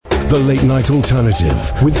The Late Night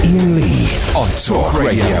Alternative with Iain Lee on Talk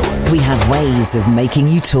Radio. We have ways of making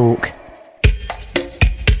you talk.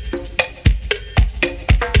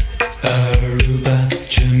 Aruba,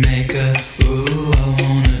 Jamaica, ooh, I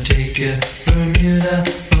wanna take you. Bermuda,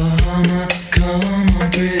 Bahama, come on,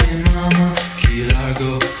 pretty mama. Key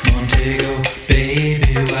Largo, Montego,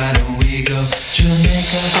 baby, why don't we go?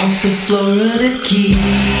 Jamaica, off the Florida Keys.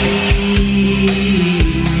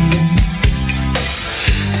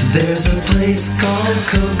 There's a place called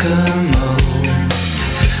Kokomo.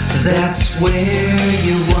 That's where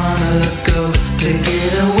you wanna go to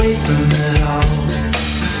get away from it all.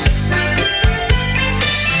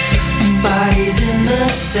 Bodies in the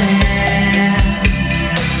sand,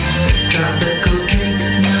 tropical drink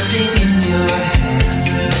melting in your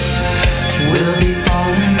hand. We'll be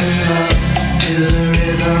falling in love to the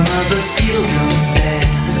rhythm of a steel drum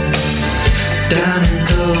band. Down in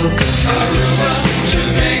Kokomo, Aruba,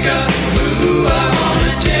 Jamaica, ooh, I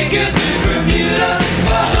wanna take you to Bermuda,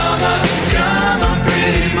 Bahama, come on,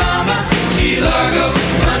 pretty mama, Key Largo,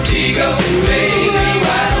 Montego, baby,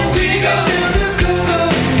 why don't we go down to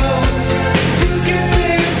Kokomo? We can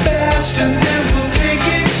play it fast and then we'll take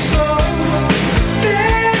it slow.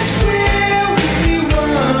 That's where we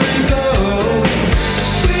wanna go.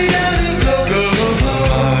 We gotta go,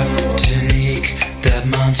 Martinique, that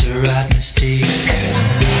Montserrat mystique.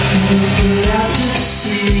 We'll put out to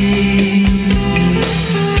sea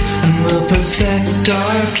and we'll perfect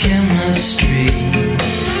our chemistry.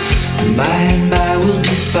 By and by we'll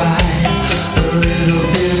defy a little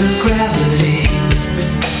bit of gravity.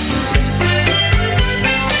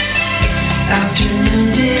 Afternoon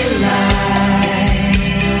delight,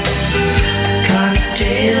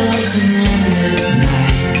 cocktails and moonlit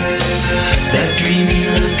nights. That dreamy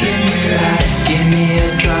look in your eye, give me a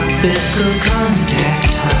tropical contact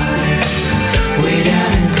high. Way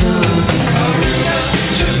down in Kokomo,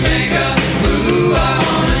 Jamaica, ooh, I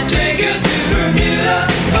wanna take you to Bermuda,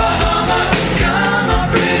 Bahama, come on,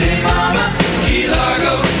 pretty mama, Key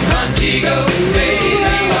Largo, Montego, baby,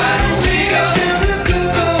 why don't we go down to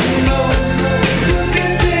Kokomo? We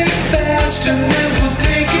can play it fast and then we'll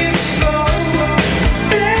take it slow.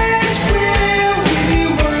 That's where we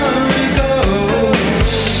wanna go.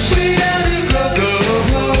 We gotta go,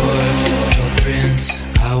 Porto Prince,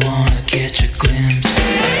 I wanna catch a glimpse.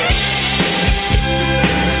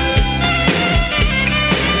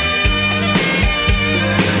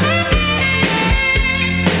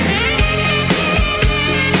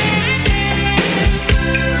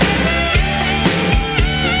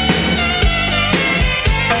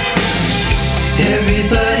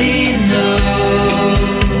 Everybody knows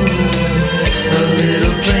a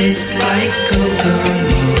little place like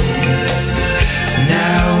Kokomo.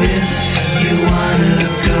 Now if you wanna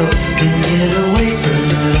go and get away from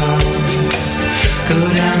it all, go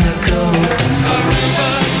down to Kokomo. Aruba,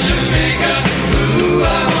 Jamaica, ooh, I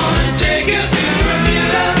wanna take you to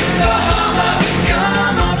Bermuda, Bahama,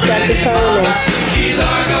 come on, pretty mama, Key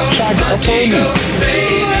Largo, Montego,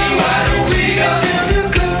 baby, why don't we go down to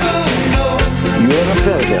Kokomo? You're a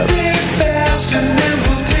pervert. Play it fast and then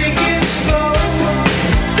we'll take it slow.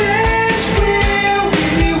 That's where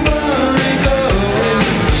we wanna go.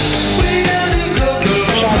 We gotta go,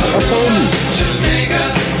 Jamaica,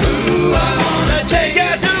 ooh, I wanna take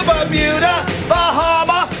you to Bermuda,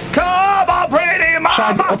 Bahama, come on, pretty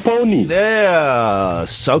mama. A pony.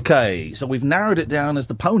 Yes, okay. So we've narrowed it down as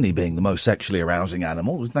the pony being the most sexually arousing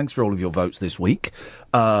animal. Thanks for all of your votes this week.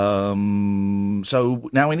 So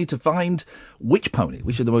now we need to find which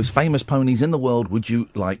of the most famous ponies in the world would you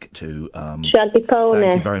like to... Shaggy Pony.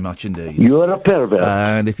 Thank you very much indeed. You're a pervert.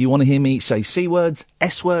 And if you want to hear me say C words,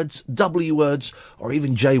 S words, W words, or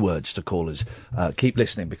even J words to callers, keep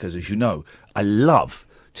listening because, as you know, I love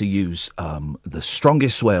to use the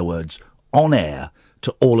strongest swear words on air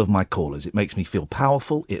to all of my callers. It makes me feel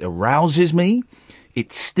powerful. It arouses me.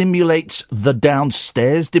 It stimulates the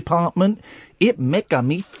downstairs department. It makes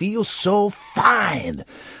me feel so fine.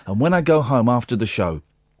 And when I go home after the show,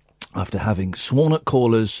 after having sworn at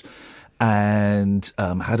callers and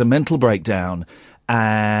had a mental breakdown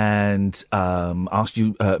and asked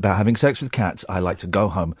you about having sex with cats, I like to go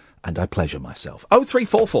home and I pleasure myself.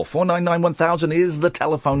 0344 499 1000 is the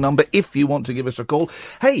telephone number if you want to give us a call.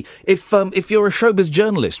 Hey, if you're a showbiz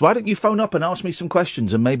journalist, why don't you phone up and ask me some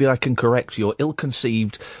questions and maybe I can correct your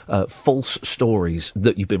ill-conceived false stories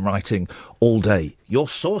that you've been writing all day. Your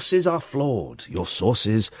sources are flawed. Your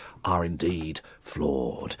sources are indeed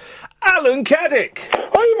flawed. Alan Caddick.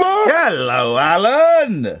 Hey, boss. Hello,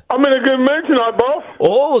 Alan. I'm in a good mood tonight, boss.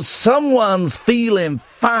 Oh, someone's feeling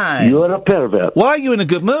fine. You're a pervert. Why are you in a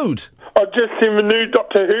good mood? I've just seen the new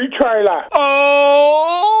Doctor Who trailer.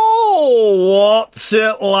 Oh, what's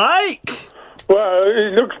it like? Well,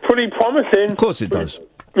 it looks pretty promising. Of course it does.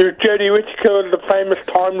 With Jodie Whittaker, the famous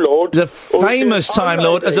Time Lord. The famous Time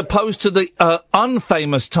Lord, as opposed to the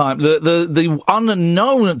unfamous Time, the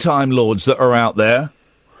unknown Time Lords that are out there.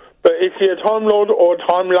 But is she a Time Lord or a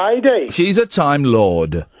Time Lady? She's a Time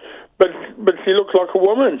Lord. But she looks like a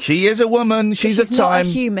woman. She is a woman. She's not a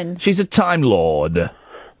human. She's a Time Lord.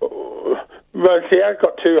 Well, she has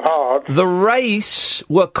got two hearts. The race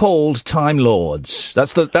were called Time Lords.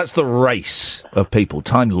 That's the race of people,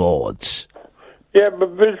 Time Lords. Yeah,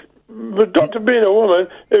 but with Doctor being a woman,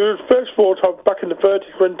 it was first thought of back in the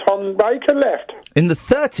 30s when Tom Baker left. In the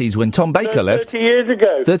 30s when Tom Baker left? 30 years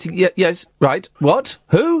ago. 30, yes, right. What?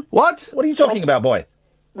 Who? What? What are you talking about, boy?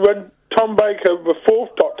 When Tom Baker, the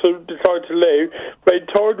fourth Doctor, decided to leave, they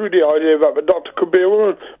toyed with the idea that the Doctor could be a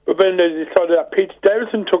woman, but then they decided that Peter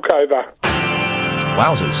Davison took over.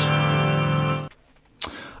 Wowzers.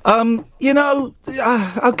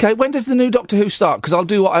 Okay, when does the new Doctor Who start? Because I'll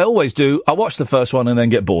do what I always do. I'll watch the first one and then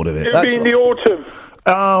get bored of it. It'll be in the autumn.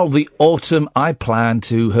 Oh, the autumn. I plan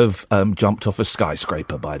to have jumped off a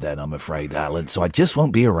skyscraper by then, I'm afraid, Alan, so I just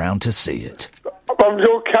won't be around to see it. I'm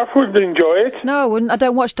sure Kath would enjoy it. No, I wouldn't. I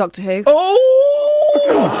don't watch Doctor Who. Oh!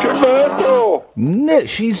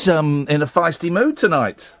 She's in a feisty mood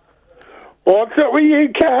tonight. What's up with you,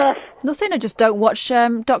 Kath? Nothing, I just don't watch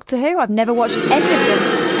Doctor Who. I've never watched any of them.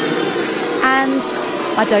 And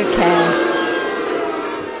I don't care.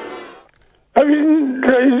 I mean,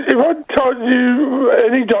 if I told you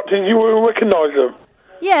any doctors, you wouldn't recognise them.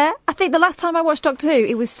 Yeah, I think the last time I watched Doctor Who,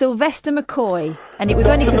 it was Sylvester McCoy. And it was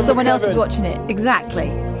only because someone else was watching it.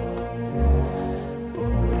 Exactly.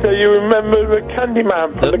 So you remember the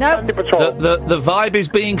Candyman from the Candy Patrol? The vibe is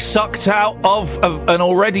being sucked out of an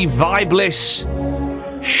already vibeless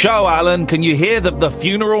show, Alan. Can you hear the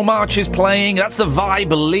funeral marches playing? That's the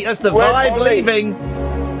vibe. That's the vibe leaving.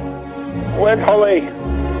 Where's Holly?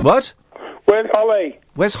 What? Where's Holly?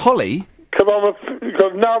 Where's Holly?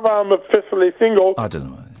 Because now that I'm officially single. I don't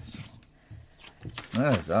know.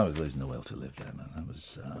 I was losing the will to live there, man. That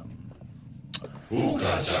was.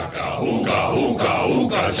 Hookah chaka, hookah, hookah,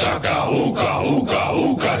 hookah chaka, hookah, hookah,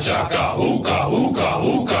 hookah chaka, hookah, hookah,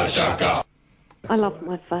 hookah chaka. I love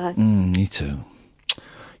my fag. Me too.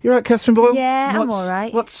 You right, Catherine Boyle? Yeah, I'm all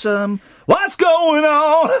right. What's going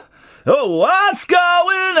on? Oh, what's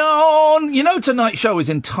going on? You know, tonight's show is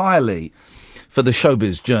entirely for the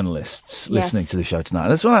showbiz journalists listening to the show tonight.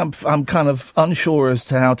 That's why I'm kind of unsure as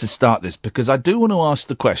to how to start this, because I do want to ask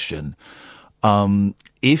the question,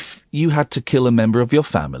 if you had to kill a member of your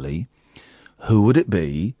family, who would it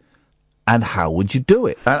be and how would you do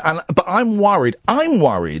it? But I'm worried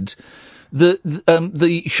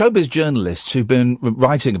the showbiz journalists who've been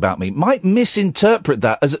writing about me might misinterpret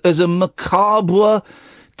that as a macabre,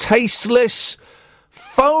 tasteless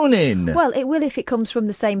phone-in. Well, it will if it comes from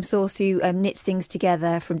the same source who knits things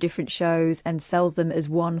together from different shows and sells them as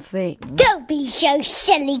one thing. Don't be so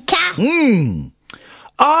silly, Cat.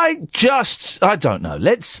 I don't know.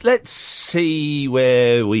 Let's see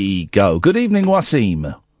where we go. Good evening,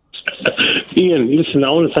 Wasim. Ian, listen,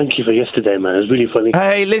 I want to thank you for yesterday, man. It was really funny.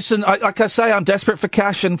 Hey, listen, like I say, I'm desperate for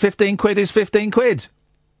cash, and 15 quid is 15 quid.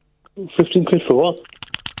 15 quid for what?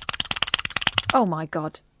 Oh, my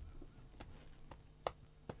God.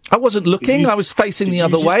 I wasn't looking. I was facing the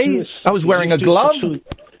other way. I was wearing a glove. Did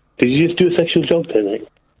you just do a sexual job there, mate?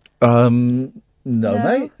 No,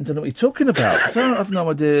 mate. I don't know what you're talking about. I have no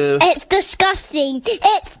idea. It's disgusting.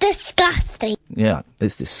 It's disgusting. Yeah,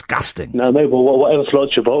 it's disgusting. No, mate, well, whatever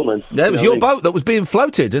floats your boat, man. Yeah, it was your boat that was being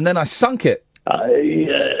floated, and then I sunk it.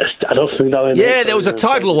 Yeah, I don't think that way, mate. Yeah, there was a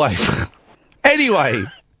tidal wave. Anyway.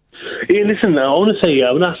 Ian, listen, I want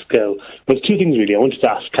to ask, there's two things really. I wanted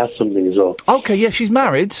to ask Kath something as well. Okay, yeah, she's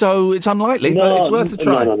married, so it's unlikely, but it's worth a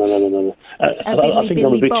try. No. I think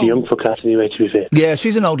I'm a bit too young for Kath anyway, to be fair. Yeah,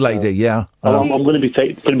 she's an old lady, yeah. I'm going to be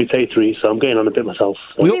 33, so I'm getting on a bit myself.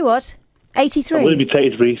 So. You what? 83? I'm going to be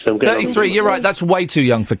 33, so I'm getting 33, you're right, that's way too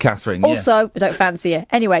young for Catherine. Also, I don't fancy her.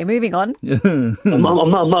 Anyway, moving on. I'm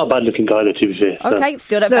not a bad-looking guy, though, to be fair. Okay,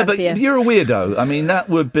 still don't fancy her. But you're a weirdo. I mean, that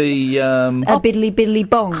would be... A biddly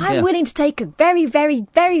bong. I'm willing to take a very, very,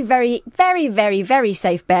 very, very, very, very, very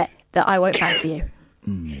safe bet that I won't fancy you.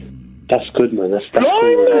 That's good, man. That's good.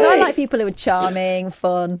 Because I like people who are charming,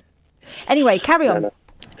 fun. Anyway, carry on.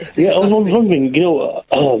 Yeah, I was wondering,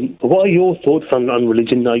 what are your thoughts on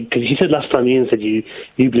religion? Because you said last time, Ian said you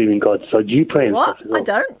believe in God, so do you pray and stuff as well? I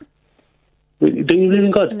don't. Don't you believe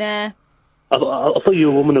in God? Nah. I thought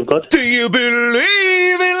you were a woman of God. Do you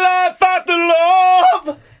believe in life after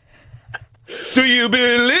love? Do you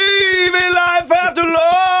believe in life after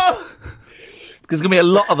law? There's going to be a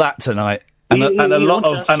lot of that tonight, and a lot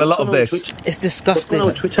of this. It's disgusting.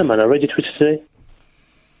 On Twitter, man. I read your Twitter today.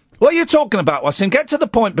 What are you talking about, Wasim? Get to the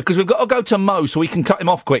point, because we've got to go to Mo so we can cut him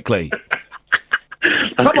off quickly.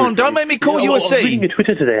 Come on, don't make me call you a C. I was reading your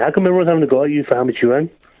Twitter today. How come everyone's having a go at you for how much you earn?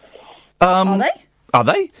 Are they? Are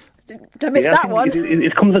they? Don't miss that one.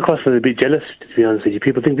 It comes across as a bit jealous, to be honest with you.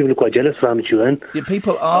 People are quite jealous for how much you earn. Yeah,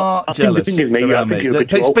 people are jealous. I think the thing is, mate, I think you're a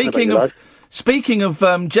bit too open about your life. Speaking of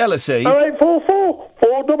jealousy... 0844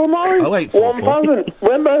 499 1000.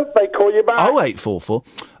 Remember, they call you back. 0844.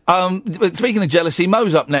 Speaking of jealousy,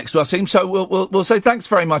 Mo's up next, Wasim, so we'll say thanks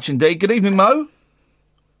very much indeed. Good evening, Mo.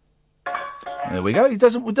 There we go. It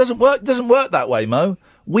doesn't work that way, Mo.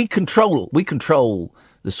 We control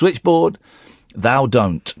the switchboard. Thou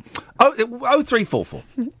don't. 0344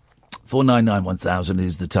 499 1000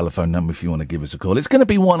 is the telephone number if you want to give us a call. It's going to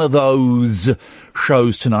be one of those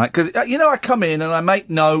shows tonight because I come in and I make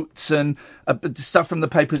notes and stuff from the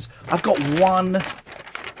papers. I've got one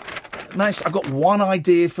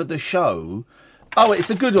idea for the show. Oh, it's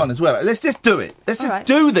a good one as well. Let's just do it. Let's just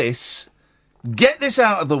do this. Get this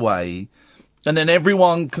out of the way, and then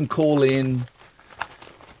everyone can call in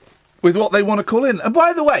with what they want to call in. And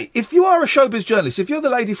by the way, if you are a showbiz journalist, if you're the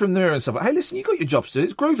lady from the Mirror and stuff, hey, listen, you got your jobs to do,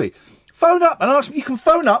 it's groovy. Phone up and ask me. You can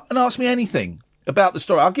phone up and ask me anything about the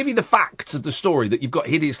story. I'll give you the facts of the story that you've got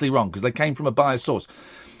hideously wrong because they came from a biased source.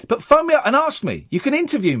 But phone me up and ask me. You can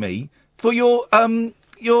interview me for your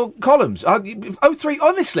columns. 03,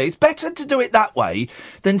 honestly, it's better to do it that way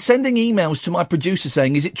than sending emails to my producer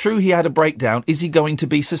saying, is it true he had a breakdown? Is he going to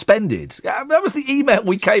be suspended? That was the email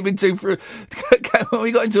we came into when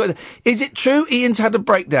we got into it. Is it true Ian's had a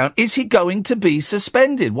breakdown? Is he going to be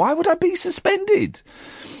suspended? Why would I be suspended?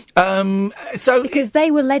 Because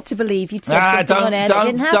they were led to believe you'd said something on air that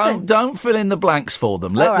didn't happen. Don't fill in the blanks for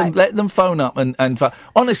them. Let them phone up and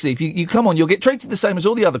honestly, if you come on, you'll get treated the same as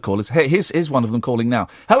all the other callers. Hey, here's one of them calling now.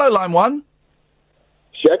 Hello, line one.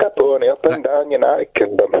 Shag a pony up and down United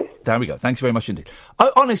Kingdom. There we go. Thanks very much indeed.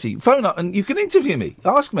 Honestly, phone up and you can interview me.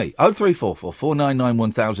 Ask me. 0344 499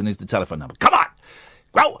 1000 is the telephone number. Come on,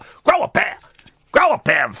 grow a pair.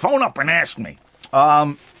 Phone up and ask me.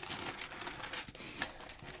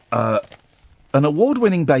 An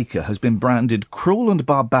award-winning baker has been branded cruel and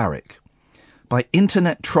barbaric by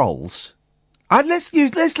internet trolls. Let's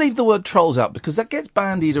leave the word trolls out because that gets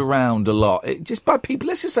bandied around a lot. Just by people.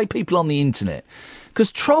 Let's just say people on the internet.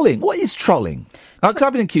 Because trolling, what is trolling? I've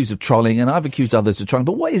been accused of trolling and I've accused others of trolling,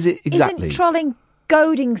 but what is it exactly? Isn't trolling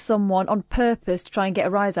goading someone on purpose to try and get a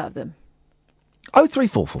rise out of them?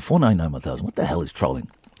 0344 499 1000. What the hell is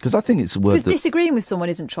trolling? Because I think it's a word Because disagreeing with someone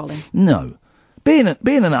isn't trolling. No. Being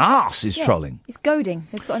an arse is trolling. It's goading.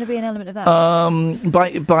 There's got to be an element of that.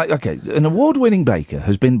 An award-winning baker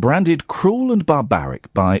has been branded cruel and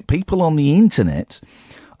barbaric by people on the internet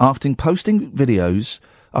after posting videos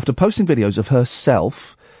of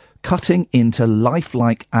herself cutting into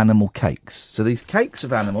lifelike animal cakes. So these cakes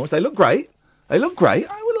of animals, they look great.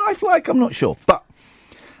 Lifelike, I'm not sure, but.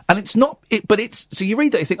 And it's not, so you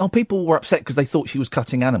read that, you think, people were upset because they thought she was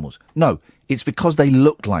cutting animals. No, it's because they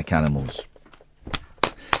looked like animals.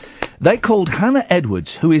 They called Hannah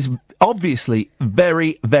Edwards, who is obviously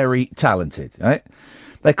very, very talented, right?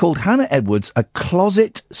 They called Hannah Edwards a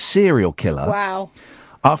closet serial killer. Wow.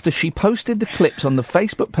 After she posted the clips on the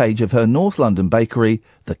Facebook page of her North London bakery,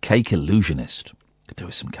 The Cake Illusionist. Could do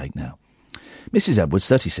with some cake now. Mrs. Edwards,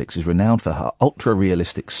 36, is renowned for her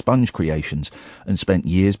ultra-realistic sponge creations and spent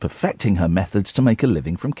years perfecting her methods to make a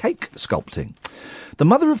living from cake sculpting. The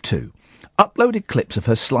mother of two uploaded clips of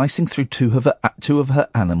her slicing through two of her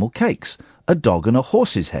animal cakes, a dog and a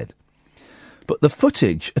horse's head. But the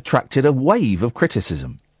footage attracted a wave of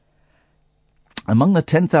criticism. Among the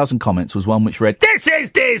 10,000 comments was one which read, "This is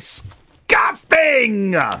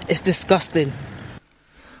disgusting! It's disgusting.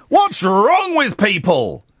 What's wrong with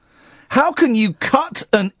people? How can you cut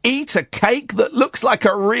and eat a cake that looks like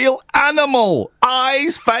a real animal?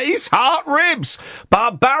 Eyes, face, heart, ribs.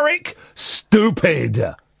 Barbaric,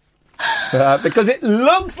 stupid." Because it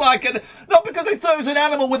looks like not because they thought it was an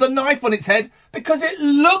animal with a knife on its head, because it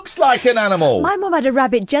looks like an animal. My mum had a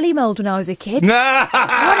rabbit jelly mould when I was a kid.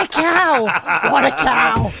 What a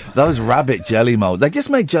cow! Those rabbit jelly mould. They just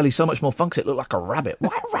made jelly so much more fun because it looked like a rabbit.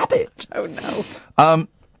 Why a rabbit? Oh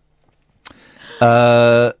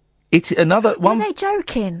no. It's another one. Are they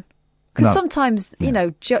joking? Because sometimes,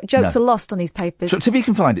 jokes are lost on these papers. So if you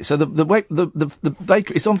can find it. So the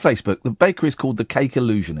bakery, it's on Facebook. The bakery is called The Cake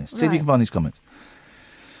Illusionist. See if you can find these comments.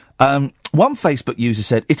 One Facebook user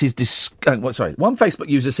said it is One Facebook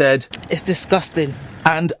user said it's disgusting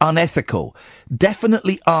and unethical.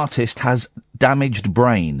 Definitely artist has damaged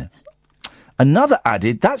brain. Another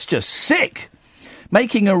added, that's just sick.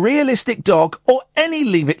 Making a realistic dog or any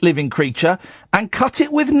living creature and cut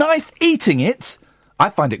it with knife eating it.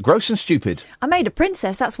 I find it gross and stupid. I made a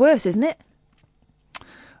princess. That's worse, isn't it?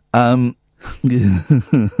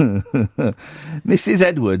 Mrs.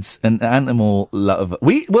 Edwards, an animal lover.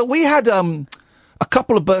 We had a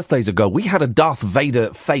couple of birthdays ago. We had a Darth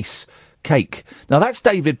Vader face cake. Now that's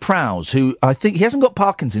David Prowse, who I think he hasn't got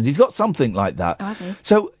Parkinson's. He's got something like that. Oh, has he?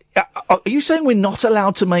 So, are you saying we're not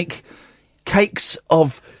allowed to make cakes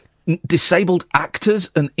of disabled actors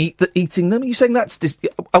and eating them? Are you saying that's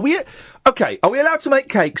are we allowed to make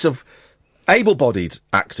cakes of able-bodied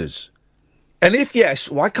actors? And if yes,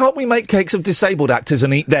 why can't we make cakes of disabled actors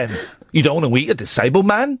and eat them? You don't want to eat a disabled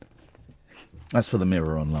man? That's for the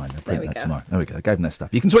Mirror Online. I'll print that tomorrow. There we go. I gave them their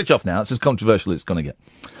stuff. You can switch off now. It's as controversial as it's going to get.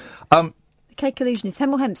 Cake illusionist,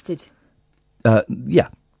 Hemel Hempstead. Yeah.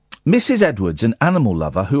 Mrs. Edwards, an animal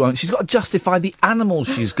lover who owns... She's got to justify the animals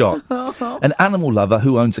she's got. An animal lover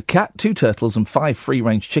who owns a cat, 2 turtles and 5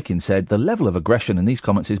 free-range chickens said, the level of aggression in these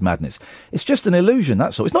comments is madness. It's just an illusion,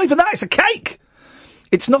 that's all. It's not even that, it's a cake!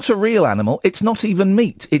 It's not a real animal. It's not even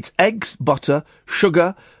meat. It's eggs, butter,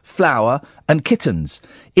 sugar, flour, and kittens.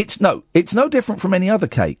 It's no different from any other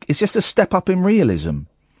cake. It's just a step up in realism.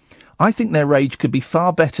 I think their rage could be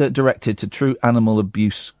far better directed to true animal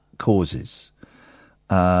abuse causes.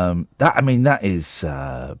 That is.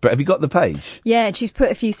 But have you got the page? Yeah, and she's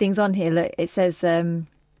put a few things on here. Look, it says.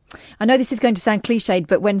 I know this is going to sound cliched,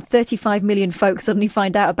 but when 35 million folks suddenly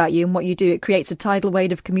find out about you and what you do, it creates a tidal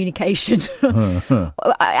wave of communication.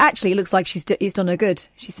 Actually, it looks like it's done her good.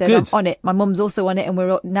 She said, I'm on it. My mum's also on it, and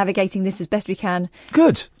we're navigating this as best we can.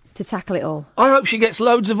 Good. To tackle it all. I hope she gets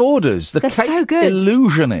loads of orders. They're Cake so good.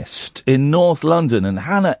 Illusionist in North London, and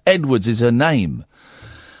Hannah Edwards is her name.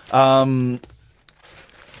 And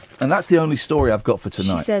that's the only story I've got for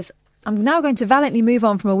tonight. She says, I'm now going to valiantly move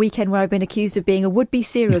on from a weekend where I've been accused of being a would-be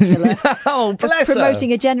serial killer. Oh, bless her.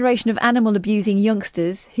 Promoting a generation of animal-abusing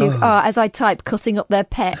youngsters who are, as I type, cutting up their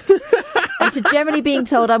pets. And to generally being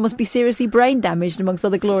told I must be seriously brain damaged, amongst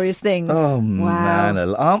other glorious things. Oh, wow. Man,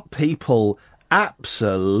 aren't people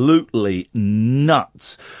absolutely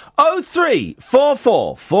nuts?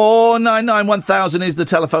 0344 499 1000 is the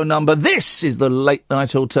telephone number. This is the Late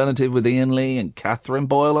Night Alternative with Iain Lee and Catherine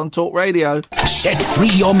Boyle on Talk Radio. Set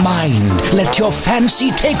free your mind. Let your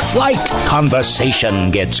fancy take flight.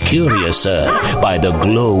 Conversation gets curiouser by the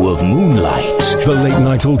glow of moonlight. The Late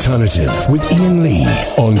Night Alternative with Iain Lee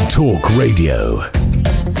on Talk Radio.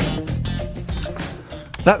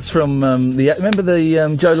 That's from remember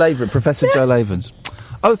the Joe Laver, Professor Joe Laver's.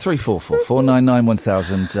 0344 499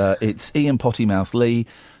 1000. It's Ian Pottymouth Lee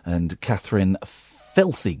and Catherine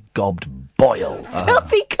Filthy Gobbed Boyle.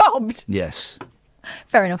 Filthy Gobbed? Yes.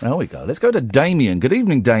 Fair enough. There we go. Let's go to Damien. Good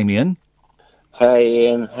evening, Damien. Hey,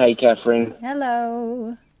 Ian. Hey, Catherine.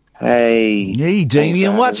 Hello. Hey. Hey,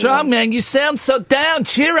 Damien. What's wrong, man? You sound so down.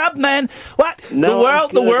 Cheer up, man. What? No,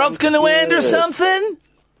 the world's going to end or something?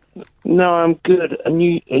 No, I'm good. And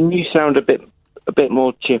you sound a bit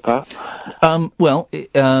more chipper. Here's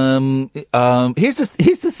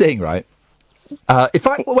the thing, right?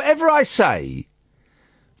 Whatever I say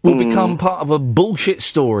will become part of a bullshit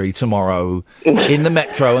story tomorrow in the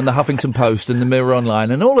Metro and the Huffington Post and the Mirror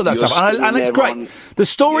Online and all of that stuff. And it's great. The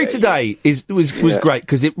story today was great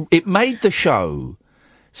because it made the show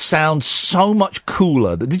sound so much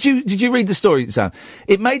cooler. Did you read the story, Sam?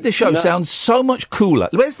 It made the show sound so much cooler.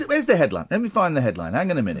 Where's the headline? Let me find the headline. Hang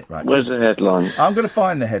on a minute, right? Where's the headline? I'm going to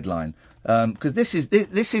find the headline because this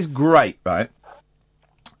is great, right?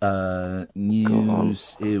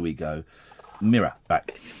 News. Here we go. Mirror.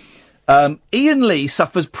 Back. Iain Lee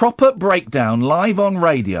suffers proper breakdown live on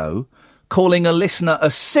radio, calling a listener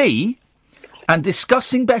a C and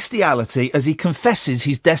discussing bestiality as he confesses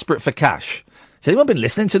he's desperate for cash. Has anyone been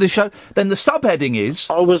listening to the show? Then the subheading is...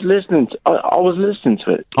 I was listening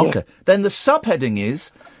to it. Yeah. Okay. Then the subheading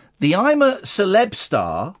is, the I'm a Celeb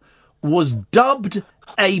star was dubbed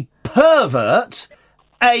a pervert.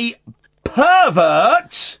 A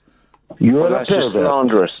pervert! You're a pervert.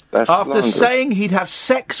 Slanderous. That's after slanderous. saying he'd have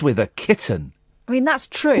sex with a kitten. I mean, that's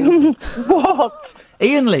true. What?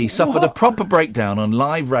 Iain Lee suffered a proper breakdown on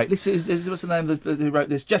live radio. This is what's the name of who wrote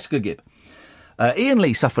this? Jessica Gibb. Iain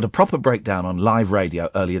Lee suffered a proper breakdown on live radio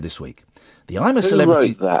earlier this week. The I'm a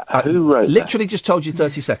Celebrity... Who wrote that? Who wrote literally just told you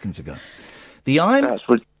 30 seconds ago. That's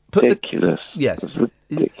ridiculous. Yes. That's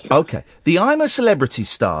ridiculous. Okay. The I'm a Celebrity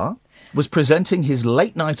star was presenting his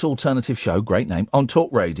late-night alternative show, great name, on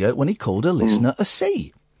Talk Radio when he called a listener a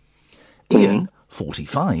C. Iain,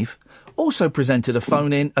 45, also presented a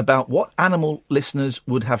phone-in about what animal listeners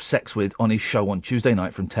would have sex with on his show on Tuesday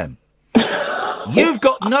night from 10. You've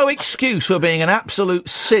got no excuse for being an absolute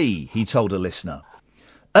C, he told a listener.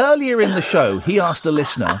 Earlier in the show, he asked a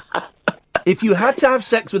listener, if you had to have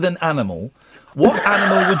sex with an animal, what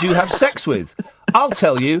animal would you have sex with? I'll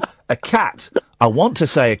tell you, a cat. I want to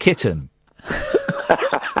say a kitten.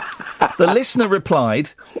 The listener replied,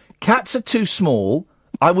 cats are too small.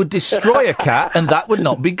 I would destroy a cat and that would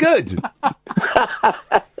not be good.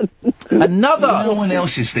 Another... No one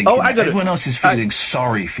else is thinking that. Everyone else is feeling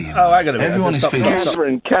sorry for you. Oh, I got to Everyone is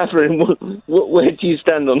feeling... Catherine, where do you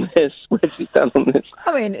stand on this?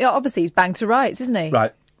 I mean, obviously he's banged to rights, isn't he?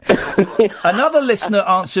 Right. Another listener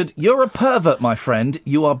answered, you're a pervert, my friend.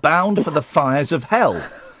 You are bound for the fires of hell.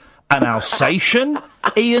 An Alsatian?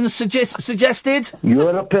 Iain suggested.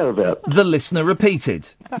 You're a pervert. The listener repeated.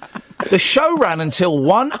 The show ran until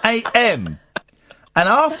 1 a.m. And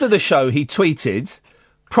after the show, he tweeted,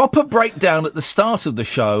 proper breakdown at the start of the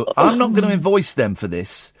show. I'm not going to invoice them for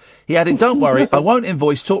this. He added, don't worry, I won't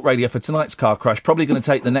invoice Talk Radio for tonight's car crash. Probably going to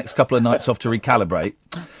take the next couple of nights off to recalibrate.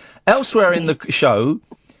 Elsewhere in the show,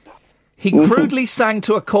 he crudely sang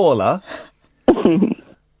to a caller...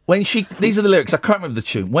 When she... These are the lyrics. I can't remember the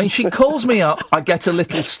tune. When she calls me up, I get a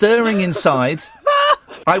little stirring inside.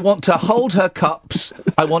 I want to hold her cups.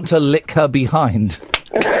 I want to lick her behind.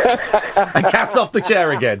 And cats off the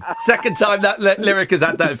chair again. Second time that lyric has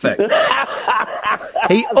had that effect.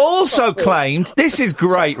 He also claimed... This is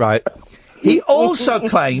great, right? He also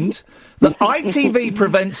claimed that ITV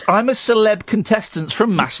prevents I'm a Celeb contestants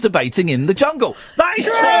from masturbating in the jungle. That is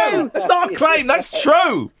true! That's not a claim. That's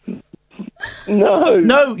true!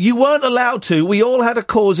 No, you weren't allowed to. We all had a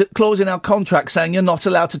clause in our contract saying you're not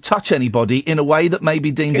allowed to touch anybody in a way that may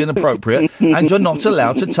be deemed inappropriate, and you're not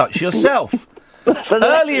allowed to touch yourself.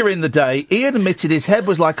 Earlier in the day, Iain admitted his head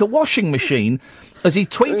was like a washing machine as he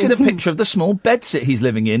tweeted a picture of the small bedsit he's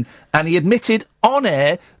living in, and he admitted on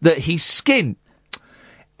air that he's skint.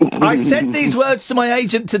 I said these words to my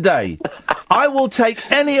agent today. I will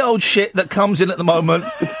take any old shit that comes in at the moment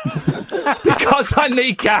because I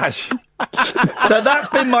need cash. So that's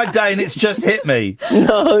been my day and it's just hit me.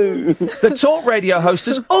 No. The Talk Radio host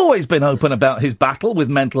has always been open about his battle with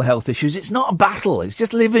mental health issues. It's not a battle. It's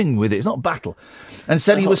just living with it. It's not a battle. And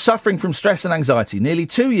said he was suffering from stress and anxiety. Nearly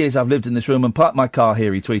 2 years I've lived in this room and parked my car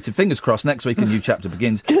here, he tweeted. Fingers crossed, next week a new chapter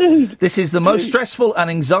begins. This is the most stressful and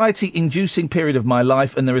anxiety-inducing period of my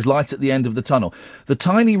life, and there is light at the end of the tunnel. The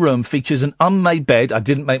tiny room features an unmade bed. I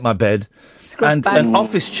didn't make my bed. And an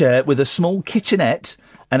office chair with a small kitchenette,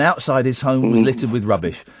 and outside his home was littered with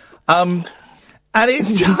rubbish. And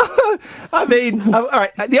it's just, I mean, all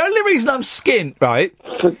right, the only reason I'm skint, right?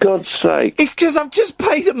 For God's sake. It's because I've just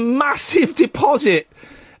paid a massive deposit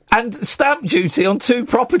and stamp duty on 2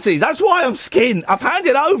 properties. That's why I'm skint. I've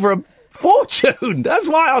handed over a fortune. That's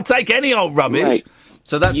why I'll take any old rubbish. Right.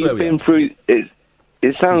 So that's where we are.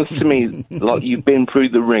 It sounds to me like you've been through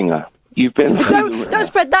the ringer. You've been through Don't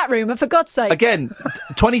spread that rumour, for God's sake. Again,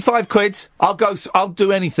 25 quid. I'll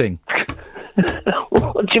do anything.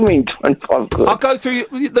 What do you mean, 25 quid? I'll go through...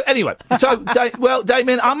 Anyway, so,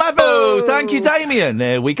 Damien, thank you, Damien.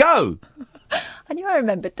 There we go. I knew I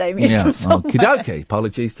remembered Damien Yeah, from somewhere. okie-dokie.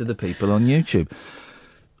 Apologies to the people on YouTube.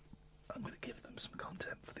 I'm going to give them some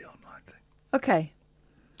content for the online thing. Okay.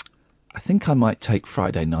 I think I might take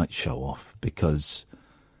Friday night show off because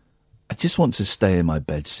I just want to stay in my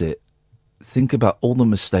bed, think about all the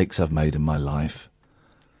mistakes I've made in my life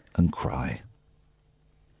and cry.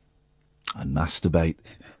 And masturbate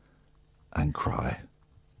and cry.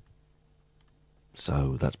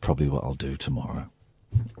 So that's probably what I'll do tomorrow.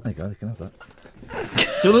 There you go, you can have that. Do you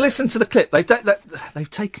want to listen to the clip? They've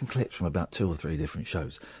taken clips from about 2 or 3 different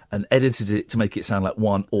shows and edited it to make it sound like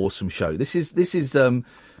one awesome show. This is the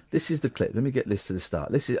clip. Let me get this to the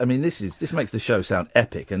start. This makes the show sound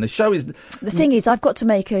epic, and the show is... The thing is, I've got to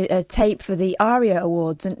make a tape for the ARIA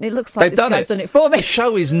Awards, and it looks like this guy's done it for me. The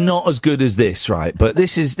show is not as good as this, right? But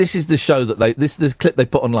this is the show that this clip they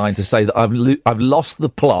put online to say that I've lost the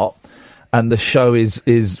plot, and the show is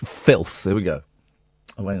filth. There we go.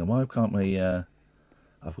 Oh, wait on, why can't we...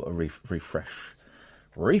 I've got to refresh.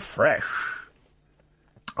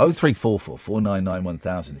 0344 499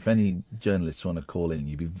 1000. If any journalists want to call in,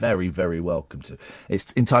 you'd be very, very welcome to.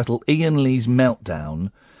 It's entitled Iain Lee's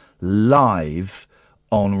Meltdown live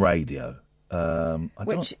on radio.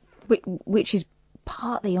 Which is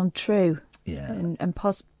partly untrue. Yeah. And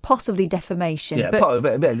possibly defamation. Yeah, but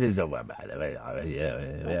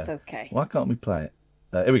that's okay. Why can't we play it?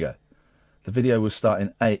 Here we go. The video will start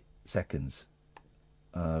in 8 seconds.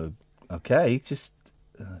 Okay, just...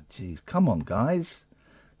 Jeez, come on, guys.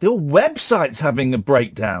 The whole website's having a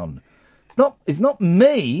breakdown. It's not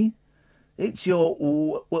me. It's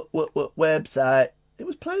your website. It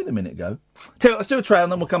was playing a minute ago. Tell you what, let's do a trail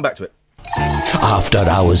and then we'll come back to it. After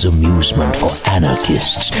hours amusement for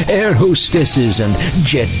anarchists, air hostesses, and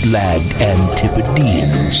jet-lagged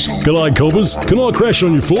Antipodeans. Can I, coppers? Can I crash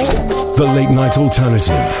on your floor? The Late Night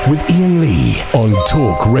Alternative with Iain Lee on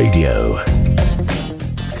Talk Radio.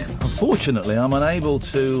 Unfortunately, I'm unable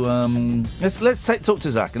to... Let's talk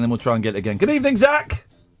to Zach and then we'll try and get it again. Good evening, Zach.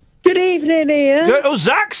 Good evening, Ian. Good. Oh,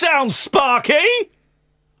 Zach sounds sparky.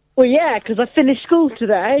 Well, yeah, because I finished school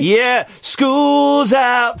today. Yeah, school's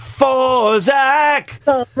out for Zach.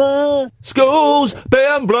 School's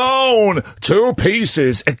been blown to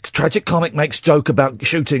pieces. A tragic comic makes joke about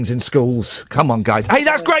shootings in schools. Come on, guys. Hey,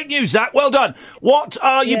 that's great news, Zach. Well done. What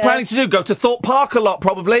are you planning to do? Go to Thorpe Park a lot,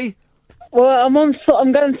 probably. Well, I'm going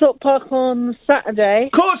to Thorpe Park on Saturday.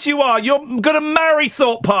 Of course you are. You're going to marry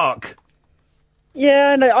Thorpe Park.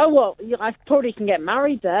 Yeah, no, I probably can get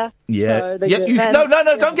married there. Yeah. So No,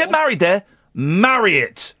 don't get married there. Marry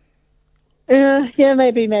it. Yeah,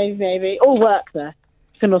 maybe. Or work there.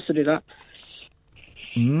 You can also do that.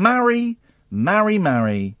 Marry.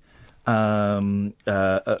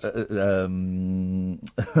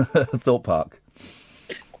 Thorpe Park.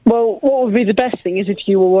 Well, what would be the best thing is if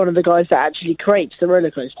you were one of the guys that actually creates the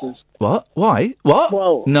roller coasters. What? Why? What?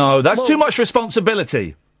 Well, no, that's too much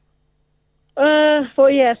responsibility. Well,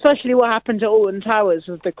 yeah, especially what happened to Alton Towers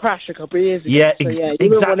with the crash a couple of years ago. Yeah, So,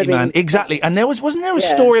 exactly, man, exactly. And wasn't there a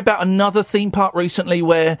story about another theme park recently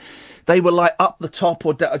where they were like up the top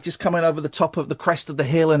or just coming over the top of the crest of the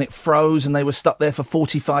hill and it froze and they were stuck there for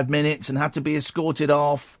 45 minutes and had to be escorted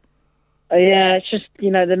off? Yeah, it's just,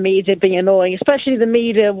 the media being annoying, especially the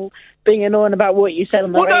media being annoying about what you said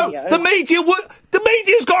on the radio. No, the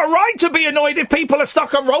media's got a right to be annoyed if people are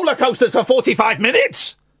stuck on roller coasters for 45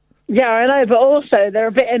 minutes. Yeah, I know, but also they're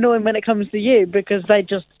a bit annoying when it comes to you because they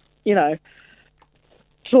just,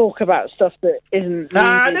 talk about stuff that isn't...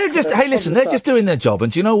 they're just doing their job.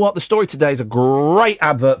 And do you know what? The story today is a great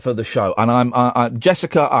advert for the show. And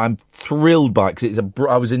Jessica, I'm thrilled by it because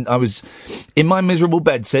I was in my miserable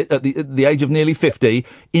bedsit at the age of nearly 50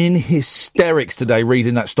 in hysterics today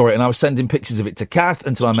reading that story. And I was sending pictures of it to Kath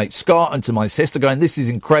and to my mate Scott and to my sister going, this is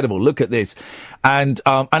incredible. Look at this. And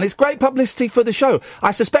it's great publicity for the show.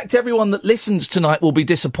 I suspect everyone that listens tonight will be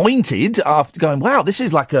disappointed after going, wow, this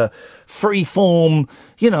is like a free-form,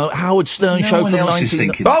 Howard Stern show from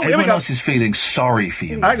 19... Everyone else is feeling sorry for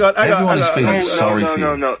you. Everyone is feeling sorry for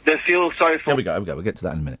you. No. They feel sorry for... Here we go. We'll get to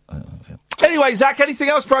that in a minute. Okay. Anyway, Zach, anything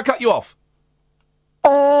else before I cut you off?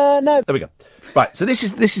 No. There we go. Right, so this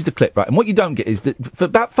is the clip, right? And what you don't get is that for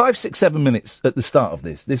about 5, 6, 7 minutes at the start of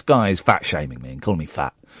this guy is fat-shaming me and calling me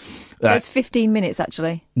fat. It's 15 minutes,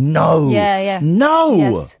 actually. No. Yeah. No.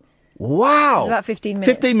 Yes. Wow. It's about 15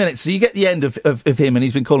 minutes. 15 minutes. So you get the end of him and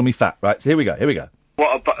he's been calling me fat, right? So here we go.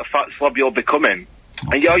 What a fat slob you're becoming.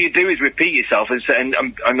 And all you do is repeat yourself and say, and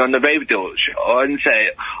on the radio show and say,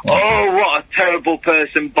 oh, what a terrible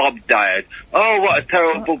person Bob died. Oh, what a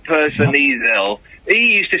terrible person he's ill. He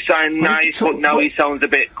used to sound nice, but now he sounds a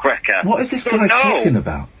bit cracker. What is this guy talking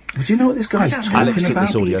about? Do you know what this guy's talking about? Alex took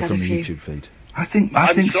this audio from the YouTube feed. I think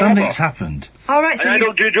something's happened. All right, so I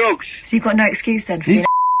don't do drugs. So you've got no excuse then for being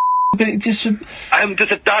I'm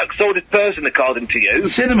just a dark-souled person, according to you.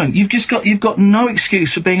 Cinnamon, you've got no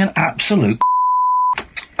excuse for being an absolute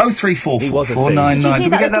 0344 499.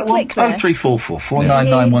 Did we get that one? 0344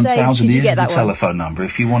 499 1000 is the telephone number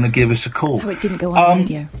if you want to give us a call. So it didn't go on the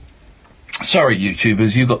radio. Sorry,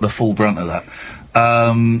 YouTubers, you got the full brunt of that.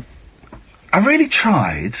 I really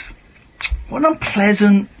tried. What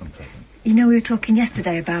unpleasant. we were talking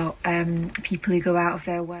yesterday about people who go out of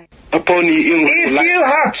their way. If you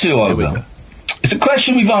had to, Ola, it's a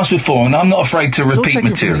question we've asked before, and I'm not afraid to repeat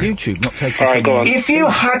material. YouTube, not taking from if you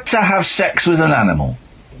had to have sex with an animal,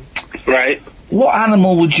 right? What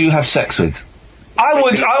animal would you have sex with?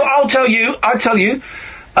 I'll tell you.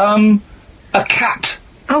 A cat.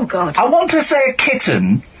 Oh God. I want to say a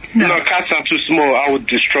kitten. No, cats are too small. I would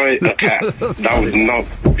destroy a cat. That would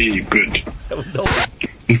not be good.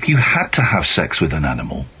 If you had to have sex with an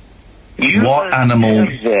animal, you what animal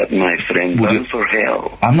that, my friend, would burn for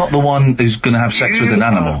hell. I'm not the one who's going to have sex with an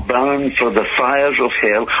animal. Burn for the fires of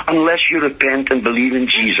hell unless you repent and believe in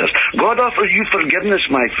Jesus. God offers you forgiveness,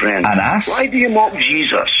 my friend. An ass? Why do you mock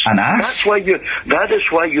Jesus? An ass? That is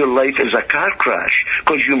why your life is a car crash,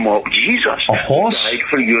 because you mock Jesus. A horse? He died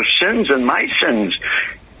for your sins and my sins.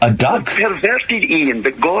 A duck? Perverted, Ian,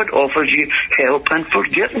 but God offers you help and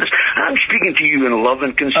forgiveness. I'm speaking to you in love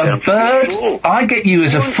and concern. A bird? I get you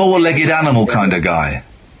as a four-legged animal kind of guy.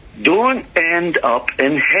 Don't end up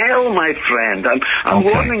in hell, my friend. I'm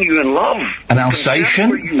warning you in love. An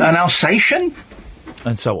Alsatian? An Alsatian?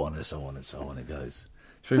 And so on and so on and so on it goes.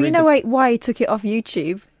 Well, you know why he took it off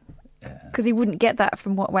YouTube? Because he wouldn't get that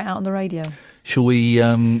from what went out on the radio. Shall we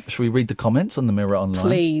read the comments on the Mirror Online?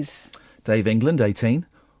 Please. Dave England, 18.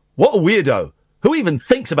 What a weirdo. Who even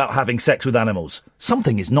thinks about having sex with animals?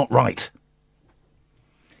 Something is not right.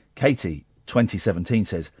 Katie, 2017,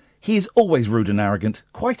 says, he is always rude and arrogant,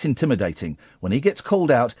 quite intimidating. When he gets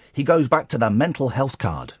called out, he goes back to the mental health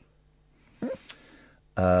card.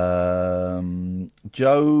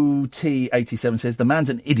 Joe T, 87, says, the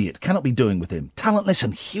man's an idiot, cannot be doing with him. Talentless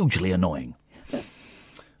and hugely annoying.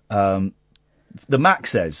 The Mac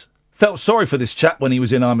says, felt sorry for this chap when he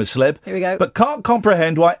was in I'm a Celeb. Here we go. But can't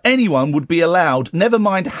comprehend why anyone would be allowed, never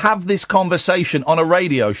mind have this conversation on a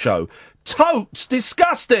radio show. Totes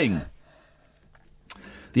disgusting!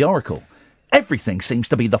 The Oracle. Everything seems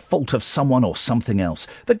to be the fault of someone or something else.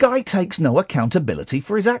 The guy takes no accountability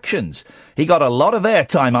for his actions. He got a lot of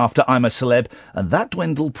airtime after I'm a Celeb, and that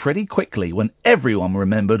dwindled pretty quickly when everyone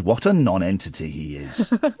remembered what a non-entity he is.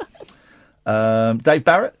 Dave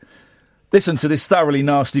Barrett. Listen to this thoroughly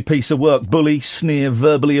nasty piece of work. Bully, sneer,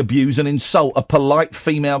 verbally abuse and insult a polite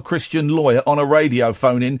female Christian lawyer on a radio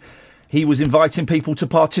phone-in he was inviting people to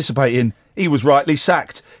participate in. He was rightly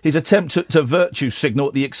sacked. His attempt to virtue signal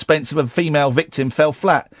at the expense of a female victim fell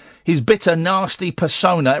flat. His bitter, nasty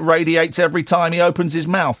persona radiates every time he opens his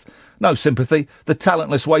mouth. No sympathy. The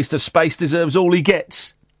talentless waste of space deserves all he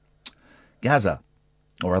gets. Gaza,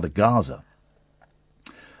 or rather Gaza.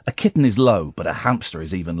 A kitten is low, but a hamster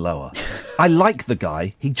is even lower. I like the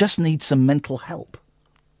guy. He just needs some mental help.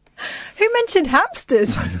 Who mentioned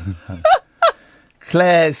hamsters?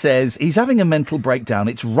 Claire says, he's having a mental breakdown.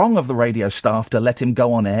 It's wrong of the radio staff to let him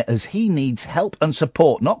go on air as he needs help and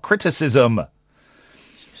support, not criticism.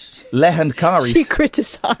 Lehand Kari. She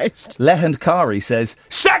criticised. Lehand Kari says,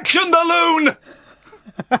 section the loon!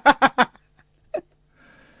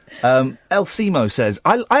 El Simo says,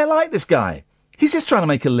 I like this guy. He's just trying to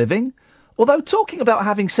make a living. Although talking about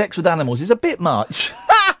having sex with animals is a bit much.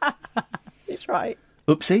 He's right.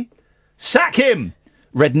 Oopsie. Sack him!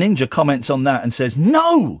 Red Ninja comments on that and says,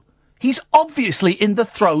 no! He's obviously in the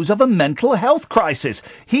throes of a mental health crisis.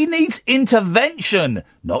 He needs intervention,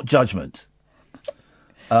 not judgment.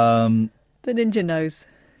 The ninja knows.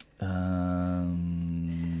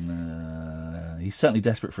 He's certainly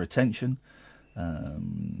desperate for attention.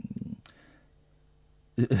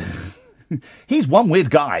 He's one weird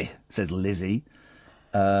guy, says Lizzie.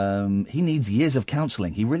 He needs years of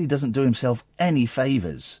counselling. He really doesn't do himself any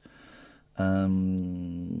favours.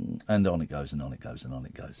 And on it goes, and on it goes, and on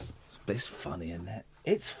it goes. But it's funny, isn't it?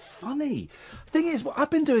 It's funny. Thing is, I've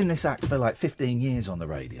been doing this act for like 15 years on the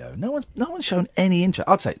radio. No one's shown any interest.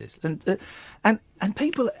 I'll take this. And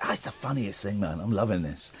people, it's the funniest thing, man. I'm loving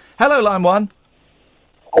this. Hello, line one.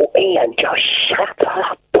 Oh, Ian, just shut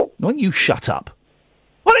up. Why don't you shut up?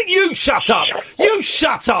 Why don't you shut up? You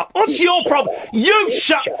shut up. What's your problem? You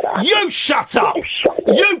shut up.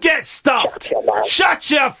 You get stuffed.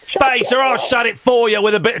 Shut your face or I'll shut it for you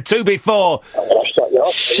with a bit of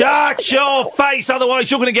 2B4. Shut your face,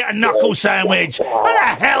 otherwise you're going to get a knuckle sandwich. Who the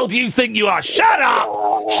hell do you think you are? Shut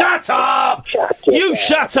up. Shut up. You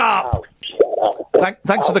shut up.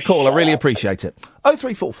 Thanks for the call. I really appreciate it.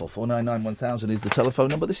 03444991000 is the telephone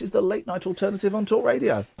number. This is the Late Night Alternative on Talk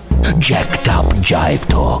Radio. Jacked up jive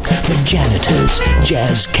talk for janitors,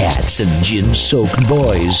 jazz cats, and gin-soaked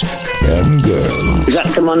boys and girls. Is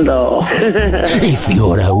that Commando? If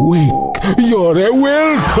you're awake, you're a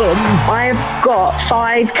welcome. I've got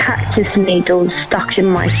 5 cactus needles stuck in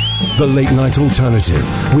my... The Late Night Alternative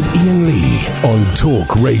with Iain Lee on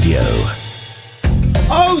Talk Radio.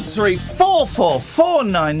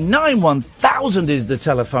 03444991000 is the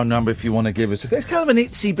telephone number if you want to give us. It's kind of an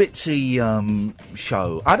itsy bitsy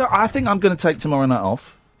show. I think I'm going to take tomorrow night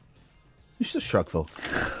off. It's just shrugful.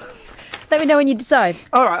 Let me know when you decide.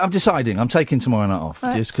 All right, I'm deciding. I'm taking tomorrow night off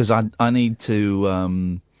just because I need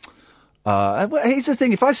to. Here's the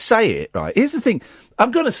thing. If I say it, right, here's the thing.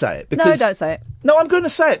 I'm going to say it because... No, don't say it. No, I'm going to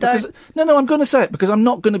say it because... No, I'm going to say it because I'm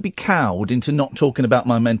not going to be cowed into not talking about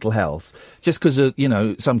my mental health just because,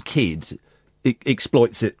 some kid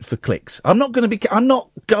exploits it for clicks. I'm not going to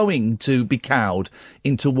be cowed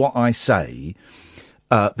into what I say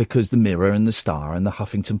because the Mirror and the Star and the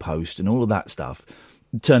Huffington Post and all of that stuff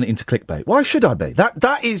turn it into clickbait. Why should I be?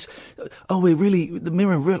 That is... we're really... The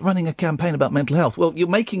Mirror running a campaign about mental health. Well, you're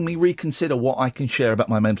making me reconsider what I can share about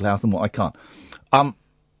my mental health and what I can't.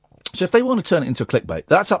 So if they want to turn it into a clickbait,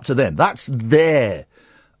 that's up to them. That's their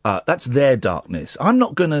darkness. I'm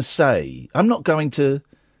not going to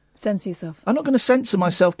Censor yourself. I'm not going to censor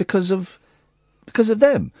myself because of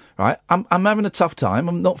them, right? I'm having a tough time.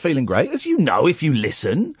 I'm not feeling great, as you know if you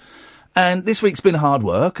listen. And this week's been hard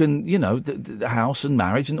work, and you know the house and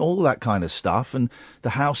marriage and all that kind of stuff. And the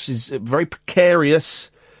house is a very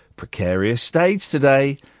precarious stage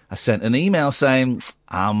today. I sent an email saying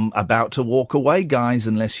I'm about to walk away, guys,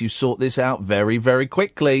 unless you sort this out very, very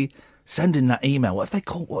quickly. Sending that email. What if they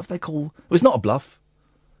call? It was not a bluff.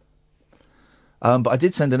 But I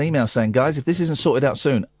did send an email saying, guys, if this isn't sorted out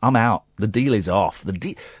soon, I'm out. The deal is off. The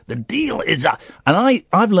deal is up. And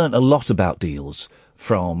I've learnt a lot about deals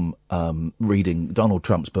from reading Donald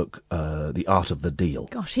Trump's book, The Art of the Deal.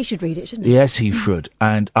 Gosh, he should read it, shouldn't he? Yes, he should.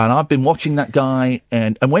 And I've been watching that guy,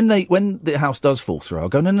 and when the house does fall through, I'll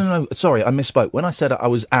go, no, sorry, I misspoke. When I said I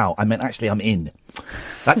was out, I meant actually I'm in.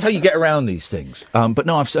 That's how you get around these things. But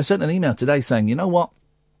no, I sent an email today saying, you know what?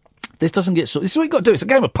 This doesn't get sorted. This is what you've got to do. It's a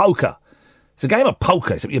game of poker. It's a game of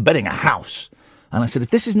poker, except you're betting a house. And I said, if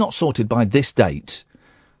this is not sorted by this date,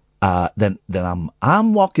 then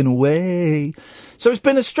I'm walking away. So it's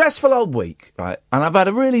been a stressful old week, right? And I've had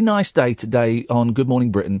a really nice day today on Good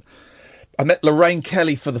Morning Britain. I met Lorraine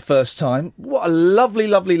Kelly for the first time. What a lovely,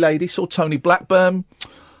 lovely lady. Saw Tony Blackburn.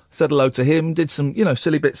 Said hello to him. Did some,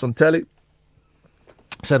 silly bits on telly.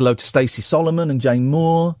 Said hello to Stacey Solomon and Jane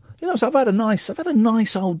Moore. So I've had a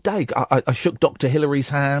nice old day. I shook Dr. Hillary's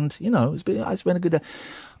hand. It's been a good day.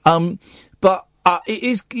 But it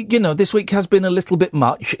is, this week has been a little bit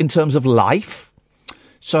much in terms of life.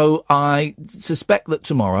 So I suspect that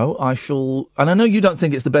tomorrow I shall, and I know you don't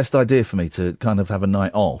think it's the best idea for me to kind of have a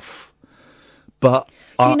night off, but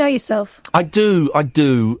you know yourself. I do. I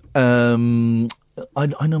know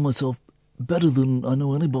myself better than I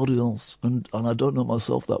know anybody else, and I don't know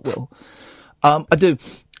myself that well. I do.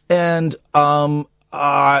 And, tonight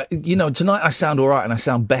I sound all right and I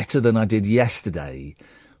sound better than I did yesterday,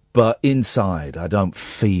 but inside I don't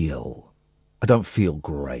feel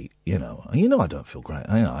great, I don't feel great,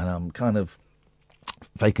 and I'm kind of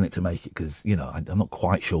faking it to make it because, I'm not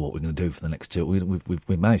quite sure what we're going to do for the next two.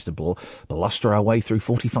 We've managed to bluster our way through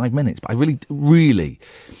 45 minutes, but I really,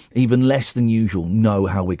 even less than usual, know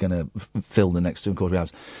how we're going to fill the next 2.25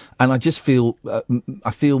 hours. And I just feel,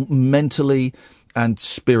 I feel mentally and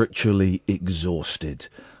spiritually exhausted.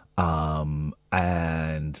 And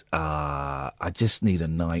I just need a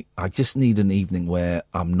night. I just need an evening where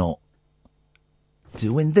I'm not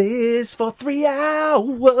doing this for 3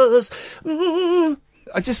 hours.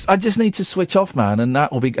 I just need to switch off, man, and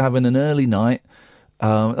that will be having an early night.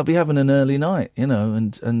 I'll be having an early night,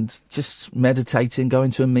 and just meditating,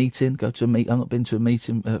 going to a meeting, I've not been to a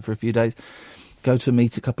meeting for a few days. Go to a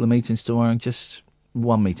couple of meetings tomorrow, and just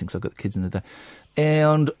one meeting because I've got the kids in the day.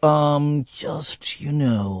 And, just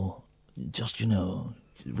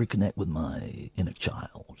reconnect with my inner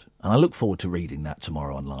child. And I look forward to reading that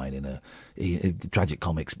tomorrow online in a tragic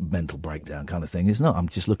comics mental breakdown kind of thing. It's not. I'm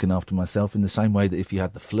just looking after myself in the same way that if you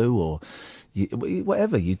had the flu or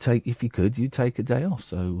whatever, you'd take a day off.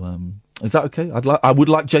 So, is that okay? I would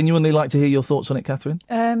genuinely like to hear your thoughts on it, Catherine.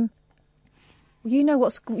 You know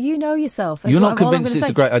yourself. That's You're not convinced it's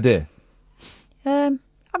a great idea? I'm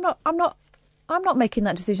not making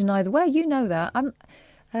that decision either way. You know that.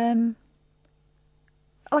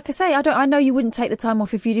 Like I say, I know you wouldn't take the time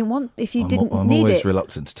off if you didn't need it. I'm always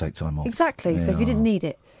reluctant to take time off. Exactly. Yeah. So if you didn't need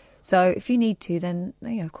it. So if you need to, then,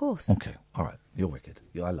 of course. Okay. All right. You're wicked.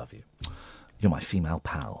 I love you. You're my female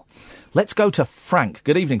pal. Let's go to Frank.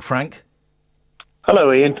 Good evening, Frank.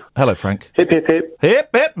 Hello, Ian. Hello, Frank. Hip, hip, hip. Hip,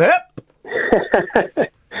 hip, hip.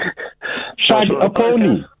 Shag a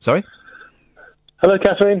pony. Sorry? Hello,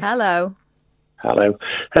 Catherine. Hello.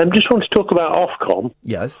 Just want to talk about Ofcom.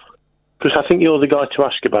 Yes. Because I think you're the guy to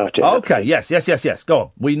ask about it. Okay, yes. Go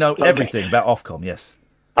on. We know everything about Ofcom, yes.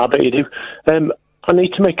 I bet you do. I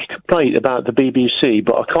need to make a complaint about the BBC,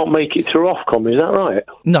 but I can't make it through Ofcom. Is that right?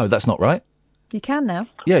 No, that's not right. You can now.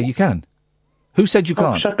 Yeah, you can. Who said you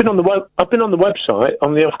can't? I've been on the website,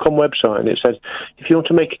 on the Ofcom website, and it says if you want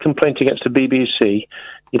to make a complaint against the BBC,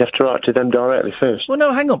 you'd have to write to them directly first. Well,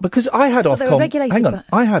 no, hang on, because I had Ofcom. Hang on,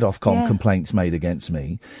 I had Ofcom complaints made against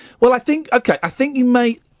me. Well, I think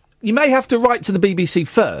you may have to write to the BBC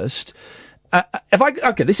first.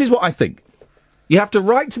 This is what I think. You have to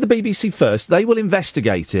write to the BBC first. They will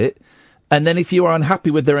investigate it. And then if you are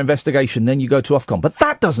unhappy with their investigation, then you go to Ofcom. But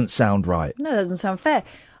that doesn't sound right. No, that doesn't sound fair.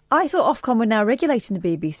 I thought Ofcom were now regulating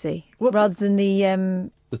the BBC rather than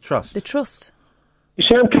the trust. The trust. You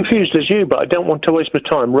see, I'm confused as you, but I don't want to waste my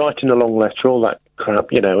time writing a long letter, all that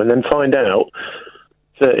crap, and then find out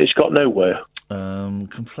that it's got nowhere.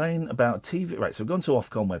 Complain about TV. Right, so we've gone to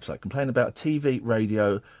Ofcom website. Complain about TV,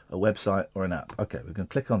 radio, a website, or an app. Okay, we're going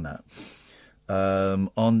to click on that.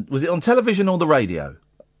 Was it on television or the radio?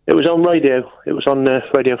 It was on radio. It was on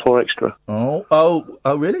Radio 4 Extra. Oh,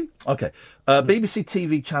 really? Okay. BBC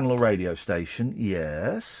TV channel or radio station,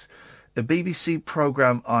 yes. A BBC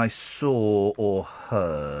programme I saw or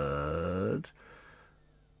heard.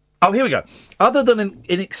 Oh, here we go. Other than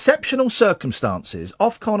in exceptional circumstances,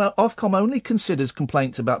 Ofcom only considers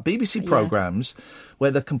complaints about BBC programmes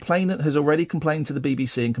where the complainant has already complained to the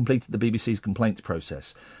BBC and completed the BBC's complaints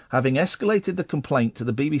process, having escalated the complaint to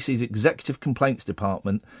the BBC's Executive Complaints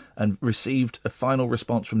Department and received a final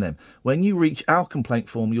response from them. When you reach our complaint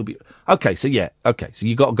form, you'll be... Okay, so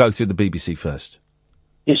you've got to go through the BBC first.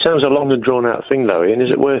 It sounds a long and drawn-out thing, though, Ian.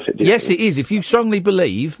 Is it worth it? Yes, it is. If you strongly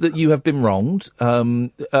believe that you have been wronged,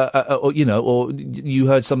 or you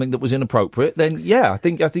heard something that was inappropriate, then I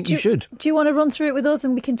think you should. Do you want to run through it with us,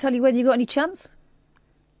 and we can tell you whether you got any chance?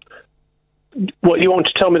 What, you want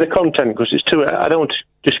to tell me the content? Because it's too... I don't want to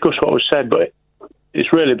discuss what was said, but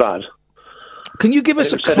it's really bad. Can you give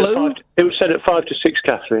us a clue? It was said at 5 to 6,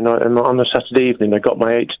 Catherine, and on a Saturday evening I got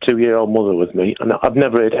my 82-year-old mother with me, and I've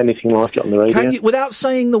never heard anything like it on the radio. Without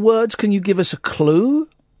saying the words, can you give us a clue?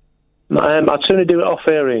 I'd sooner do it off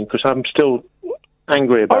air, Ian, because I'm still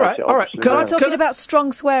angry about it. All right. Talking about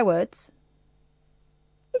strong swear words?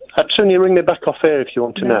 I'd sooner ring me back off air if you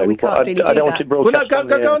want to know. We can't really do I don't that. want it broadcast. Go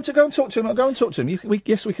and talk to him. Go and talk to him. You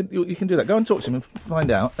can do that. Go and talk to him and find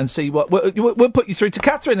out and see what. We'll put you through to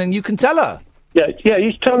Catherine, and you can tell her. Yeah.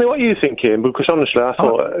 You tell me what you think, Ian, because honestly, I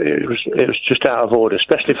thought it was just out of order,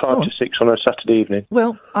 especially 5 to 6 on a Saturday evening.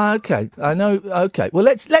 Well, okay, I know. Okay, well,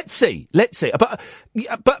 let's see. But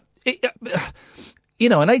an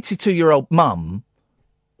 82-year-old mum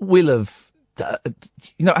will have.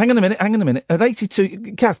 Hang on a minute. An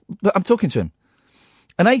 82, Kath, I'm talking to him.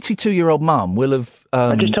 An 82-year-old mum will have.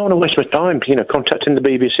 I just don't want to waste my time. Contacting the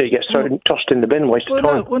BBC gets tossed in the bin. Waste of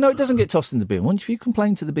time. No, it doesn't get tossed in the bin. Once you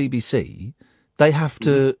complain to the BBC, they have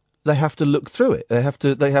to look through it. They have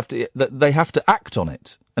to act on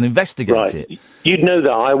it and investigate it. You'd know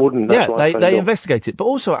that. I wouldn't. That's they investigate it. But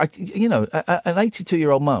also, an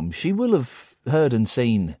 82-year-old mum, she will have heard and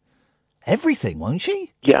seen everything, won't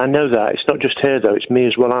she? Yeah, I know that. It's not just her, though. It's me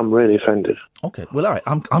as well. I'm really offended. Okay. Well, all right.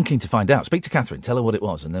 I'm keen to find out. Speak to Catherine. Tell her what it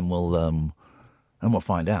was, and then we'll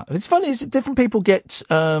find out. It's funny, is that different people get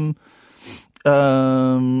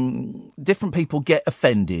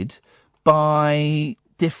offended by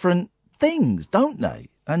different things, don't they?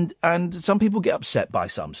 And some people get upset by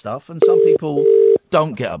some stuff, and some people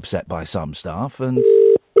don't get upset by some stuff. And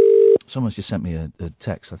someone's just sent me a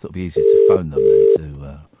text. I thought it'd be easier to phone them than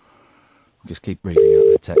to just keep reading out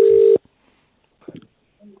their texts.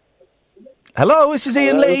 Hello, this is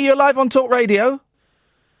Iain Lee. You're live on Talk Radio.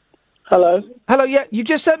 Hello. Yeah, you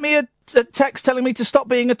just sent me a text telling me to stop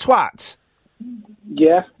being a twat.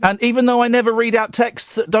 Yeah. And even though I never read out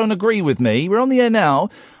texts that don't agree with me, we're on the air now.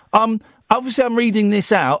 Obviously I'm reading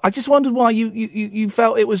this out. I just wondered why you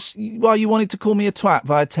felt it was, why you wanted to call me a twat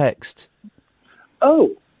via text.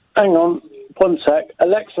 Oh, hang on. One sec.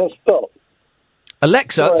 Alexa, stop.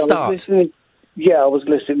 Alexa, start. I was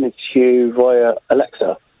listening to you via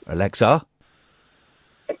Alexa. Alexa?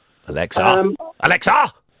 Alexa!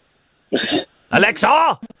 Alexa!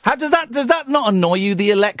 How does that not annoy you,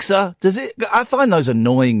 the Alexa? Does it? I find those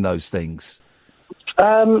annoying, those things.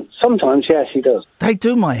 Sometimes, yes, she does. They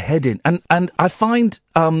do my head in. And I find,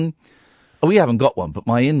 we haven't got one, but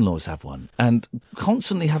my in-laws have one. And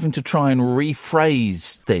constantly having to try and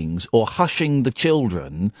rephrase things or hushing the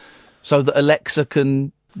children so that Alexa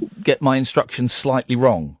can get my instructions slightly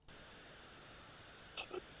wrong.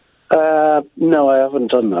 No, I haven't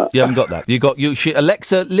done that. You haven't got that.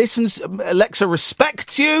 Alexa listens. Alexa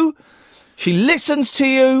respects you. She listens to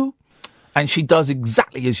you, and she does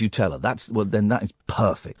exactly as you tell her. Then that is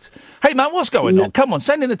perfect. Hey man, what's going on? Come on,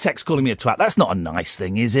 send in a text calling me a twat. That's not a nice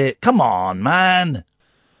thing, is it? Come on, man.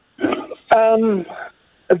 The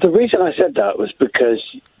reason I said that was because.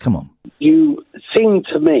 Come on. You seem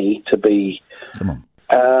to me to be. Come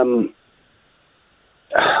on.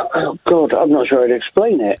 Oh God, I'm not sure how to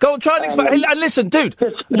explain it. Go on, try and explain. Hey, listen, dude,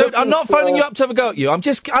 I'm not phoning you up to have a go at you. I'm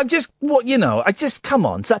just, come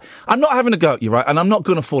on. So, I'm not having a go at you, right? And I'm not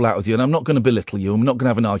going to fall out with you, and I'm not going to belittle you. I'm not going to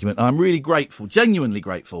have an argument. I'm really grateful, genuinely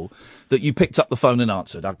grateful, that you picked up the phone and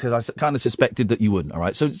answered, because I kind of suspected that you wouldn't, all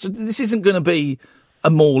right? So this isn't going to be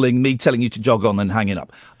mauling, me telling you to jog on, then hanging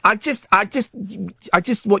up. I just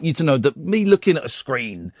want you to know that me looking at a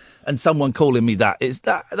screen and someone calling me that's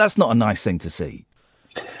not a nice thing to see.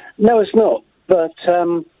 No, it's not. But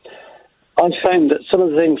I found that some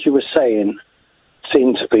of the things you were saying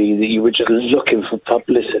seemed to be that you were just looking for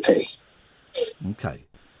publicity. Okay.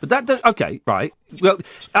 But okay, right. Well,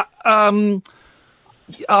 I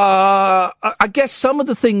guess some of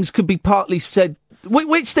the things could be partly said.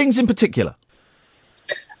 Which things in particular?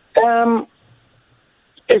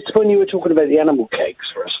 It's when you were talking about the animal cakes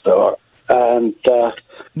for a start, and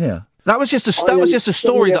yeah, that was just a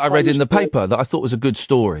story that I read in the paper that I thought was a good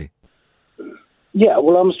story. Yeah,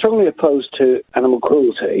 well, I'm strongly opposed to animal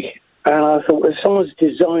cruelty, and I thought if someone's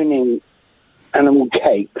designing animal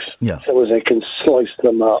cakes so as they can slice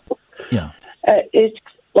them up, it's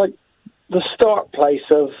like the start place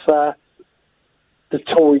of the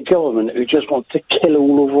Tory government who just wants to kill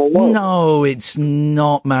all of our world. No, it's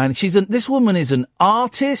not, man. This woman is an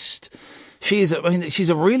artist. She's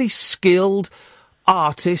a really skilled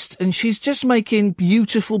artist, and she's just making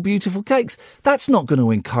beautiful, beautiful cakes. That's not going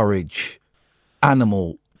to encourage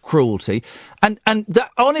animal cruelty. And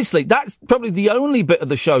that, honestly, that's probably the only bit of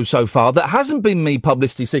the show so far that hasn't been me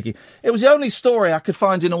publicity seeking. It was the only story I could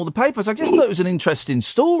find in all the papers. I just thought it was an interesting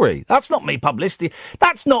story. That's not me publicity.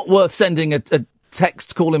 That's not worth sending a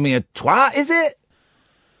text calling me a twat, is it?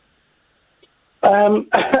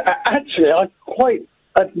 Actually, I quite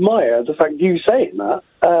admire the fact you saying that.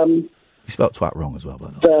 You spelled twat wrong as well, by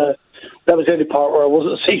the way. That was the only part where I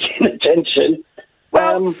wasn't seeking attention.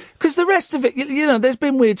 Well, because the rest of it, there's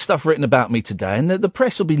been weird stuff written about me today, and the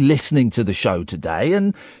press will be listening to the show today,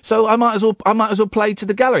 and so I might as well play to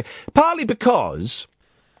the gallery. Partly because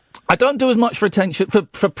I don't do as much for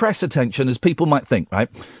press attention as people might think, right?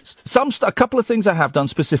 A couple of things I have done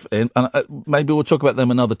specifically, and maybe we'll talk about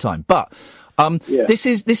them another time. But this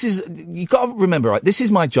is you got to remember, right? This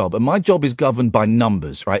is my job, and my job is governed by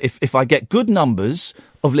numbers, right? If I get good numbers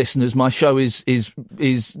of listeners, my show is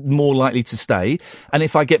more likely to stay, and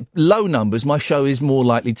if I get low numbers, my show is more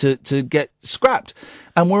likely to get scrapped.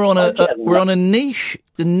 And we're on a niche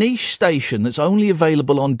station that's only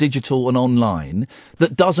available on digital and online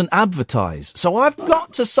that doesn't advertise. So I've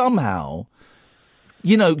got to somehow,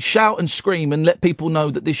 shout and scream and let people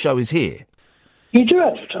know that this show is here. You do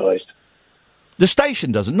advertise. The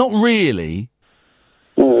station doesn't. Not really.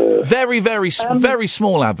 Very, very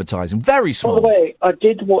small advertising. Very small. By the way, I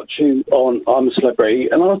did watch you on I'm a Celebrity,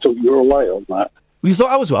 and I thought you were all right on that. You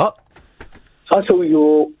thought I was what? I thought you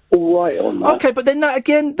were all right on that. Okay, but then that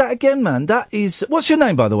again, man, that is... What's your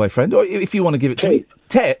name, by the way, friend? Or if you want to give it to me.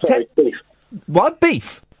 Beef. What?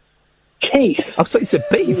 Beef? Keith. I thought you said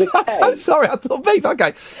beef. I'm so sorry, I thought beef.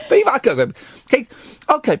 Okay. Beef, okay. Keith.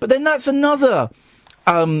 Okay, but then that's another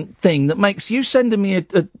thing that makes you sending me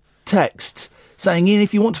a text saying, Ian,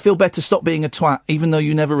 if you want to feel better, stop being a twat, even though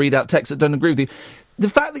you never read out texts that don't agree with you. The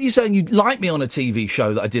fact that you're saying you'd like me on a TV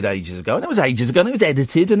show that I did ages ago, and it was ages ago, and it was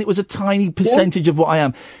edited, and it was a tiny percentage of what I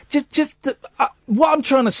am. What I'm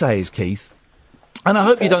trying to say is, Keith, and I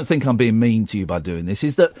hope you don't think I'm being mean to you by doing this,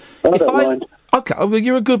 is that okay, well,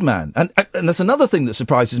 you're a good man, and that's another thing that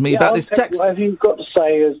surprises me about this text. What have you got to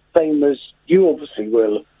say as same as you obviously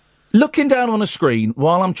will? Looking down on a screen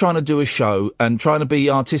while I'm trying to do a show and trying to be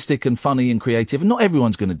artistic and funny and creative, and not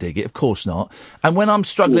everyone's going to dig it, of course not. And when I'm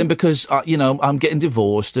struggling because, I'm getting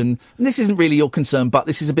divorced, and this isn't really your concern, but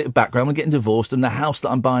this is a bit of background, I'm getting divorced, and the house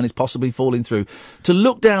that I'm buying is possibly falling through. To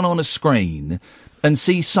look down on a screen and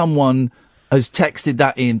see someone has texted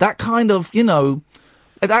that in, that kind of,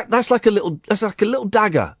 that's like a little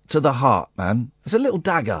dagger to the heart, man. It's a little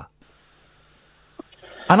dagger.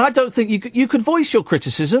 And I don't think you could voice your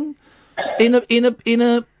criticism in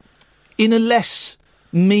a less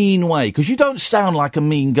mean way, because you don't sound like a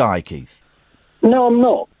mean guy, Keith. No, I'm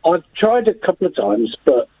not. I've tried a couple of times,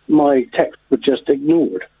 but my texts were just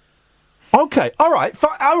ignored. Okay, all right,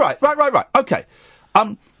 right. Okay,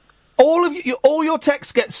 all your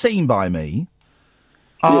texts get seen by me.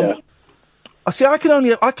 I see. I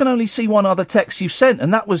can only see one other text you sent,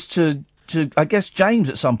 and that was to I guess James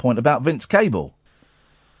at some point about Vince Cable.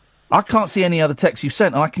 I can't see any other text you've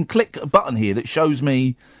sent, and I can click a button here that shows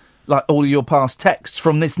me, like, all of your past texts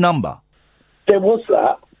from this number. There was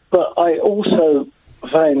that, but I also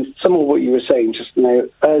found some of what you were saying just now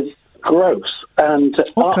as gross, and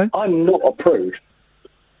I'm not a prude.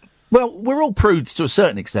 Well, we're all prudes to a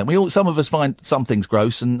certain extent. Some of us find some things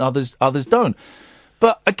gross, and others don't.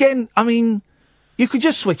 But again, I mean, you could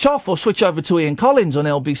just switch off or switch over to Ian Collins on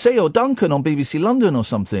LBC or Duncan on BBC London or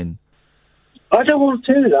something. I don't want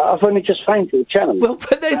to do that. I've only just found your channel. Well,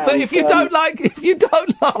 but if you don't like,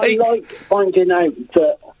 I like finding out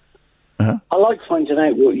that. Uh-huh. I like finding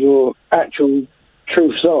out what your actual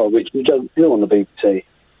truths are, which we don't do on the BBC.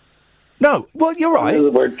 No, well, you're right.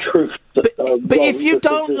 The word truth. But if you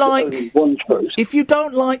don't like, if you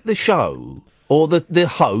don't like the show or the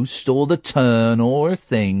host or the turn or a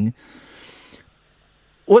thing,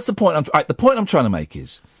 what's the point? The point I'm trying to make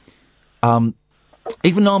is,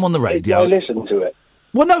 even though I'm on the radio, I listen to it.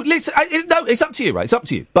 Well, no, listen. No, it's up to you, right? It's up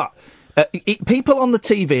to you. But people on the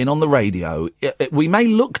TV and on the radio, we may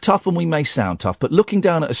look tough and we may sound tough, but looking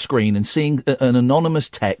down at a screen and seeing an anonymous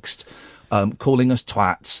text calling us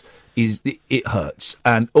twats. It hurts,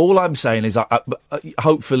 and all I'm saying is,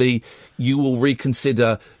 hopefully, you will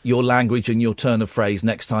reconsider your language and your turn of phrase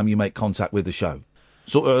next time you make contact with the show.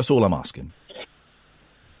 So that's all I'm asking.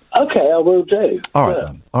 Okay, I will do. All right,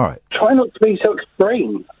 then. All right. Try not to be so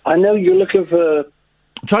extreme. I know you're looking for.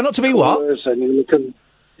 Try not to be what? And you're looking.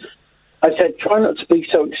 I said, try not to be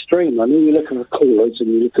so extreme. I know you're looking for callers and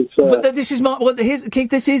you're looking for. But this is my. Well,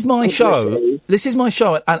 Keith, this is my show. This is my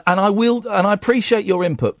show, and I will, and I appreciate your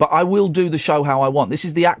input, but I will do the show how I want. This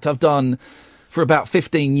is the act I've done for about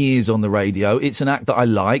 15 years on the radio. It's an act that I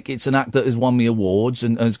like. It's an act that has won me awards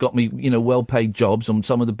and has got me, well-paid jobs on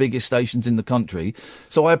some of the biggest stations in the country.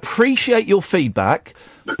 So I appreciate your feedback,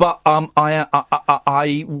 but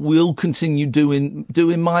I will continue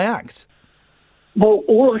doing my act. Well,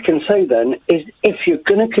 all I can say then is if you're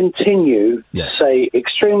going to continue to say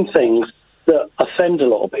extreme things that offend a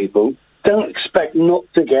lot of people, don't expect not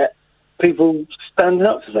to get people standing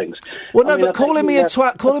up for things. Well, no, but calling me a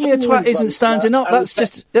twat isn't standing up. That's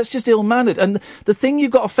just ill-mannered. And the thing you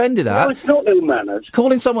got offended at... No, it's not ill-mannered.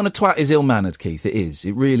 Calling someone a twat is ill-mannered, Keith. It is.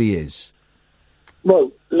 It really is.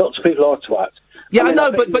 Well, lots of people are twats. Yeah, I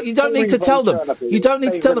know, but you don't need to tell them. You don't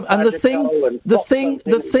need to tell them. And the thing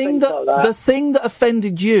that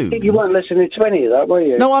offended you. You weren't listening to any of that, were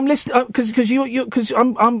you? No, I'm listening because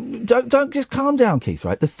I'm. Don't just calm down, Keith.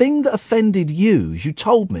 Right, the thing that offended you, as you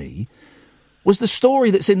told me, was the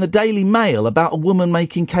story that's in the Daily Mail about a woman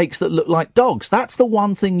making cakes that look like dogs. That's the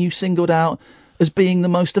one thing you singled out as being the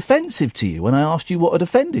most offensive to you when I asked you what had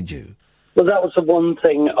offended you. Well, that was the one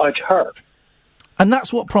thing I'd heard. And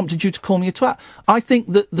that's what prompted you to call me a twat. I think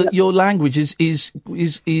that your language is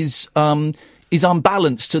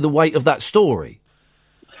unbalanced to the weight of that story.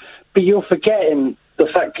 But you're forgetting the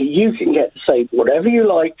fact that you can get to say whatever you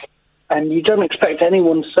like, and you don't expect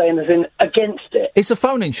anyone to say anything against it. It's a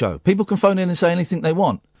phone-in show. People can phone in and say anything they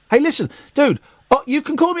want. Hey, listen, dude, you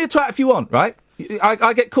can call me a twat if you want, right?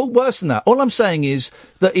 I get called worse than that. All I'm saying is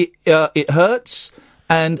that it hurts.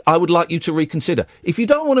 And I would like you to reconsider. If you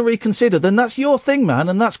don't want to reconsider, then that's your thing, man,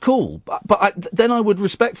 and that's cool. But then I would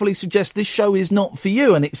respectfully suggest this show is not for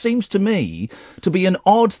you. And it seems to me to be an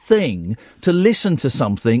odd thing to listen to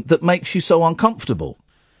something that makes you so uncomfortable.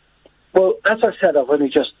 Well, as I said, I've only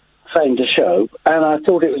just found a show, and I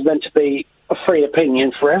thought it was meant to be a free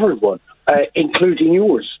opinion for everyone, including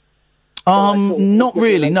yours. Not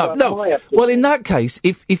really, no. Well, in that case,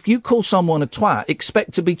 if you call someone a twat,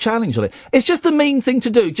 expect to be challenged on it. It's just a mean thing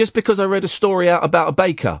to do, just because I read a story out about a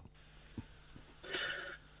baker.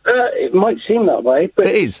 It might seem that way, but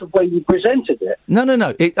it is the way you presented it.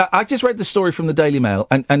 No. I just read the story from the Daily Mail,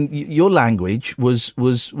 and your language was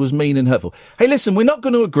mean and hurtful. Hey, listen, we're not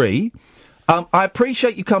going to agree. I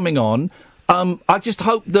appreciate you coming on. I just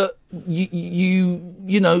hope that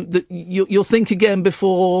you'll think again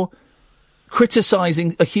before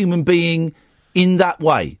criticising a human being in that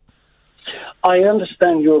way. I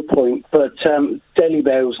understand your point, but Daily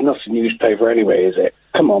Mail's not a newspaper anyway, is it?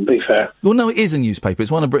 Come on, be fair. Well, no, it is a newspaper.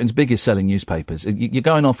 It's one of Britain's biggest selling newspapers. You're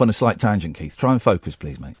going off on a slight tangent, Keith. Try and focus,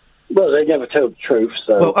 please, mate. Well, they never tell the truth,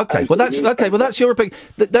 so... Well, okay. Well, that's your opinion.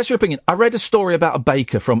 That's your opinion. I read a story about a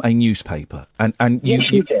baker from a newspaper, and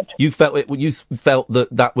you did. You felt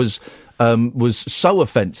that was so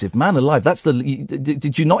offensive. Man alive,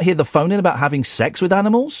 did you not hear the phone in about having sex with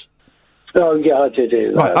animals? Oh, yeah, I did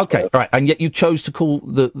hear that. Right, okay, right. And yet you chose to call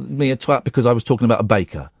me a twat because I was talking about a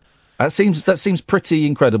baker. That seems pretty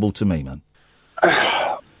incredible to me, man.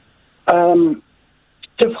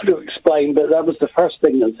 Difficult to explain, but that was the first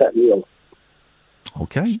thing that set me off.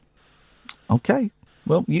 Okay.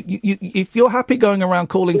 Well, you if you're happy going around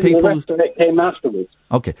calling people... The rest of it came afterwards.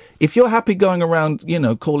 Okay. If you're happy going around,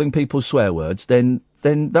 calling people swear words, then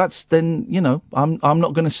I'm not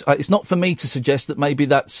going to... it's not for me to suggest that maybe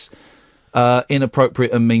that's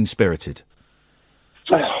inappropriate and mean-spirited.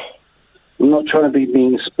 I'm not trying to be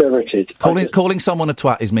mean-spirited. Calling someone a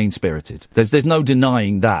twat is mean-spirited. There's no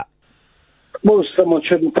denying that. Well, someone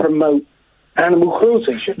shouldn't promote animal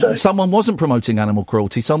cruelty, should they? Someone wasn't promoting animal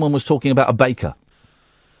cruelty. Someone was talking about a baker.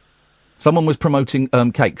 Someone was promoting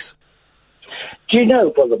cakes. Do you know,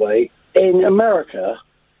 by the way, in America,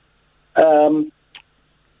 the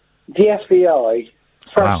FBI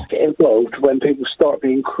first get involved when people start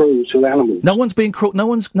being cruel to animals. No one's being cruel. No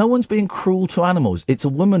one's being cruel to animals. It's a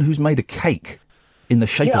woman who's made a cake in the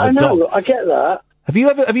shape of a dog. I know. I get that. Have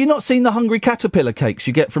you not seen the Hungry Caterpillar cakes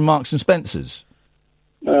you get from Marks and Spencer's?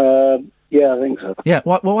 Yeah, I think so. Yeah.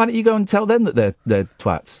 Why don't you go and tell them that they're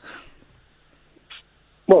twats?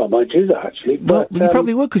 Well, I might do that actually. But you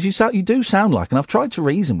probably would, because you do sound like, and I've tried to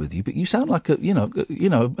reason with you, but you sound like a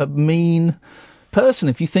mean person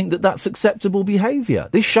if you think that that's acceptable behaviour.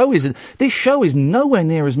 This show is nowhere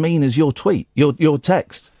near as mean as your tweet, your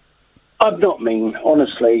text. I'm not mean,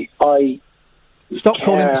 honestly. Stop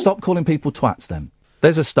calling people twats. Then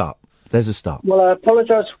there's a start. Well, I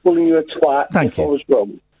apologise for calling you a twat. Thank you. I was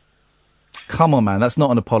wrong. Come on, man, that's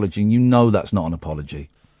not an apology, and you know that's not an apology.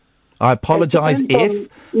 I apologise if.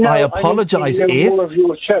 I apologise if. More of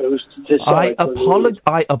your shows to decide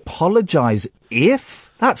I apologise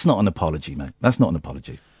if. That's not an apology, mate. That's not an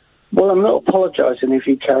apology. Well, I'm not apologising if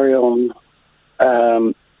you carry on,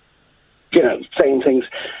 saying things.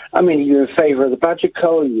 I mean, are you in favour of the badger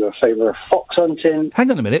cull? Are you in favour of fox hunting?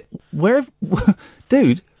 Hang on a minute.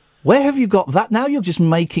 Dude, where have you got that? Now you're just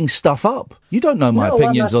making stuff up. You don't know my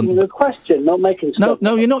opinions on the question, not making stuff.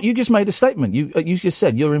 No, you're not. You just made a statement. You just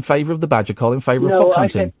said you're in favour of the badger cull, in favour of fox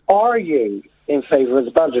hunting. I said, are you in favour of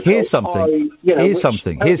the badger cull? Here's something.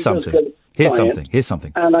 Here's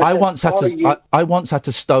something. I once had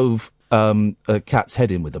to stove a cat's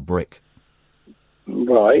head in with a brick.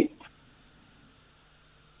 Right.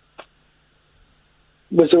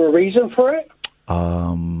 Was there a reason for it?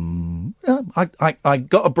 Yeah, I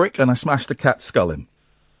got a brick and I smashed a cat's skull in.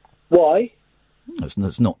 Why?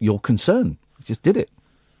 That's not your concern. I just did it.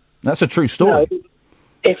 That's a true story. No,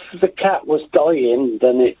 if the cat was dying,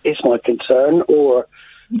 then it is my concern, or...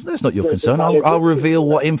 That's not your concern. I'll reveal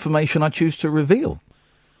what information I choose to reveal.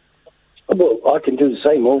 Well, I can do the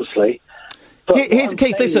same, obviously. Here's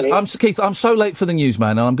Keith. Listen, I'm so late for the news,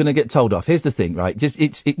 man, and I'm going to get told off. Here's the thing, right?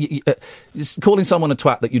 Just calling someone a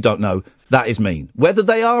twat that you don't know, that is mean. Whether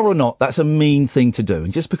they are or not, that's a mean thing to do.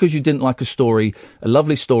 And just because you didn't like a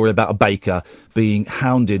lovely story about a baker being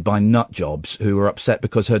hounded by nut jobs who are upset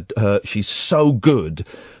because she's so good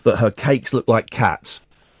that her cakes look like cats.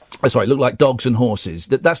 Look like dogs and horses.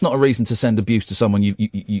 That's not a reason to send abuse to someone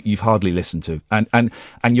you've hardly listened to. And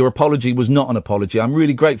your apology was not an apology. I'm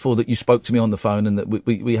really grateful that you spoke to me on the phone and that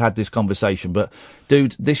we had this conversation. But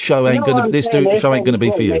dude, this show ain't gonna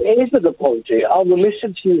be for you. It is an apology. I will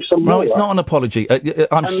listen to you some more. No, it's not an apology.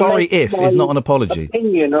 I'm sorry if it's not an apology.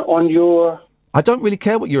 Opinion on your. I don't really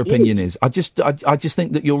care what your opinion is. I just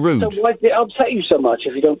think that you're rude. So why did it upset you so much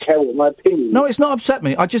if you don't care what my opinion is? No, it's not upset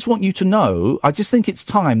me. I just want you to know, I just think it's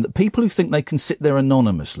time that people who think they can sit there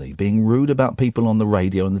anonymously being rude about people on the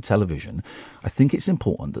radio and the television, I think it's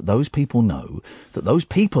important that those people know that those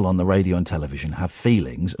people on the radio and television have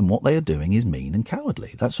feelings and what they are doing is mean and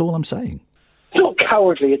cowardly. That's all I'm saying. It's not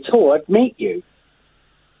cowardly at all. I'd meet you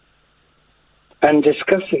and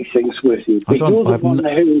discuss these things with you. But you're the one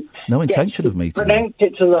who no intention of meeting. Present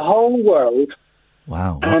it to the whole world.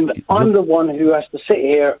 Wow. And I'm the one who has to sit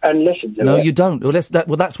here and listen to it. No, you don't. Well,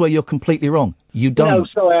 that's where you're completely wrong. You don't. No,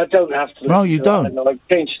 sorry, I don't have to. No, you don't. I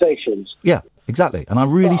change stations. Yeah, exactly. And I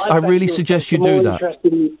really suggest you do that. More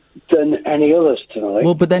interesting than any others tonight.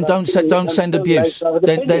 Well, but then don't send abuse.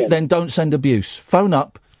 Then don't send abuse. Phone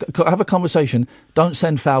up, have a conversation. Don't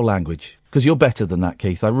send foul language because you're better than that,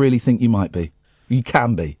 Keith. I really think you might be. You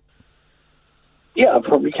can be. Yeah, I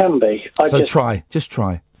probably can be. Just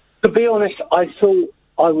try. To be honest, I thought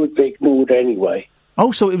I would be ignored anyway.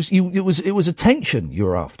 Oh, so it was attention you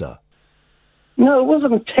were after? No, it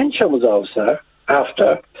wasn't attention I was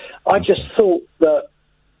after. I just thought that,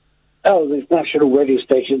 these national radio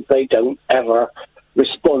stations, they don't ever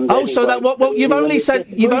respond. Oh, anyway. So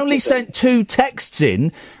that you've only sent 2 texts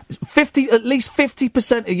in. At least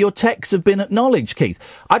 50% of your texts have been acknowledged, Keith.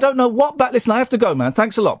 I don't know what listen, I have to go, man.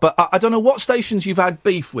 Thanks a lot, but I don't know what stations you've had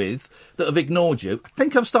beef with that have ignored you. I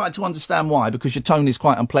think I'm starting to understand why, because your tone is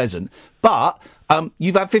quite unpleasant. But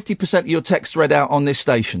you've had 50% of your texts read out on this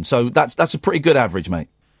station, so that's a pretty good average, mate.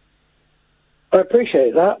 I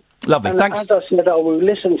appreciate that. Lovely, and thanks. As I said, I will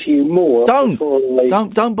listen to you more. Don't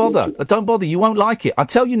bother. Don't bother. You won't like it. I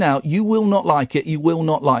tell you now, you will not like it. You will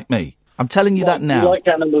not like me. I'm telling you that now. You like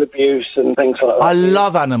animal abuse and things like that. I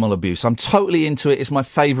love animal abuse. I'm totally into it. It's my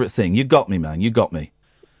favourite thing. You got me, man. You got me.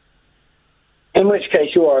 In which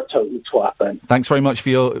case, you are a total twat, then. Thanks very much for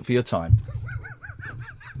your time.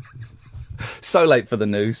 so late for the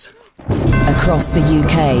news. Across the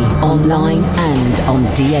UK, online and on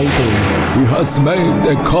DAB. He has made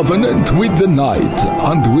a covenant with the night,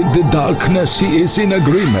 and with the darkness he is in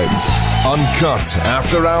agreement. Uncut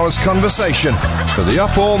after-hours conversation for the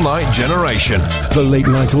up-all-night generation. The Late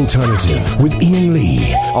Night Alternative with Iain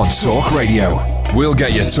Lee on Talk Radio. We'll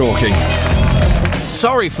get you talking.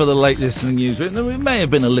 Sorry for the late listening news. It may have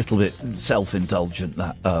been a little bit self-indulgent,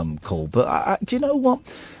 that call, but do you know what?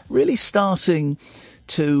 Really starting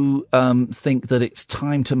to think that it's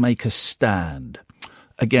time to make a stand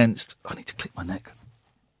against... I need to click my neck.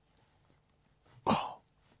 Oh,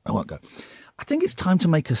 I won't go. I think it's time to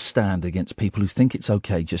make a stand against people who think it's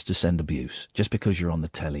okay just to send abuse, just because you're on the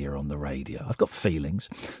telly or on the radio. I've got feelings.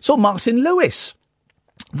 Saw Martin Lewis,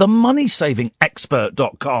 the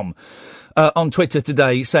moneysavingexpert.com, on Twitter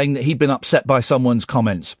today, saying that he'd been upset by someone's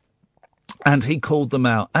comments, and he called them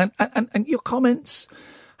out. And your comments...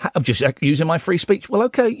 I'm just using my free speech. Well,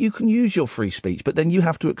 okay, you can use your free speech, but then you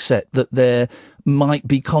have to accept that there might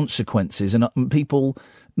be consequences, and people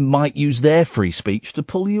might use their free speech to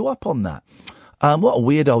pull you up on that. What a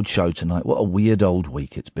weird old show tonight. What a weird old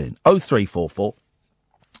week it's been. 0344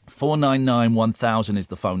 499 1000 is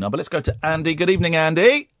the phone number. Let's go to Andy. Good evening,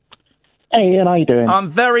 Andy. Hey, Ian, how you doing? I'm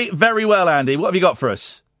very, very well, Andy. What have you got for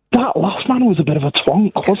us? That last man was a bit of a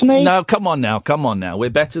twonk, wasn't he? No, come on now. We're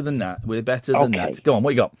better than that. Go on, what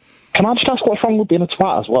you got? Can I just ask what's wrong with being a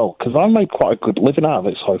twat as well? Because I've made quite a good living out of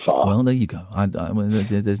it so far. Well, there you go.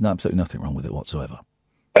 There's absolutely nothing wrong with it whatsoever.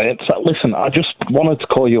 Listen, I just wanted to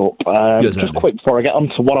call you up just quick before I get on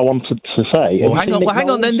to what I wanted to say. Well, hang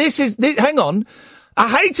on. Then hang on. I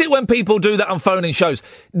hate it when people do that on phone-in shows.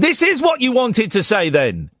 This is what you wanted to say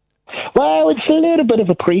then. Well, it's a little bit of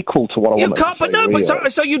a prequel to what I wanted to say.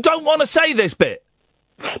 So you don't want to say this bit?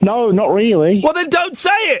 No, not really. Well, then don't say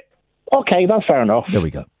it. Okay, that's fair enough. There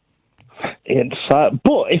we go. It's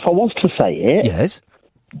but if I was to say it, yes,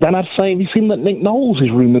 then I'd say, have you seen that Nick Knowles is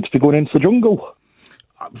rumoured to be going into the jungle?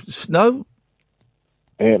 No.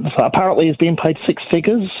 Apparently he's being paid six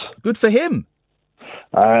figures. Good for him.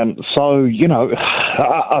 So, you know,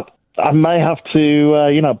 I may have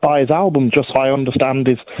to, buy his album just so I understand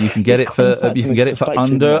his... You can get it for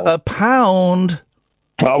under £1.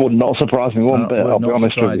 That would not surprise me one bit, I'll be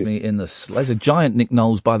honest with you. There's a giant Nick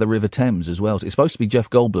Knowles by the River Thames as well. It's supposed to be Jeff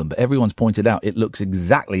Goldblum, but everyone's pointed out it looks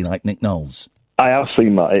exactly like Nick Knowles. I have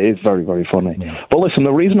seen that. It is very, very funny. Yeah. But listen,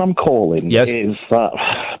 the reason I'm calling is that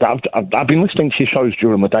I've been listening to your shows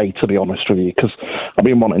during the day, to be honest with you, because I've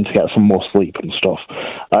been wanting to get some more sleep and stuff.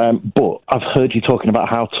 But I've heard you talking about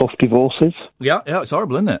how tough divorce is. Yeah, it's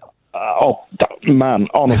horrible, isn't it? Man,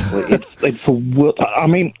 honestly, I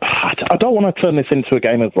mean, I don't want to turn this into a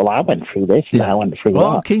game of, well, I went through this and I went through that.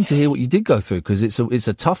 Well, I'm keen to hear what you did go through, because it's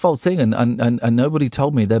a tough old thing, and nobody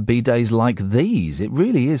told me there'd be days like these. It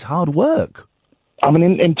really is hard work. I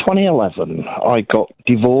mean, in 2011, I got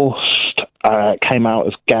divorced, came out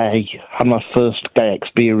as gay, had my first gay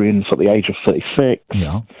experience at the age of 36.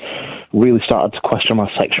 Yeah. Really started to question my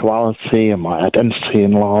sexuality and my identity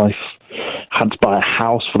in life. Had to buy a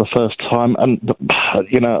house for the first time, and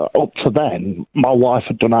up to then, my wife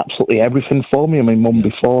had done absolutely everything for me. I mean, mum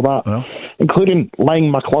before that, including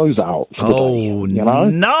laying my clothes out for the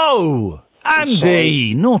day. No,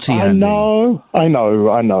 Andy, naughty Andy. I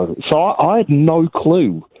know. So I had no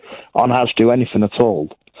clue on how to do anything at all.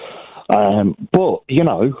 But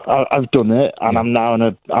I've done it, and I'm now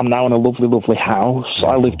in a lovely, lovely house.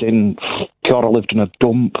 I lived in a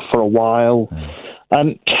dump for a while.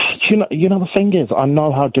 And you know the thing is, I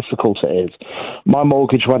know how difficult it is. My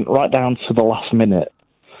mortgage went right down to the last minute.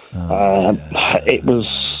 It was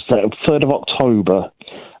the 3rd of October,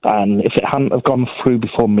 and if it hadn't have gone through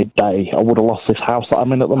before midday, I would have lost this house that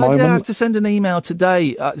I'm in at the moment. I have to send an email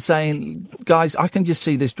today saying, guys, I can just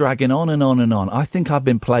see this dragging on and on and on. I think I've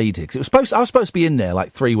been played here. 'Cause I was supposed to be in there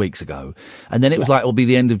like 3 weeks ago, and then it was like it'll be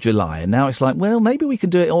the end of July, and now it's like, well, maybe we can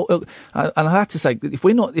do it. And I have to say, if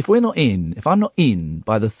I'm not in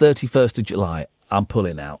by the 31st of July, I'm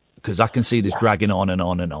pulling out. Because I can see this dragging on and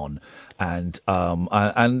on and on, and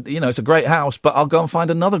it's a great house, but I'll go and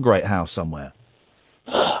find another great house somewhere.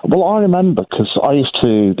 Well, I remember, because I used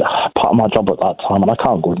to, part of my job at that time, and I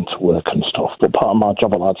can't go into work and stuff, but part of my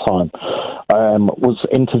job at that time was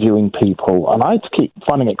interviewing people, and I had to keep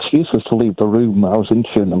finding excuses to leave the room when I was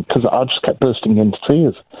interviewing them, because I just kept bursting into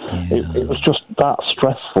tears. Yeah. It was just that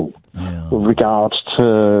stressful with regards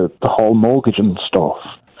to the whole mortgage and stuff.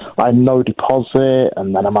 I had no deposit,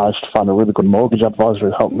 and then I managed to find a really good mortgage advisor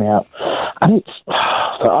who helped me out. And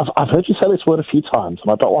I've heard you say this word a few times,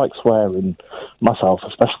 and I don't like swearing myself,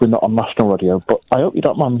 especially not on national radio, but I hope you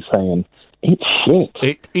don't mind me saying It's shit.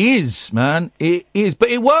 It is, man. It is. But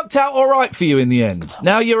it worked out all right for you in the end.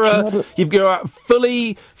 Now you're a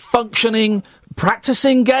fully functioning,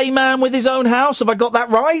 practicing gay man with his own house. Have I got that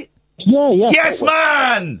right? Yeah. Yes,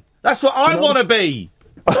 man! That's what I want to be.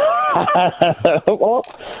 well,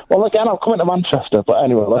 again, I'm coming to Manchester, but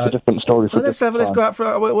anyway, that's a different story. Let's go out for.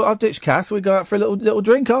 I'll ditch Kath. We go out for a little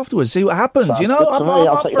drink afterwards. See what happens. You know, I'll I'm take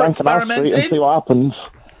up for you down to Mount Street and see experimenting. what happens.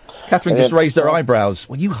 Catherine just raised her eyebrows.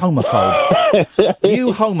 Well, you homophobe.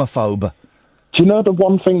 You homophobe. Do you know the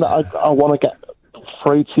one thing that I want to get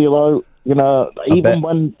through to you, though? You know, even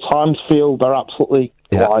when times feel they're absolutely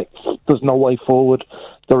like there's no way forward,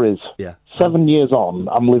 there is. Yeah. 7 years on,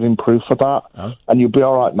 I'm living proof of that, and you'll be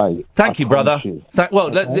all right, mate. Thank you, brother.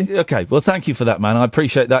 Okay, well, thank you for that, man. I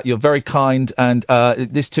appreciate that. You're very kind, and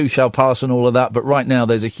this too shall pass and all of that, but right now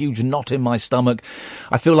there's a huge knot in my stomach.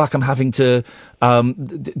 I feel like I'm having to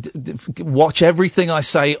watch everything I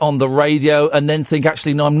say on the radio and then think,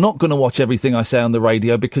 actually, no, I'm not going to watch everything I say on the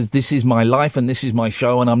radio because this is my life and this is my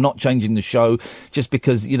show, and I'm not changing the show just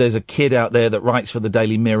because there's a kid out there that writes for the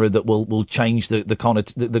Daily Mirror that will change the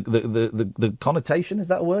connotation, is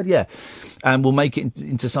that a word? Yeah. And we'll make it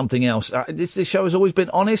into something else. This show has always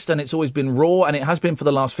been honest and it's always been raw, and it has been for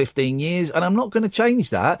the last 15 years, and I'm not going to change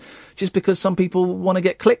that just because some people want to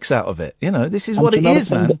get clicks out of it. You know, this is what it is,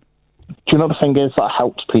 man. Do you know the thing is that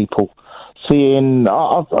helps people? Seeing,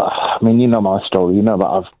 I mean, you know my story, you know that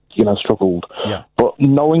I've, struggled. Yeah. But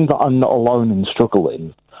knowing that I'm not alone in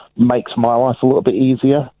struggling makes my life a little bit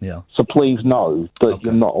easier. Yeah. So please know that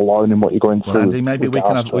you're not alone in what you're going through. Andy, maybe we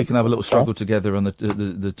can have a little struggle together on the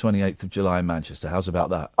 28th of July in Manchester. How's about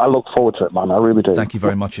that? I look forward to it, man. I really do. Thank you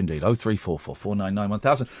very much indeed. 0344 499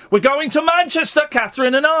 1000. We're going to Manchester,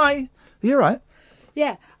 Catherine and I. Are you all right?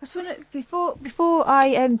 Yeah, I just want to, before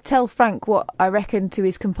I tell Frank what I reckon to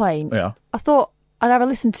his complaint, I thought I'd have a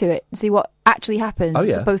listen to it and see what actually happened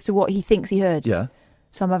as opposed to what he thinks he heard. Yeah.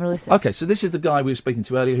 So I'm having a listen. Okay, so this is the guy we were speaking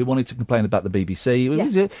to earlier who wanted to complain about the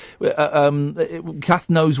BBC. Kath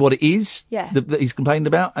knows what it is that he's complained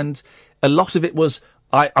about, and a lot of it was,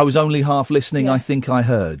 I was only half listening, I think I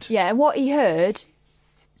heard. Yeah, and what he heard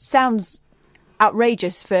sounds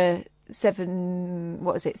outrageous for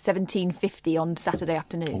 17:50 on Saturday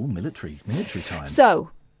afternoon. Oh, military time. So,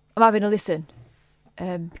 I'm having a listen.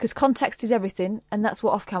 Because context is everything, and that's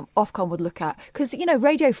what Ofcom would look at. Because,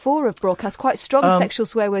 Radio 4 have broadcast quite strong sexual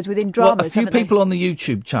swear words within dramas, a few haven't they? people on the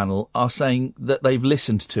YouTube channel are saying that they've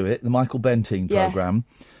listened to it, the Michael Bentine programme,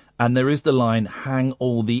 and there is the line, hang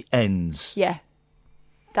all the ends. Yeah,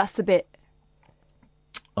 that's the bit.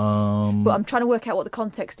 But I'm trying to work out what the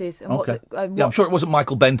context is. And okay. I'm sure it wasn't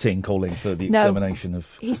Michael Bentine calling for the extermination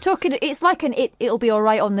of... He's talking, it's like It'll Be All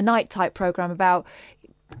Right on the Night type programme about...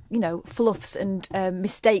 fluffs and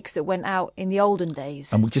mistakes that went out in the olden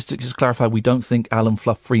days. And just to clarify, we don't think Alan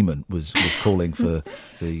Fluff Freeman was calling for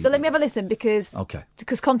the... So let me have a listen, because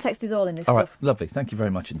context is all in this stuff. All right, lovely. Thank you very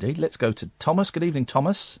much indeed. Let's go to Thomas. Good evening,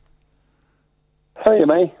 Thomas. Hey,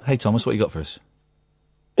 mate. Hey, Thomas, what you got for us?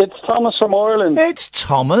 It's Thomas from Ireland. It's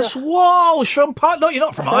Thomas Walsh from No, you're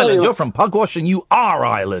not from Ireland. You're from Pugwash, and you are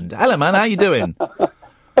Ireland. Hello, man. How you doing?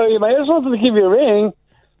 Hey, mate. I just wanted to give you a ring.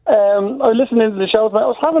 I listened into the show, but I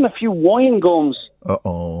was having a few wine gums.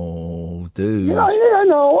 Uh-oh, dude. Yeah, I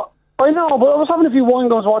know, but I was having a few wine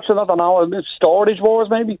gums watching, I don't know, Storage Wars,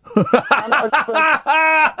 maybe. I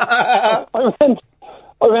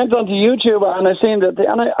went onto YouTube and I seen that,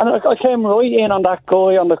 and I came right in on that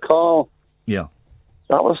guy on the call. Yeah.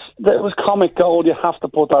 That was comic gold. You have to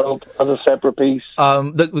put that up as a separate piece.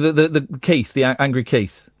 The Keith, the angry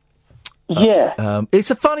Keith. Yeah.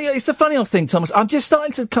 It's a funny old thing, Thomas. I'm just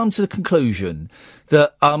starting to come to the conclusion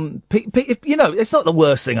that, it's not the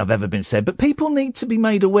worst thing I've ever been said, but people need to be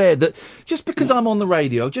made aware that just because I'm on the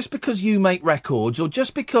radio, just because you make records, or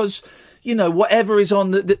just because, whatever is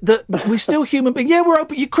on that we're still human beings. Yeah, we're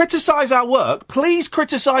open. You criticise our work. Please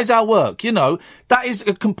criticise our work. That is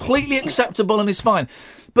completely acceptable and is fine.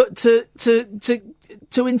 But to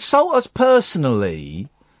insult us personally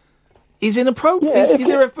is inappropriate.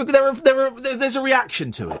 There's a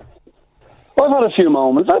reaction to it. Well, I've had a few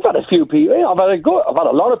moments. I've had a few people. I've had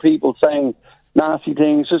a lot of people saying nasty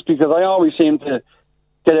things just because I always seem to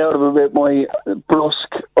get out of a bit my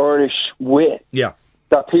brusque Irish wit. Yeah.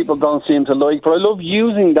 That people don't seem to like, but I love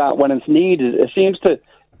using that when it's needed. It seems to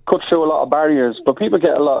cut through a lot of barriers, but people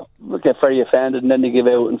get very offended and then they give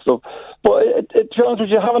out and stuff. But to be honest with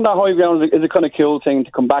you, having that high ground is a kind of cool thing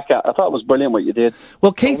to come back at. I thought it was brilliant what you did.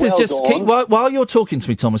 Well, Keith while you're talking to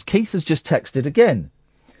me, Thomas, Keith has just texted again.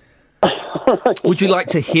 Would you like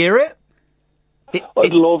to hear it?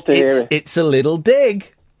 I'd love to hear it. It's a little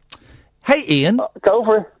dig. Hey, Ian. Go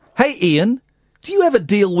for it. Hey, Ian, do you ever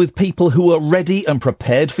deal with people who are ready and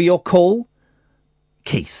prepared for your call?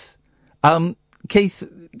 Keith. Keith,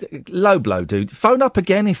 low blow, dude. Phone up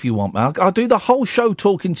again if you want, man. I'll do the whole show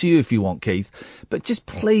talking to you if you want, Keith. But just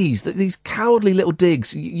please, these cowardly little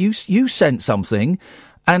digs, you sent something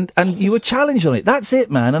and you were challenged on it. That's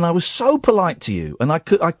it, man. And I was so polite to you. And I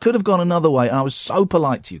could have gone another way. I was so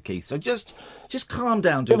polite to you, Keith. So just calm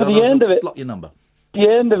down, dude. Yeah, but the end of it, block your number. The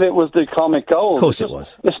end of it was the comic gold. Of course it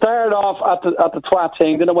was. It started off at the twat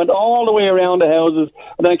thing, then it went all the way around the houses,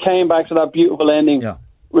 and then it came back to that beautiful ending. Yeah.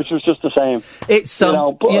 Which was just the same. It's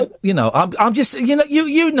I'm just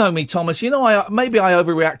you know me, Thomas. You know maybe I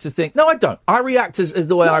overreact to things. No, I don't. I react as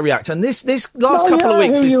the way I react. And this last couple of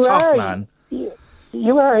weeks is tough, man.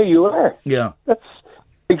 You are who you are. Yeah. That's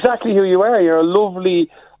exactly who you are. You're a lovely,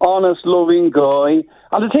 honest, loving guy.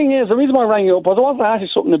 And the thing is, the reason why I rang you up was I wanted to ask you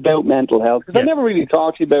something about mental health, because I never really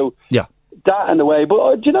talked to you about that in a way.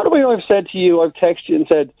 But do you know the way I've said to you, I've texted you and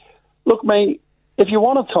said, look, mate, if you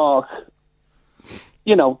want to talk,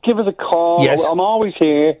 give us a call. Yes. I'm always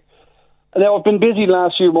here. And now I've been busy the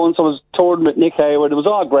last few months. I was touring with Nick Hayward. It was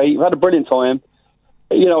all great. We had a brilliant time.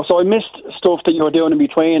 So I missed stuff that you were doing in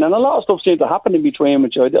between, and a lot of stuff seemed to happen in between,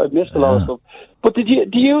 which I missed a lot of stuff. But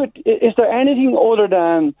is there anything other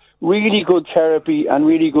than really good therapy and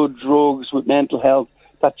really good drugs with mental health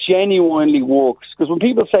that genuinely works? Because when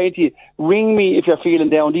people say to you, ring me if you're feeling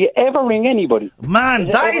down, do you ever ring anybody? Man,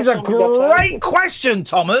 that is a great question,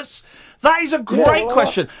 Thomas. That is a great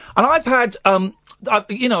question. And I've had,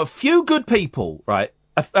 a few good people, right?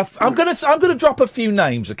 I'm gonna drop a few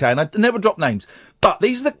names, okay? And I never drop names, but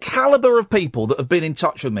these are the caliber of people that have been in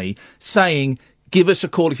touch with me saying, "Give us a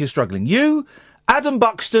call if you're struggling." You, Adam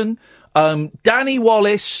Buxton, Danny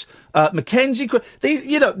Wallace, Mackenzie.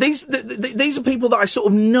 These are people that I sort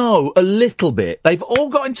of know a little bit. They've all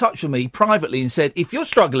got in touch with me privately and said, "If you're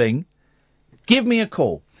struggling, give me a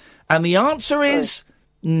call." And the answer is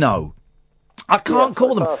no. I can't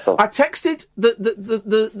call them. I texted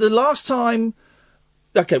the last time.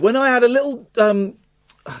 Okay, when I had a little,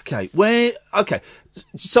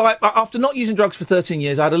 so after not using drugs for 13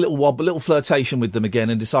 years, I had a little flirtation with them again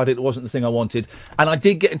and decided it wasn't the thing I wanted. And I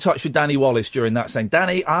did get in touch with Danny Wallace during that, saying,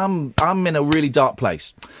 Danny, I'm in a really dark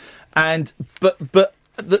place. I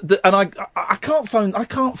can't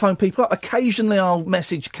phone people up. Occasionally I'll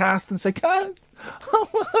message Kath and say, Kath.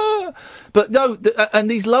 But no, and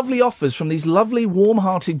these lovely offers from these lovely,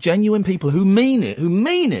 warm-hearted, genuine people who mean it.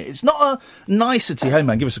 It's not a nicety. Hey,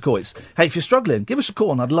 man, give us a call. It's, hey, if you're struggling, give us a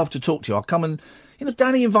call and I'd love to talk to you. I'll come and,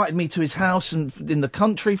 Danny invited me to his house and in the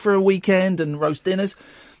country for a weekend and roast dinners.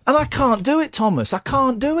 And I can't do it, Thomas. I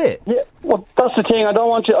can't do it. Yeah, well, that's the thing. I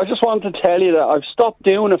just wanted to tell you that I've stopped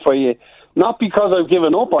doing it for you. Not because I've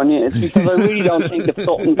given up on you. It's because I really don't think it's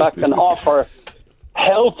something that can offer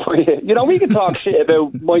help for you. We can talk shit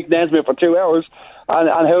about Mike Nesmith for 2 hours and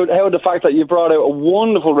how the fact that you brought out a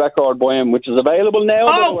wonderful record by him, which is available now,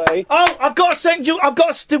 by the way. I've got to send you,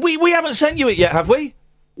 we haven't sent you it yet, have we?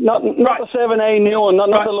 Not the 7A new one,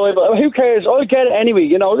 not the live. Who cares? I'll get it anyway.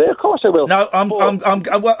 Of course I will. No, I'm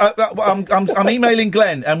emailing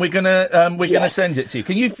Glenn, and we're gonna send it to you.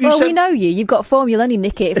 Can you? We know you. You've got a form. You'll only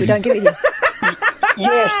nick it if we don't give it to you.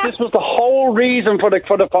 Yes, this was the whole reason for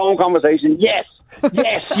the phone conversation. Yes.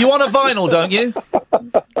 You want a vinyl, don't you?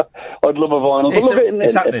 I'd love a vinyl.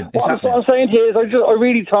 It's happening. What I'm saying to you is, I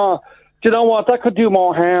really thought, do you know what? That could do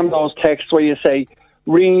more harm. Those texts where you say,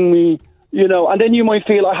 "Ring me." And then you might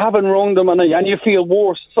feel I haven't rung them, and you feel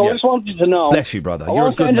worse. So I just wanted you to know. Bless you, brother. I You're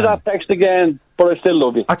won't a good send you that text again, but I still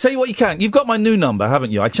love you. I tell you what, you can. You've got my new number,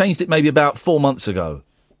 haven't you? I changed it maybe about 4 months ago.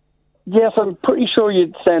 Yes, I'm pretty sure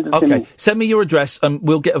you'd send it to me. Okay, send me your address, and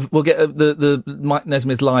we'll get the Mike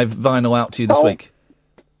Nesmith live vinyl out to you this week.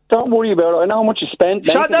 Don't worry about it. I know how much you spent.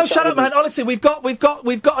 Shut up, man. Honestly, we've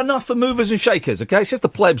got enough for movers and shakers. Okay, it's just the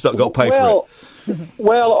plebs that got to pay for it.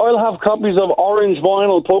 Well, I'll have copies of Orange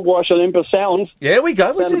Vinyl, Pugwash, Olympus Sound. Here we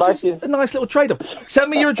go. It's a nice little trade-off. Send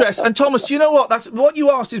me your address. And Thomas, do you know what? That's what you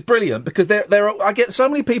asked is brilliant, because I get so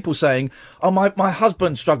many people saying, "Oh, my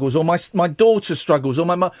husband struggles, or my daughter struggles,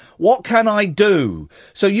 or what can I do?"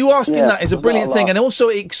 So you asking that is a brilliant thing, and also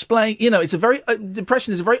explain. It's a very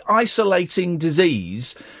depression is a very isolating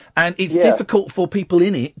disease. And it's difficult for people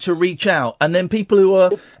in it to reach out. And then people who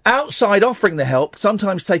are outside offering the help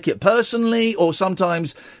sometimes take it personally, or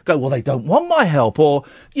sometimes go, well, they don't want my help, or,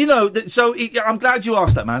 so I'm glad you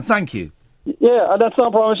asked that, man. Thank you. Yeah, that's not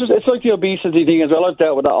a problem. It's like the obesity thing as well. I've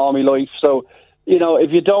dealt with that all my life. So,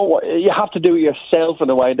 if you don't, you have to do it yourself in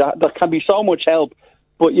a way. There can be so much help,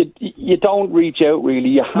 but you don't reach out really.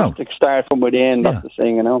 You have to start from within. That's the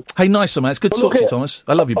thing, Hey, nice one, man. It's good to talk to you, Thomas.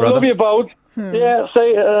 I love you, brother. I love you both. Yeah,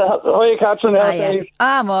 say, how are you, Catherine? Hiya.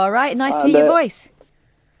 I'm all right. Nice to hear your voice.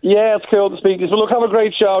 Yeah, it's cool to speak to you. So look, have a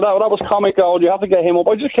great show. That was comic gold. You have to get him up.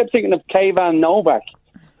 I just kept thinking of Kayvan Novak.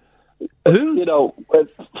 Who? You know,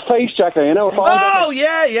 face jacker, you know. Oh,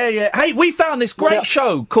 yeah. Hey, we found this great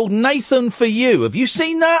show called Nathan for You. Have you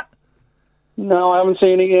seen that? No, I haven't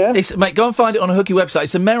seen it yet. Mate, go and find it on a hooky website.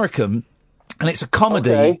 It's American, and it's a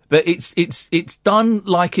comedy, but it's done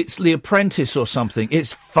like it's The Apprentice or something.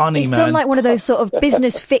 It's funny, It's man. done like one of those sort of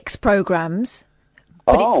business fix programs,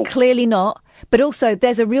 but it's clearly not. But also,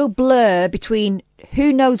 there's a real blur between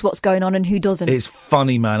who knows what's going on and who doesn't. It's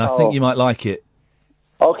funny, man. I think you might like it.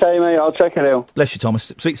 Okay, mate, I'll check it out. Bless you, Thomas.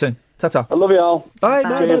 Speak soon. Ta-ta. I love you all.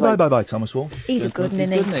 Bye, Thomas Walsh. He's a good one,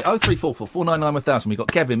 isn't he? 0344 499 1000. We've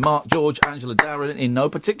got Kevin, Mark, George, Angela, Darren, in no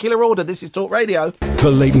particular order. This is Talk Radio.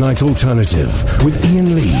 The Late Night Alternative with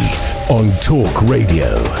Iain Lee on Talk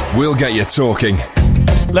Radio. We'll get you talking.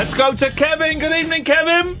 Let's go to Kevin. Good evening,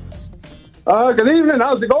 Kevin. Good evening.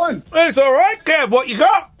 How's it going? It's all right, Kev. What you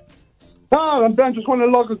got? Oh, I just want to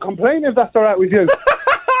log a complaint if that's all right with you.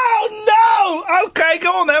 Oh, no! Okay,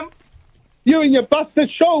 go on then. You and your bastard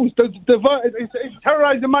shows, it's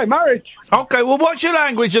terrorising my marriage. Okay, well, watch your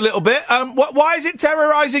language a little bit. Why is it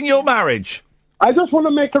terrorising your marriage? I just want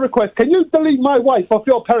to make a request. Can you delete my wife off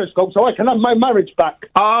your Periscope so I can have my marriage back?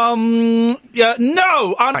 Yeah,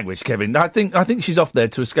 no. Language, Kevin. I think she's off there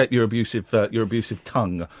to escape your abusive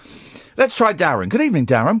tongue. Let's try Darren. Good evening,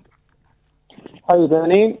 Darren. How you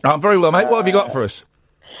doing, Ian? I'm very well, mate. What have you got for us?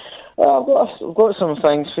 I've got some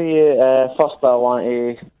things for you. First, I want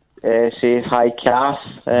to say hi, Kath,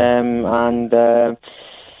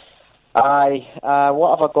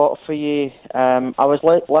 what have I got for you? I was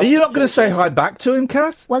Are you not going to say hi back to him,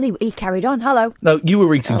 Kath? Well, he carried on. Hello. No, you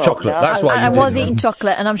were eating chocolate. That's why. I was eating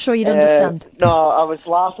chocolate, and I'm sure you'd understand. No, I was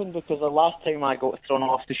laughing because the last time I got thrown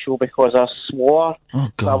off the show because I swore. Oh,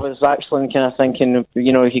 God. I was actually kind of thinking,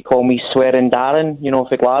 he called me Swearing Darren,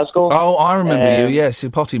 for Glasgow. Oh, I remember you. Yes,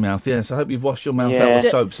 your potty mouth. Yes, I hope you've washed your mouth out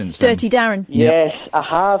with soap since then. Dirty Darren. Yes, I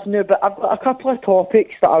have. No, but I've got a couple of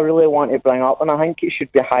topics that I really want to bring up, and I think it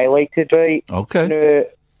should be highlighted, right? Okay. Now,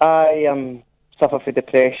 I suffer from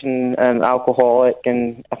depression and alcoholic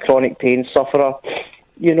and a chronic pain sufferer,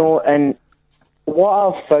 and what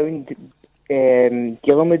I've found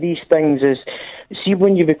dealing with these things is, see,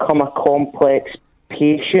 when you become a complex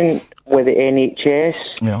patient with the NHS,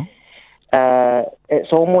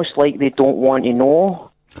 it's almost like they don't want to know.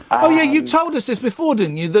 Oh yeah, you told us this before,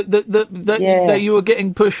 didn't you? That you were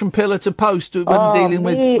getting pushed from pillar to post when dealing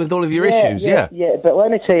with all of your issues. Yeah. But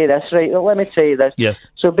let me tell you this, right? Yes.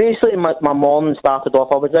 So basically, my mom started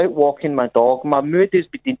off. I was out walking my dog. My mood is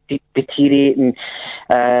deteriorating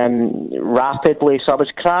rapidly. So I was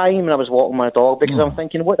crying when I was walking my dog because I'm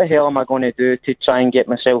thinking, what the hell am I going to do to try and get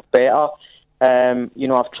myself better?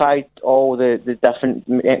 I've tried all the different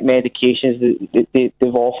medications that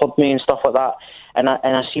they've offered me and stuff like that. And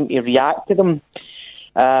I seem to react to them,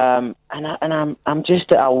 and I'm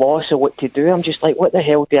just at a loss of what to do. I'm just like, what the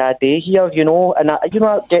hell do I do here, And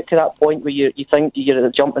I get to that point where you think you're at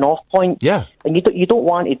a jumping off point, and you don't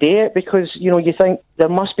want to do it because you think there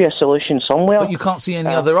must be a solution somewhere. But you can't see any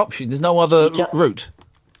other option. There's no other route.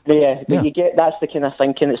 Yeah, but you get that's the kind of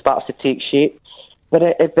thinking that starts to take shape. But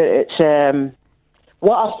it's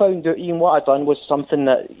what I found out, Ian, what I done was something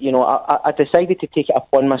that I decided to take it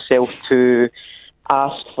upon myself to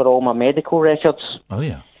asked for all my medical records. Oh,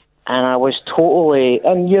 yeah. And I was totally...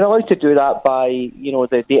 And you're allowed to do that by,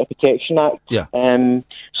 the Data Protection Act. Yeah.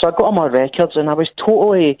 So I got all my records, and I was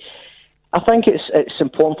totally... I think it's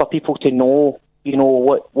important for people to know,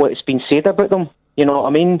 what's been said about them. You know what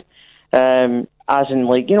I mean? As in,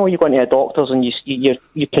 like, you go into a doctor's and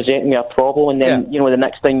you present me a problem, and then, the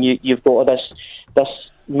next thing you've got this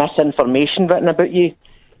misinformation written about you,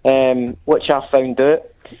 which I found out.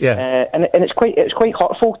 Yeah. And it's quite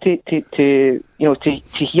hurtful to hear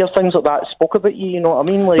things like that spoke about you. You know what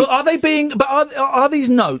I mean? Like, but are they being? But are these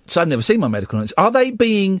notes? I've never seen my medical notes. Are they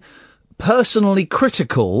being personally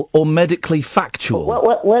critical or medically factual?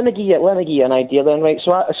 Let me give you an idea then, right?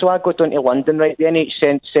 So I go down to London, right? The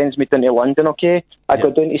NHS sends me down to London, okay? I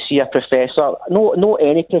go down to see a professor, no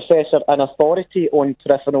any professor, an authority on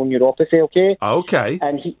peripheral neuropathy, okay? Okay.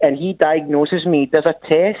 And he diagnoses me, does a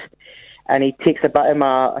test, and he takes a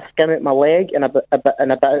skin out my leg and a bit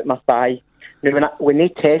out my thigh. Now, when they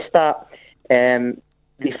test that,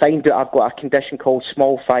 they find out I've got a condition called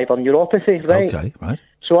small fibre neuropathy, right? Okay, right.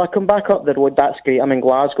 So I come back up the road, that's great, I'm in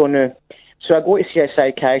Glasgow now. So I go to see a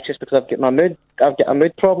psychiatrist because I've got a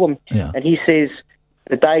mood problem. Yeah. And he says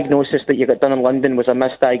the diagnosis that you got done in London was a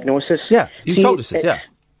misdiagnosis. Yeah, you told us this, yeah.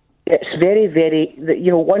 it's very, very,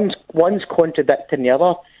 you know, one's contradicting the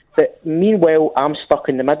other. But meanwhile, I'm stuck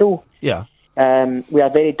in the middle. Yeah. With a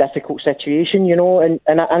very difficult situation, you know, and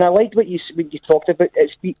I liked what you talked about.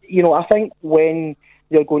 It's, you know, I think when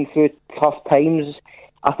you're going through tough times,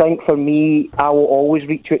 I think for me, I will always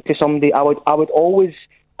reach out to somebody. I would always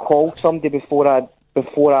call somebody before I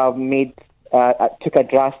took a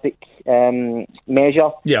drastic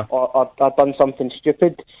measure, or I'd done something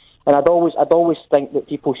stupid. And I'd always think that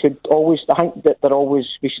people should always. I think that we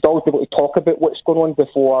should always be able to talk about what's going on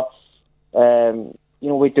before. You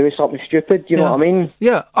know, we do something stupid. You know what I mean?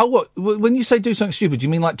 Yeah. Oh, what? When you say do something stupid, do you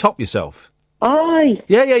mean like top yourself? Aye.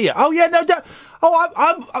 Yeah. Oh, yeah. No.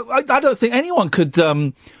 I don't think anyone could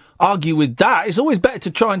argue with that. It's always better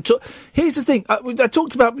to try and talk. Here's the thing. I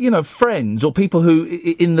talked about, you know, friends or people who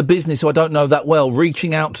in the business who I don't know that well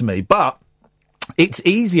reaching out to me, but it's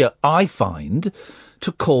easier, I find,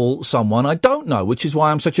 to call someone I don't know, which is why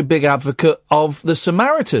I'm such a big advocate of the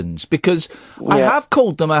Samaritans, because I have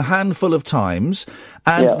called them a handful of times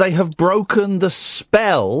and they have broken the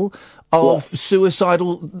spell of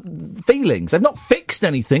suicidal feelings. They've not fixed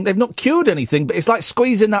anything, they've not cured anything, but it's like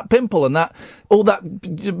squeezing that pimple and all that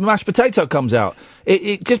mashed potato comes out.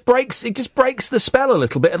 It just breaks the spell a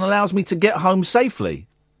little bit and allows me to get home safely.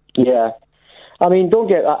 Yeah. I mean,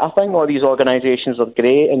 I think all these organisations are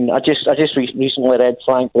great, and I just recently read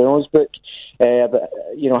Frank Bruno's book, about,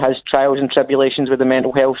 you know, his trials and tribulations with the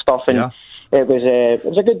mental health stuff, and it was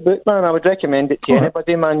a good book, man. I would recommend it to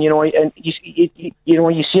anybody, man. You know, and you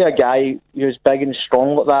see a guy who's big and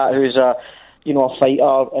strong like that, who's a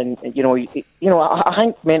fighter, and I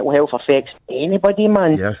think mental health affects anybody,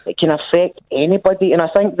 man. Yes. It can affect anybody, and I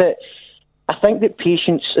think that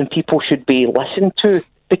patients and people should be listened to.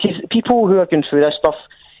 Because people who are going through this stuff,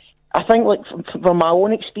 I think, like from my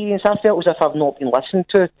own experience, I felt as if I've not been listened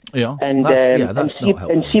to. Yeah, and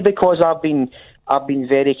see, because I've been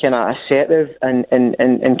very kind of assertive and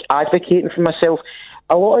advocating for myself.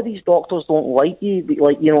 A lot of these doctors don't like you,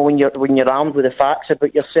 like, you know, when you're armed with the facts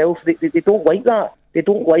about yourself. They don't like that. They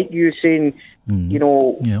don't like you saying, you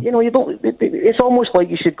know, you don't. It's almost like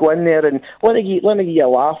you should go in there and let me give you a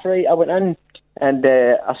laugh, right? I went in. And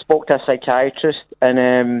I spoke to a psychiatrist,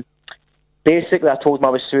 and basically I told him I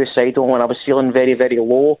was suicidal and I was feeling very, very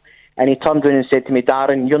low. And he turned around and said to me,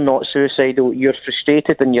 "Darren, you're not suicidal. You're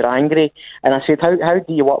frustrated and you're angry." And I said, "How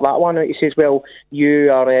do you work that one out?" He says, "Well, you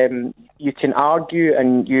can argue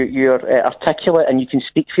and you're articulate and you can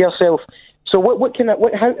speak for yourself. So what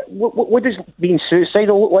does being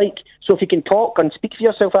suicidal look like? So if you can talk and speak for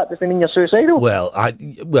yourself, that doesn't mean you're suicidal." Well, I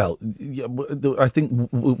think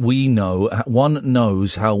we know, one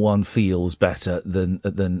knows how one feels better than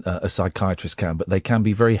a psychiatrist can, but they can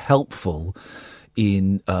be very helpful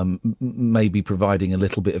in maybe providing a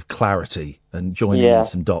little bit of clarity and joining in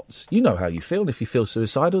some dots. You know how you feel. If you feel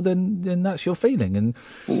suicidal, then that's your feeling, and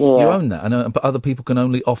you own that. But other people can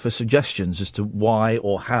only offer suggestions as to why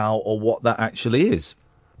or how or what that actually is.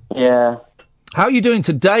 Yeah. How are you doing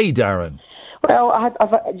today, Darren? Well,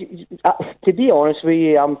 to be honest with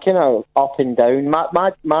you, I'm kind of up and down.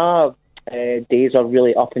 My days are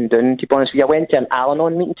really up and down, to be honest with you. I went to an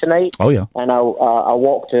Al-Anon meeting tonight. Oh, yeah. And I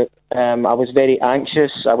walked out. I was very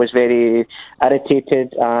anxious, I was very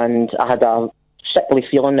irritated, and I had a sickly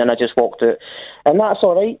feeling, and I just walked out. And that's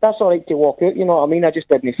all right to walk out, you know what I mean? I just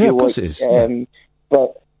didn't feel like... It is.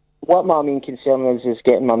 But what my main concern is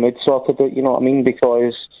getting my mood sorted out, you know what I mean?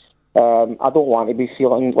 Because I don't want to be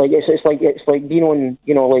feeling like it's like being on,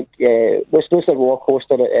 you know, like what's the roller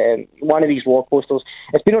coaster? One of these roller coasters.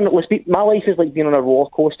 It's been on. My life is like being on a roller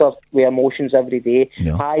coaster with emotions every day.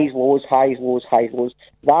 Yeah. Highs, lows, highs, lows, highs, lows.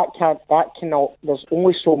 That cannot. There's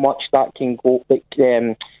only so much that can go. Like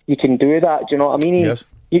you can do that. Do you know what I mean? Yes.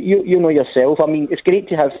 You know yourself. I mean, it's great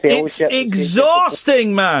to have fellowship. It's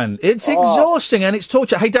exhausting, man. It's exhausting and it's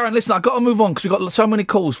torture. Hey, Darren, listen, I've got to move on because we've got so many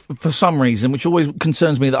calls for some reason, which always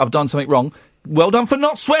concerns me that I've done something wrong. Well done for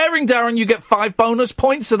not swearing, Darren. You get 5 bonus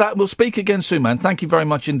points for that. We'll speak again soon, man. Thank you very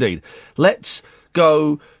much indeed. Let's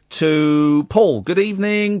go to Paul. Good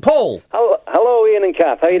evening, Paul. Hello, Ian and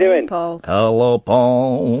Kath. How you doing? Paul. Hello,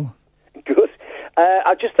 Paul. Good.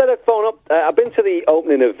 I just had a phone up. I've been to the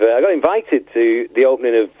opening of... I got invited to the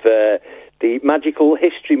opening of the Magical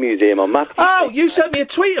History Museum on Matthew Street. Oh, you sent me a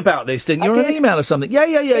tweet about this, didn't you? Or an email or something.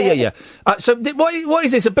 Yeah. So what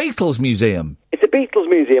is this, a Beatles museum? It's a Beatles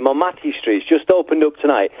museum on Matthew Street. It's just opened up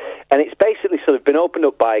tonight. And it's basically sort of been opened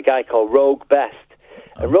up by a guy called Rogue Best.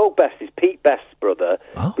 Rogue Best is Pete Best's brother,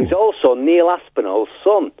 who's also Neil Aspinall's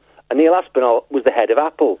son. And Neil Aspinall was the head of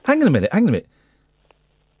Apple. Hang on a minute.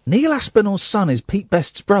 Neil Aspinall's son is Pete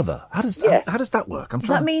Best's brother. How does that work? Does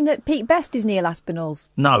that mean that Pete Best is Neil Aspinall's?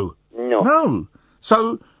 No. No. No.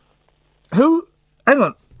 So, who... Hang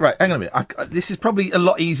on. Right, hang on a minute. This is probably a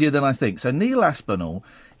lot easier than I think. So, Neil Aspinall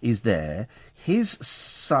is there. His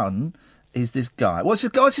son is this guy. What's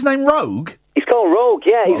his name? Rogue? He's called Rogue,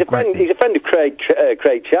 yeah. He's a friend of Craig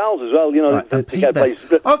Charles as well, you know. Right, Pete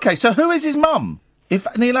Best. Okay, so who is his mum? If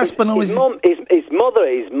Neil Aspinall is... His mother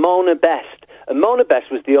is Mona Best. And Mona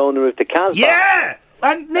Best was the owner of the Casbah. Yeah!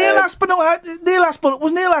 And Neil Aspinall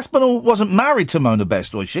wasn't married to Mona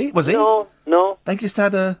Best, was she? Was he? No. They just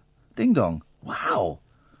had a ding-dong. Wow.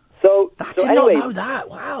 I did anyway, not know that.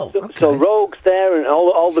 Wow. So Rogue's there, and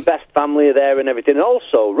all the Best family are there and everything. And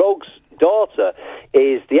also, Rogue's daughter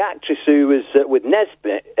is the actress who was with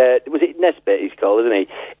Nesbitt. Was it Nesbitt he's called, isn't he?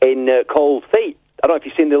 In Cold Feet. I don't know if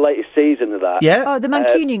you've seen the latest season of that. Yeah. Oh, the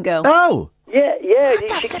Mancunian girl. Oh. Yeah.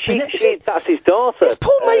 That's his daughter. Is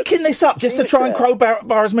Paul making this up just to try and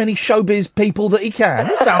crowbar as many showbiz people that he can?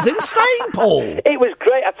 This sounds insane, Paul. It was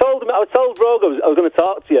great. I told Rogue I was going to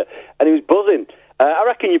talk to you, and he was buzzing. I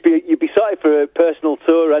reckon you'd be sorted for a personal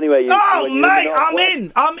tour anyway.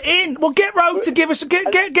 I'm in. Well, get Rogue to give us get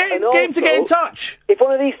him to get in touch. If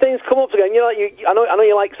one of these things come up again, I know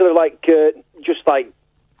you like sort of like just like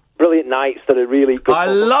Brilliant Nights that are really good. I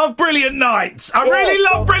love Brilliant Nights. I really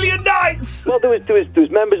love Brilliant Nights. Well, there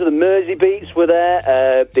was members of the Mersey Beats were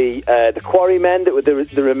there. The Quarrymen that were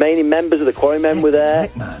the remaining members of the Quarrymen were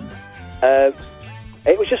there.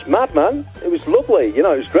 It was just mad, man. It was lovely. It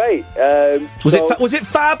was great. Was it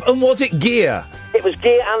Fab and was it Gear? It was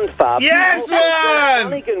Gear and Fab. Yes, man!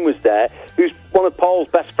 Flanagan was there, who's one of Paul's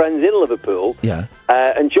best friends in Liverpool. Yeah.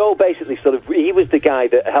 And Joe basically he was the guy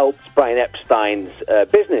that helped Brian Epstein's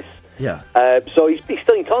business. Yeah. So he's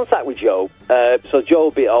still in contact with Joe. So Joe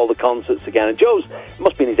will be at all the concerts again. And Joe's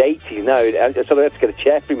must be in his 80s now. So I had to get a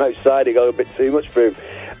chair for him outside. It got a bit too much for him.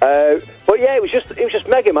 But yeah, it was just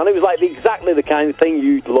mega, man. It was like exactly the kind of thing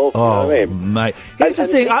you'd love. You know what I mean? Mate. Here's the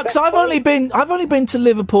thing, because I've only been to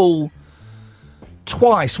Liverpool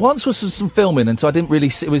twice. Once was for some filming, and so I didn't really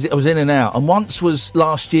see, I was in and out. And once was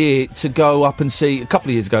last year to go up and see, a couple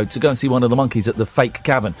of years ago, to go and see one of the Monkeys at the fake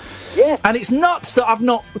cavern. Yeah. And it's nuts that I've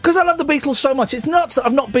not, because I love the Beatles so much, it's nuts that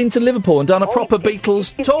I've not been to Liverpool and done a proper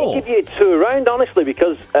Beatles tour. Give you a tour around, honestly,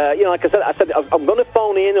 because, like I said, I'm going to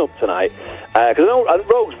phone Iain up tonight, because I know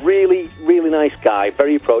Rogue's really, really nice guy,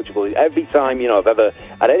 very approachable. Every time, I've ever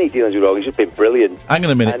had any dealings with Rogue, he's just been brilliant. Hang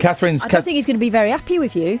on a minute, Catherine's... I don't think he's going to be very happy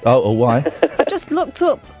with you. Oh, why? I've just looked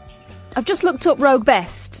up Rogue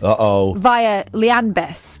Best. Uh-oh. Via Leanne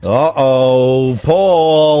Best. Uh-oh,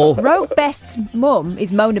 Paul. Rogue Best's mum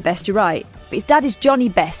is Mona Best, you're right. But his dad is Johnny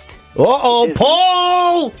Best. Uh-oh,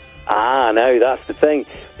 Paul! No, that's the thing.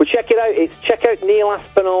 But check it out. Check out Neil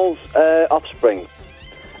Aspinall's offspring.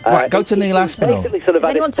 Right, go to Neil Aspinall. Has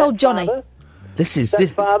anyone told Johnny?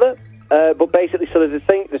 Father. But basically, sort of the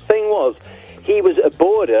thing was, he was a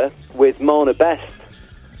boarder with Mona Best.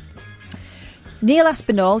 Neil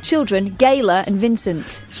Aspinall, children, Gayla and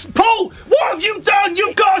Vincent. Paul, what have you done?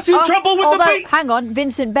 You've got us in trouble with the beat. Hang on,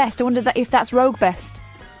 Vincent Best. I wonder if that's Rogue Best.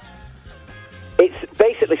 It's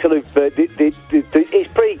basically sort of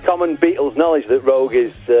it's pretty common Beatles knowledge that Rogue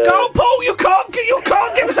is. Go, Paul! You can't give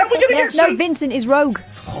us that. We're gonna get sued. No, Vincent is Rogue.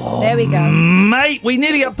 There we go. Mate, we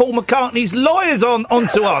nearly got Paul McCartney's lawyers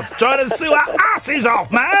onto us, trying to sue our asses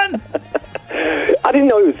off, man. I didn't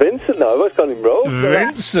know it was Vincent, though. I always called him Rogue.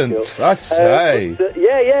 Vincent, I say.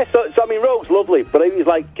 Yeah. So I mean, Rogue's lovely, but he was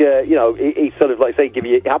like, he sort of like say,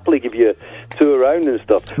 happily give you a tour around and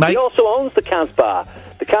stuff. Mate. He also owns the Casbah.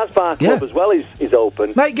 The Casbah Club as well is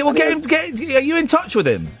open. Mate, are you in touch with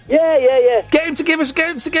him? Yeah. Get him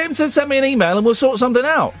to send me an email and we'll sort something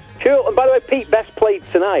out. Cool. And by the way, Pete Best played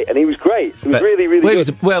tonight, and he was great. He was really, really good.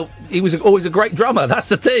 He was always a great drummer. That's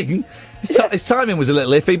the thing. His timing was a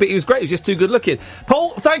little iffy, but he was great. He was just too good looking.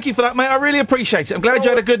 Paul, thank you for that, mate. I really appreciate it. I'm glad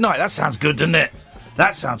you had a good night. That sounds good, doesn't it?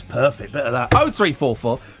 That sounds perfect. Bit of that.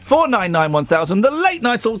 0344 499 1000. The late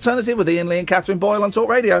night alternative with Iain Lee and Catherine Boyle on Talk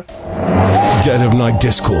Radio. Dead of night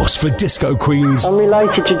discourse for disco queens. I'm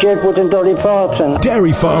related to Jedward and Dolly Parton.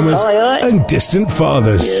 Dairy farmers and distant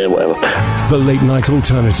fathers. Yeah, whatever. The late night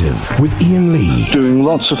alternative with Iain Lee. Doing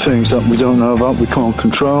lots of things that we don't know about, we can't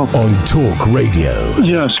control. On Talk Radio.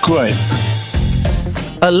 Yes, great.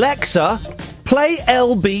 Alexa, play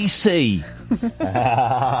LBC.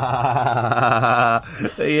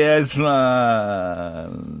 Yes,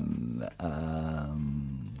 man.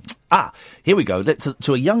 Here we go.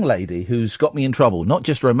 To a young lady who's got me in trouble, not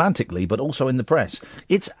just romantically, but also in the press.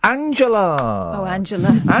 It's Angela. Oh,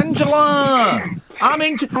 Angela. Angela! I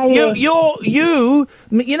mean, you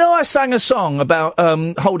know I sang a song about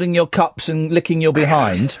holding your cups and licking your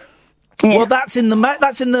behind? Yeah. Well, that's in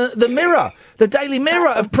the Mirror. The Daily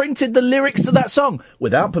Mirror have printed the lyrics to that song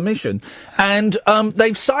without permission, and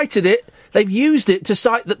they've cited it. They've used it to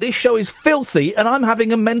cite that this show is filthy, and I'm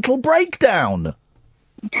having a mental breakdown.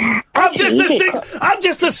 I'm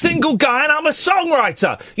just a single guy, and I'm a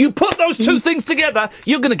songwriter. You put those two things together,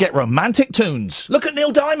 you're going to get romantic tunes. Look at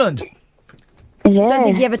Neil Diamond. Yeah. Don't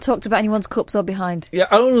think he ever talked about anyone's cups or behind. Yeah,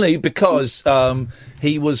 only because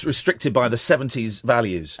he was restricted by the 70s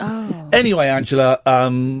values. Oh. Anyway, Angela,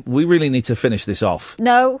 we really need to finish this off.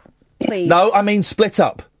 No, please. No, I mean split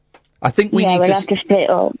up. I think we need we'll have to split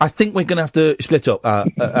up. I think we're going to have to split up,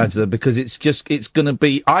 Angela, because it's going to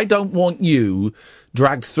be... I don't want you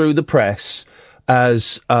dragged through the press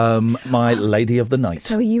as my lady of the night.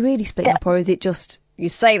 So are you really splitting up, or is it just... You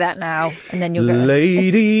say that now, and then you'll go...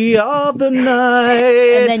 Lady of the night.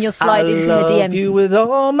 And then you'll slide into her DMs. I love you with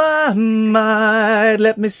all my might.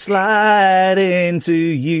 Let me slide into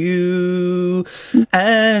you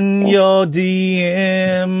and your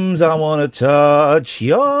DMs. I want to touch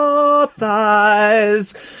your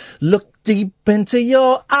thighs. Look deep into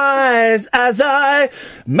your eyes as I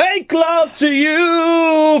make love to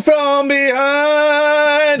you from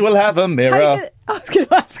behind. We'll have a mirror. I was going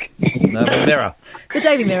to ask. We'll have a mirror. The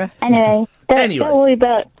Daily Mirror. Anyway, don't worry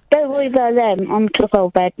about them. I'm tough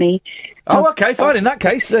old bad me. Oh, okay, fine. In that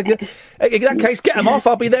case, get them off.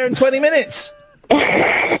 I'll be there in 20 minutes.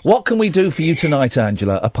 What can we do for you tonight,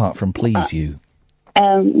 Angela, apart from please you?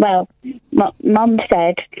 Well, Mum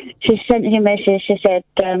said, she sent you a message, she said,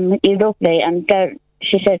 you're lovely, and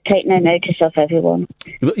she said, take no notice of everyone.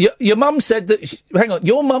 Your mum said that... hang on,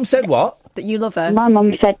 your mum said what? That you love her. My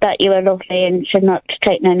mum said that you were lovely and should not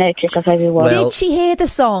take no notice of everyone. Well, did she hear the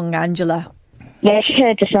song, Angela? Yeah, she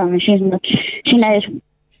heard the song. She knows.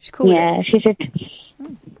 She's cool. Yeah, she said...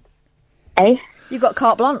 Eh? You've got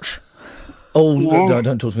carte blanche. Oh, yeah.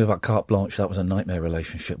 Don't talk to me about carte blanche. That was a nightmare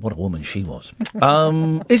relationship. What a woman she was.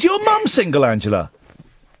 Is your mum single, Angela?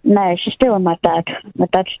 No, she's still with my dad. My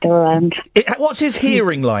dad's still around. What's his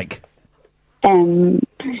hearing like?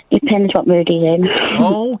 Depends what mood he's in.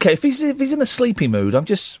 Oh, okay. If he's in a sleepy mood,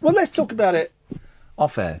 well, let's talk about it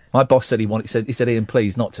off air. My boss said he said, Ian,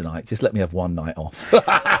 please, not tonight. Just let me have one night off.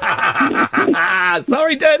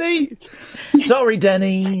 Sorry, Denny. Sorry,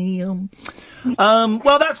 Denny.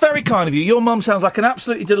 Well, that's very kind of you. Your mum sounds like an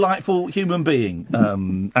absolutely delightful human being,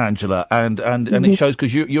 Angela, and it shows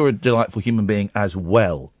because you're a delightful human being as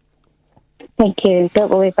well. Thank you.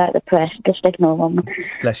 Don't worry about the press. Just ignore them.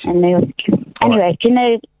 Bless you. Anyway, do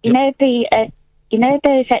you know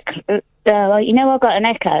those I got an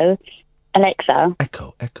Echo, Alexa.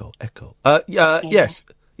 Echo. Yes.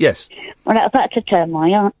 Well, I've had to turn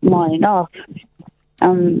mine off.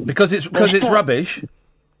 Because it's rubbish.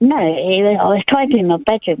 No, I was trying to do my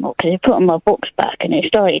bedroom up because I put my books back and it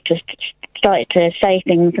started to say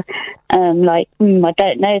things like, I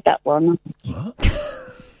don't know that one. What?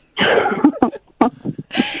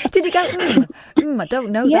 Did you go, I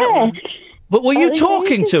don't know that one? But were you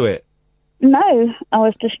talking to it? No, I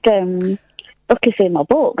was just looking through my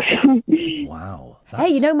books. Wow.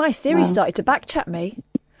 Hey, my Siri started to backchat me.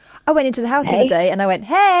 I went into the house the other day and I went,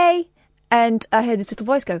 hey! And I heard this little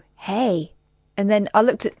voice go, hey! And then I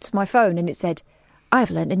looked at my phone and it said,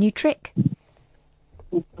 I've learn't a new trick.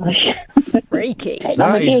 Freaky.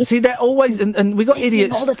 See, they're always, and we got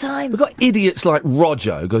idiots all the time. We got idiots like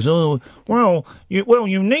Roger who goes,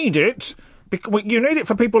 you need it. You need it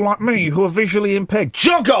for people like me who are visually impaired.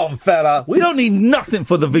 Jog on, fella. We don't need nothing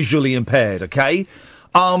for the visually impaired, okay?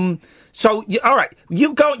 So, all right,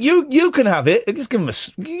 you can have it. Just give them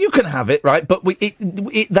you can have it, right? But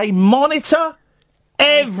they monitor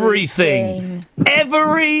everything.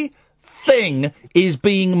 Everything is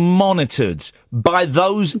being monitored by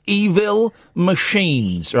those evil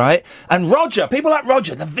machines, right? And Roger, people like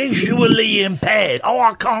Roger, they're visually impaired. Oh,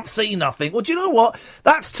 I can't see nothing. Well, do you know what?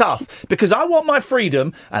 That's tough, because I want my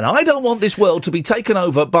freedom, and I don't want this world to be taken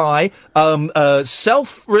over by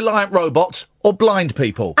self-reliant robots or blind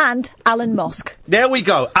people. And Alan Mosk. There we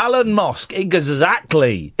go. Alan Mosk.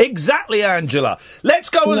 Exactly, Angela. Let's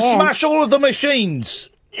go and smash all of the machines.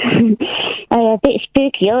 They're a bit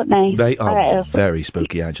spooky, aren't they? They are very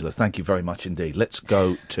spooky, Angela. Thank you very much indeed. Let's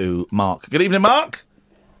go to Mark. Good evening, Mark.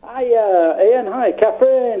 Hi, Ian. Hi,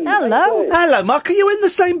 Catherine. Hello, Mark. Are you in the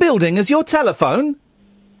same building as your telephone?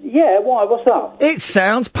 Yeah, why? What's up? It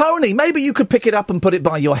sounds pony. Maybe you could pick it up and put it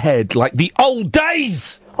by your head, like the old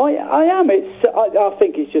days. I am. I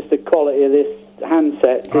think it's just the quality of this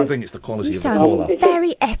handset. I think it's the quality You of the sound caller.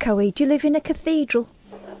 very echoey. Do you live in a cathedral?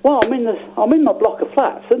 Well, I'm in my block of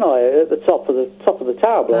flats, aren't I? At the top of the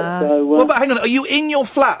tower block. So, Well, but hang on, are you in your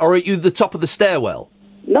flat or are you the top of the stairwell?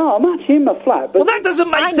 No, I'm actually in my flat. But well, that doesn't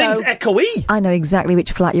make things echoey. I know exactly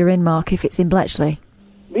which flat you're in, Mark, if it's in Bletchley.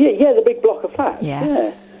 Yeah, the big block of flats.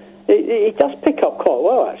 Yes. Yeah. It does pick up quite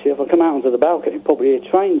well, actually. If I come out onto the balcony, probably hear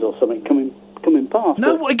trains or something coming past.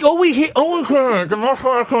 No, we hit.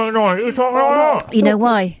 You know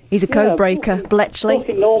why? He's a code breaker, Bletchley.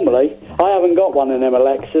 Talking normally, I haven't got one of them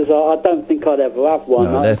Alexas. I don't think I'd ever have one.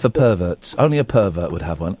 No, they're for perverts. Only a pervert would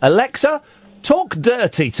have one. Alexa, talk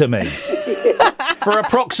dirty to me for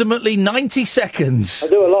approximately 90 seconds. I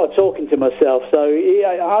do a lot of talking to myself, so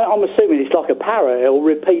I'm assuming it's like a parrot. It'll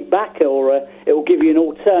repeat back, or it'll give you an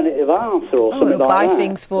alternative answer, or something it'll like buy that.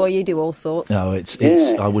 things for you, do all sorts. No, it's.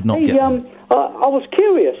 Yeah. I would not Hey, get one. I was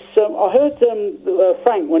curious. I heard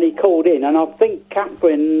Frank when he called in, and I think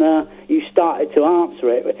Catherine, you started to answer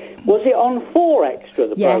it. Was it on 4 Extra,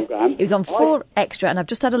 the programme? It was on 4 Extra, and I've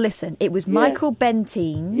just had a listen. It was Michael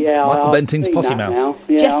Bentine's. Yeah, Michael Bentine's Potty Mouth.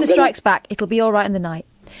 Jester Strikes Back. It'll be all right in the night.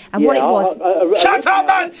 And what it was... Shut up,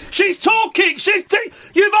 man! She's talking!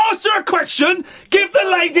 You've asked her a question! Give the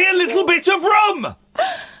lady a little bit of room!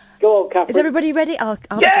 Go on, Catherine. Is everybody ready? I'll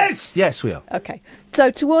Yes! Yes, we are. Okay.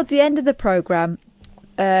 So towards the end of the programme,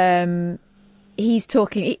 he's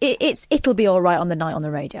talking... It'll be all right on the night on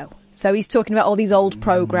the radio. So he's talking about all these old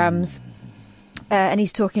programmes, and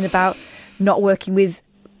he's talking about not working with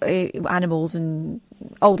animals and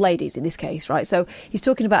old ladies in this case, right? So he's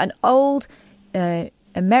talking about an old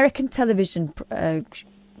American television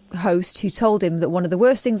host who told him that one of the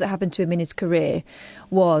worst things that happened to him in his career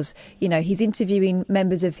was, he's interviewing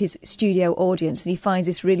members of his studio audience, and he finds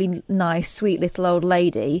this really nice, sweet little old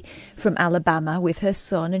lady from Alabama with her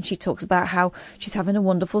son, and she talks about how she's having a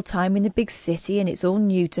wonderful time in the big city and it's all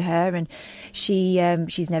new to her, and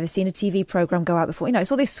she's never seen a TV program go out before.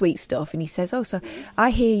 It's all this sweet stuff. And he says, "Oh, so I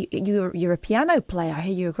hear you're a piano player. I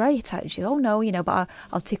hear you're great at it." She says, "Oh no, but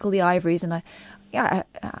I'll tickle the ivories and I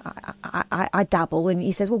dabble." And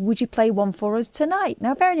he says, "Well, would you play one for us tonight?"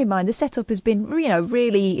 Now, bearing in mind, the setup has been,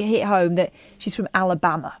 really hit home that she's from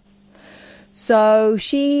Alabama. So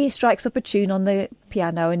she strikes up a tune on the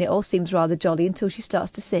piano, and it all seems rather jolly until she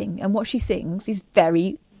starts to sing. And what she sings is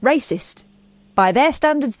very racist, by their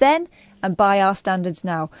standards then, and by our standards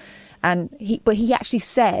now. But he actually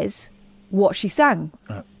says what she sang.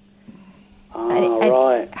 Right.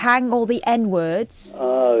 Hang all the N-words.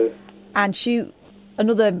 Oh. And shoot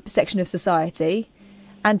another section of society,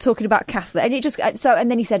 and talking about Catholic, and it just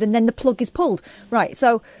and then he said, and then the plug is pulled. Right,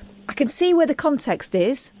 so I can see where the context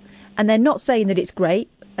is, and they're not saying that it's great,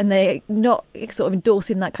 and they're not sort of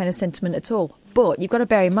endorsing that kind of sentiment at all. But you've got to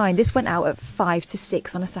bear in mind, this went out at 5 to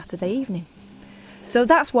 6 on a Saturday evening, so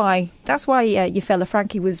that's why your fella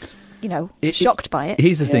Frankie was shocked by it.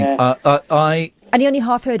 Here's the thing, and he only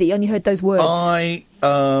half heard it. He only heard those words.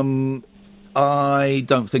 I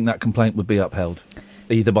don't think that complaint would be upheld,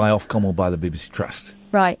 either by Ofcom or by the BBC Trust.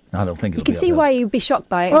 Right. I don't think you it'll can be see upheld. why you'd be shocked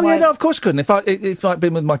by it. Oh yeah, no, of course couldn't. If I'd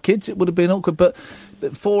been with my kids, it would have been awkward. But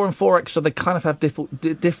 4 and 4 Extra, they kind of have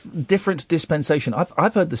different dispensation.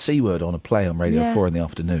 I've heard the C word on a play on Radio 4 in the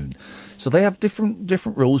afternoon, so they have different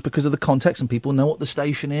rules because of the context, and people know what the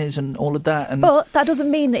station is and all of that. But that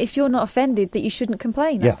doesn't mean that if you're not offended that you shouldn't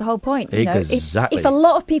complain. That's the whole point. Exactly. If a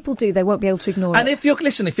lot of people do, they won't be able to ignore it. And if your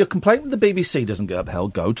complaint with the BBC doesn't get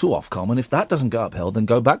upheld, go to Ofcom, and if that doesn't get upheld, then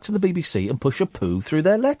go back to the BBC and push a poo through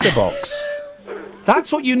their letterbox.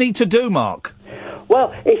 That's what you need to do, Mark.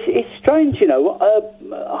 Well, it's strange,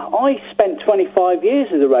 I spent 25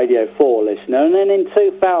 years as a Radio 4 listener, and then in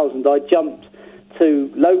 2000 I jumped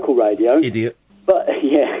to local radio. Idiot. But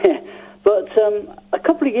a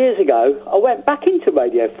couple of years ago I went back into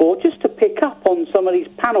Radio 4 just to pick up on some of these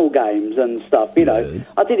panel games and stuff,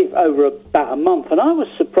 Yes. I did it over about a month, and I was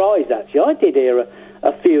surprised, actually. I did hear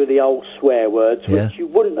a few of the old swear words, which you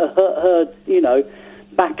wouldn't have heard,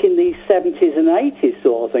 back in the 70s and 80s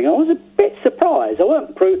sort of thing. I was a bit surprised. I weren't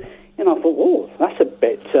I thought, oh, that's a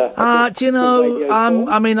bit... do you know,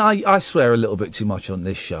 I mean, I swear a little bit too much on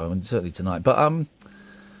this show, and certainly tonight, but,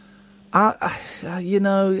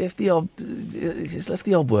 if the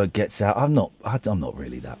odd word gets out, I'm not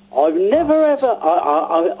really that. I've never ever...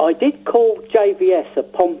 I did call JVS a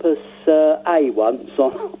pompous A once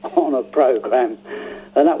on a programme,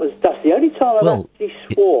 and that's the only time I've actually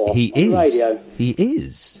swore on radio. He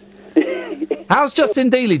is. How's Justin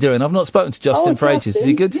Dealey doing? I've not spoken to Justin for ages. Is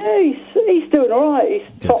he good? Yeah, he's doing all right. He's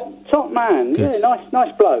top man. Good. Yeah,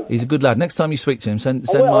 nice bloke. He's a good lad. Next time you speak to him, send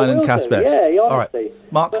I mine and will Cass do. best. Yeah, All right, honestly.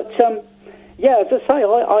 Mark. But yeah, as I say,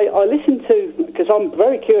 I listen to, because I'm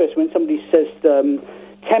very curious when somebody says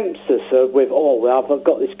tempts us with, I've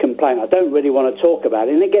got this complaint. I don't really want to talk about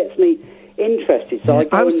it, and it gets me interested. So I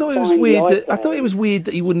thought it was weird. I thought it was weird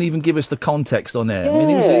that he wouldn't even give us the context on air. Yeah, I mean,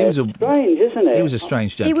 he was a strange, isn't it? He was a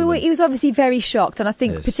strange gentleman. He was obviously very shocked, and I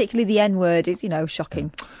think particularly the N-word is,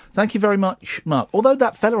 shocking. Thank you very much, Mark. Although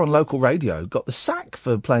that fella on local radio got the sack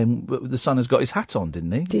for playing The Sun Has Got His Hat On,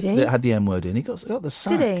 didn't he? Did he? That had the N-word in. He got the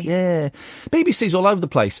sack. Did he? Yeah. BBC's all over the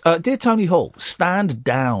place. Dear Tony Hall, stand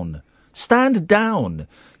down. Stand down.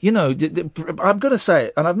 I'm going to say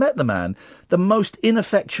it, and I've met the man, the most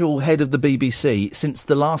ineffectual head of the BBC since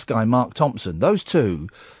the last guy, Mark Thompson. Those two,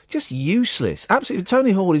 just useless. Absolutely.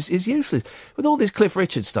 Tony Hall is useless. With all this Cliff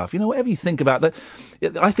Richard stuff, whatever you think about that,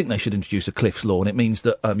 I think they should introduce a Cliff's Law, and it means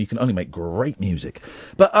that you can only make great music.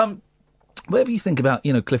 But whatever you think about,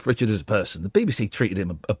 Cliff Richard as a person, the BBC treated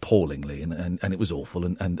him appallingly, and it was awful.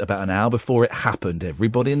 And about an hour before it happened,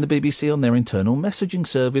 everybody in the BBC on their internal messaging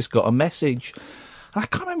service got a message. I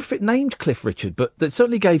can't remember if it named Cliff Richard, but that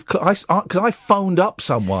certainly gave, because I phoned up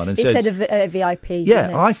someone and said... It said a VIP, yeah,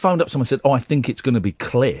 didn't it? I phoned up someone and said, I think it's going to be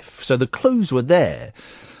Cliff. So the clues were there.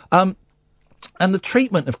 And the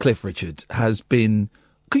treatment of Cliff Richard has been...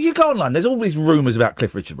 Could you go online? There's all these rumours about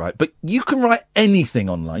Cliff Richard, right? But you can write anything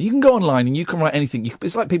online. You can go online and you can write anything.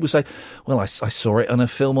 It's like people say, well, I saw it on a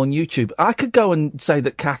film on YouTube. I could go and say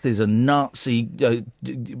that Kath is a Nazi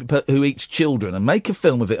who eats children and make a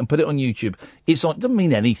film of it and put it on YouTube. It doesn't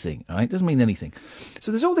mean anything, right? It doesn't mean anything.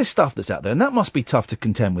 So there's all this stuff that's out there, and that must be tough to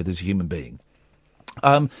contend with as a human being.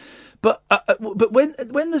 But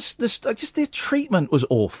when the treatment was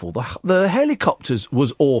awful, the helicopters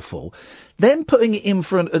was awful. Then putting it in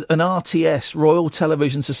for an RTS, Royal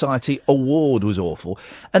Television Society award was awful.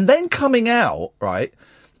 And then coming out, right,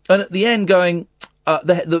 and at the end going,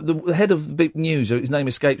 the head of Big News, his name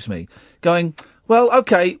escapes me, going, well,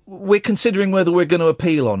 okay, we're considering whether we're going to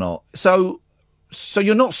appeal or not. So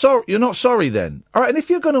you're not sorry. You're not sorry then. All right. And if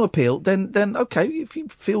you're going to appeal, then okay. If you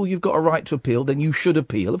feel you've got a right to appeal, then you should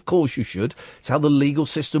appeal. Of course you should. It's how the legal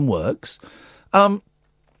system works. But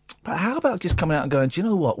how about just coming out and going, do you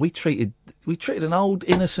know what? We treated an old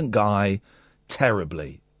innocent guy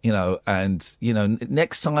terribly, and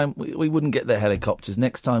next time we wouldn't get the helicopters.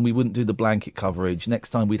 Next time we wouldn't do the blanket coverage. Next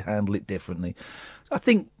time we'd handle it differently. I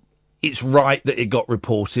think it's right that it got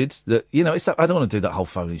reported that, I don't want to do that whole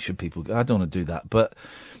phone issue, people. I don't want to do that. But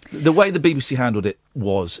the way the BBC handled it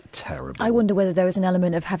was terrible. I wonder whether there was an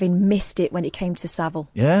element of having missed it when it came to Savile.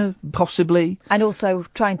 Yeah, possibly. And also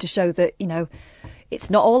trying to show that, it's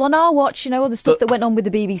not all on our watch, all the stuff that went on with the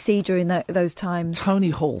BBC during those times. Tony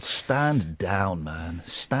Hall, stand down, man.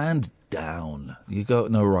 Stand down. You got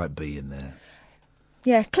no right being there.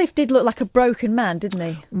 Yeah, Cliff did look like a broken man, didn't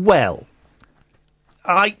he? Well,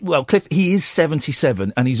 Cliff, he is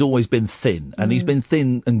 77 and he's always been thin. And he's been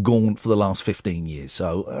thin and gaunt for the last 15 years.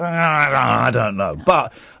 So, I don't know.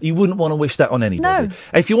 But you wouldn't want to wish that on anybody. No.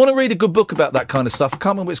 If you want to read a good book about that kind of stuff, I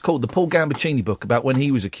can't remember what it's called, the Paul Gambaccini book about when he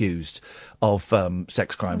was accused of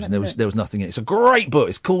sex crimes. And there was nothing in it. It's a great book.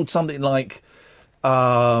 It's called something like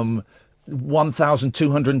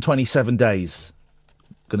 1,227 Days.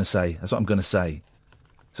 That's what I'm going to say.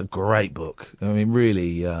 It's a great book. I mean,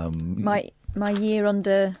 really... My year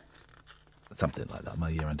under... Something like that. My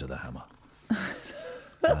year under the hammer.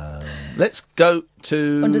 Let's go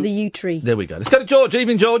to... Under the yew tree. There we go. Let's go to George.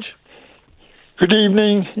 Evening, George. Good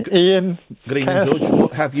evening, Ian. Good evening, George.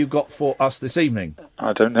 What have you got for us this evening?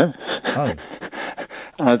 I don't know. Oh.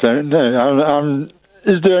 I don't know.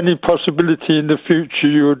 Is there any possibility in the future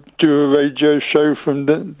you would do a radio show from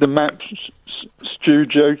the Maps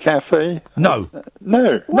Studio Cafe? No.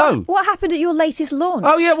 No. What happened at your latest launch?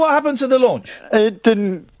 Oh, yeah, what happened to the launch? It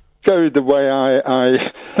didn't go the way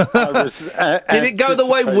I was... Did it go the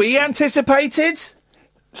way we anticipated?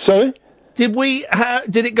 Sorry? Did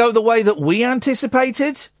it go the way that we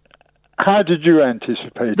anticipated? How did you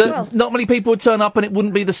anticipate it? Not many people would turn up and it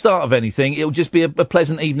wouldn't be the start of anything. It would just be a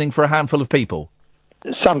pleasant evening for a handful of people.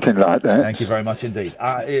 Something like that. Thank you very much indeed.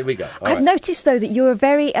 Here we go. I've noticed, though, that you're a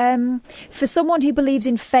very... for someone who believes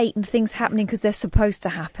in fate and things happening because they're supposed to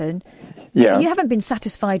happen, yeah. You haven't been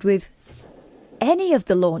satisfied with any of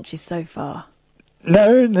the launches so far.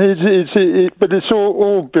 No, but it's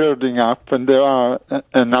all building up, and there are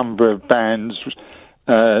a number of bands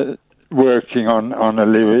working on a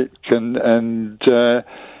lyric,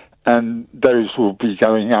 and those will be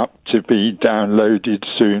going up to be downloaded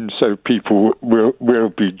soon, so people will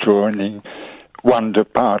be joining Wonder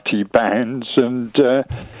Party bands, and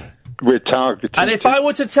we're targeting. And if I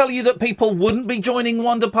were to tell you that people wouldn't be joining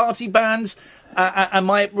Wonder Party bands, and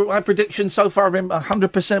my predictions so far have been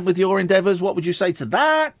 100% with your endeavours, what would you say to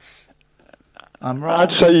that? I'm right.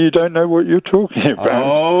 I'd say you don't know what you're talking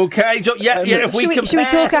about. Okay, if we compare... Should we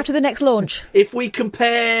talk after the next launch? If we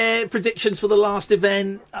compare predictions for the last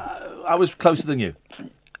event, I was closer than you.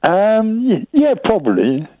 Yeah,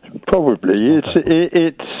 probably.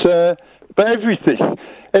 Okay. But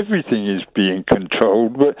everything is being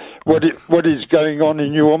controlled. But what is going on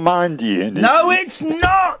in your mind, Ian? No, it's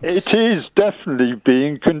not. It is definitely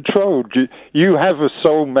being controlled. You have a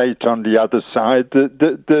soulmate on the other side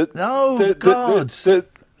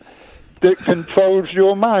that controls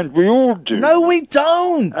your mind. We all do. No, we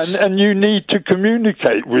don't. And you need to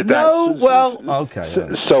communicate with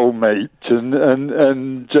soulmate,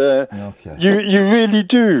 and you really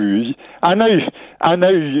do. I know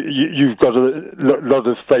you've got a lot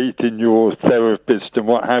of faith in your therapist and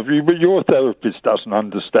what have you, but your therapist doesn't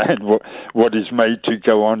understand what is made to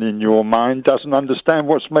go on in your mind, doesn't understand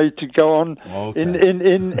what's made to go on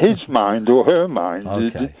in his mind or her mind.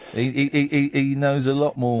 Okay. He knows a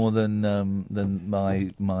lot more than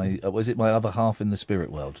my was it my other half in the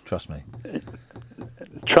spirit world? Trust me.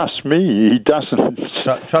 Trust me, he doesn't.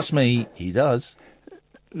 Trust me, he does.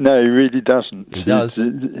 No, he really doesn't. He does.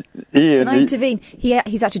 Ian, Can I intervene?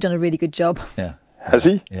 He's actually done a really good job. Yeah. Has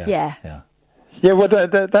he? Yeah. Yeah, well,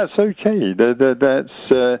 that's okay. That's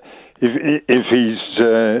if he's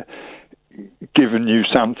given you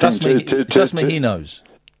something. Trust me, he knows.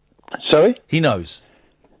 Sorry? He knows.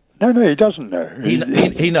 No, he doesn't know.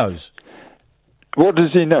 He knows. What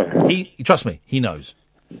does he know? Trust me, he knows.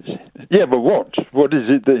 Yeah, but what? What is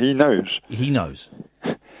it that he knows? He knows.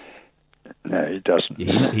 No, he doesn't.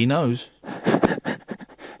 He knows.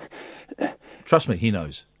 Trust me, he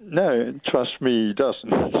knows. No, trust me, he doesn't.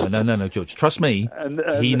 No, George. Trust me,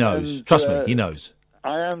 he knows. Trust me, he knows.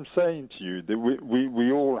 I am saying to you that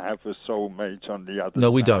we all have a soulmate on the other side. No,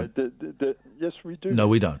 we don't. Yes, we do. No,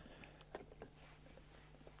 we don't.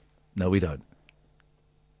 No, we don't.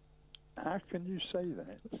 How can you say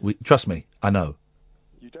that? Trust me, I know.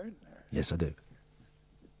 You don't know? Yes, I do.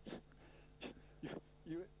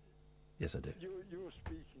 Yes, I do. You're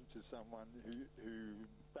speaking to someone who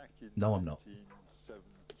back in No, I'm not.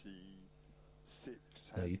 1976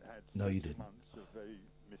 No, you had didn't. months of very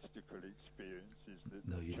mystical experiences that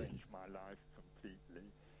changed my life completely,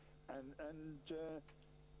 and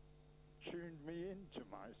tuned me into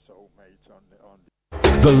my soulmate on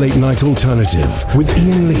The Late Night Alternative with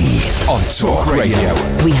Ian Lee on Talk Radio.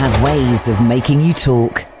 We have ways of making you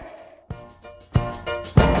talk.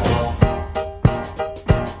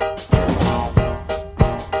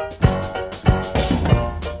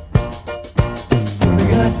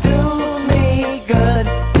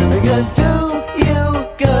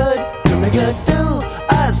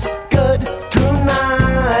 Good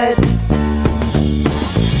tonight.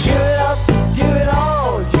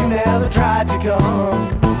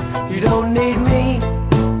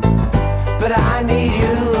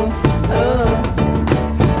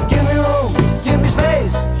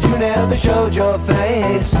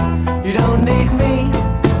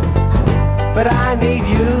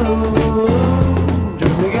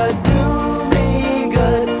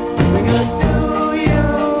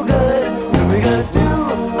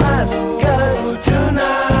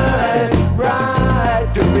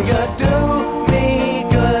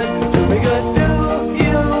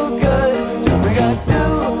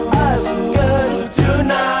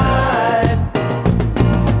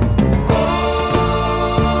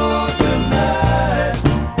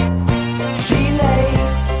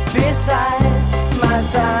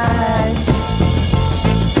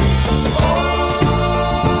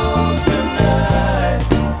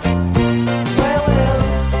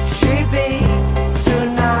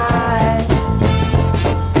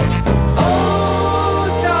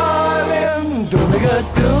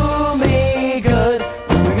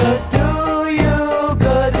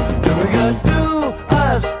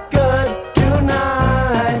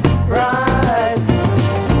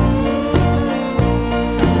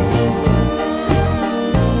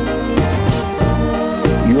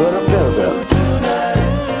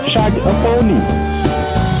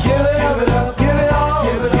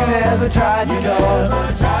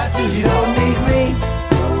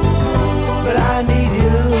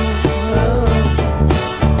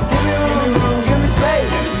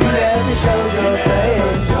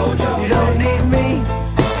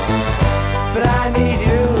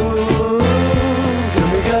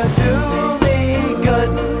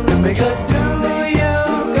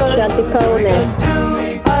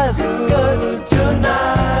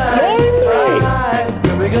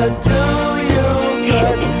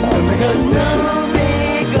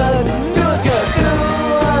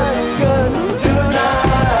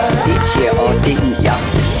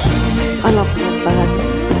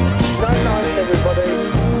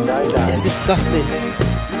 disgusting.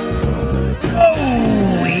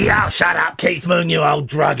 Oh, yeah, shut up, Keith Moon, you old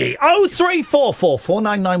druggie. 0344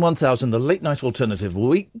 499 1000, the late night alternative,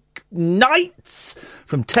 weeknights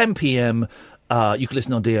from 10 p.m. You can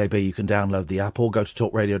listen on DAB, you can download the app, or go to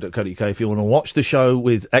talkradio.co.uk if you want to watch the show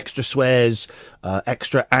with extra swears,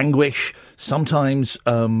 extra anguish, sometimes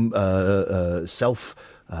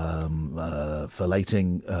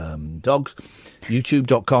self-filleting dogs.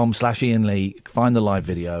 YouTube.com/Iain Lee, find the live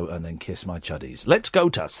video, and then kiss my chuddies. Let's go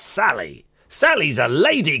to Sally. Sally's a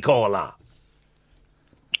lady caller.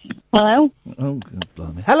 Hello? Oh, good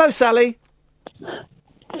blimey. Hello, Sally.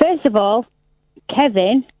 First of all,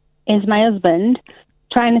 Kevin is my husband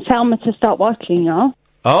trying to tell me to stop watching you.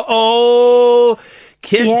 Uh-oh.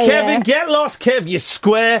 Kevin, yeah. get lost, Kev, you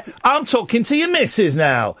square. I'm talking to your missus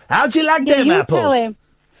now. How'd you like them you apples?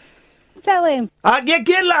 Tell him.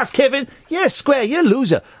 Get lost, Kevin. You're square, you're a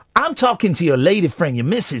loser. I'm talking to your lady friend, your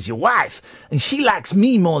missus, your wife, and she likes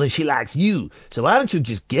me more than she likes you. So why don't you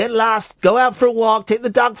just get lost, go out for a walk, take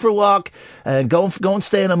the dog for a walk, and go and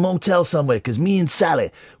stay in a motel somewhere, 'cause me and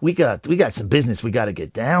Sally, we got some business we got to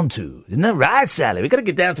get down to. Isn't that right, Sally? We got to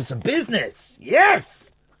get down to some business.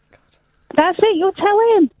 Yes! That's it, you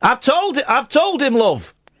tell him. I've told him,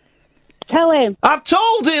 love. Tell him. I've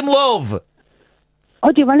told him, love.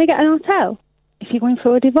 Oh, do you want to get an hotel if you're going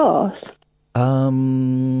through a divorce?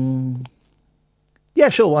 Yeah,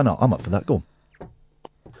 sure, why not? I'm up for that, go on.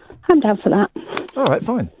 I'm down for that. All right,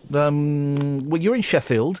 fine. Well, you're in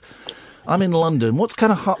Sheffield. I'm in London. What's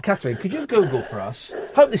kind of hot, Catherine? Could you Google for us?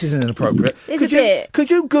 Hope this isn't inappropriate. Could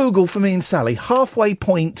you Google for me and Sally halfway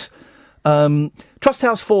point, Trust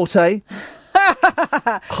House Forte?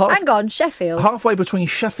 Hang on, Sheffield. Halfway between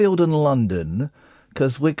Sheffield and London,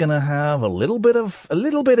 because we're gonna have a little bit of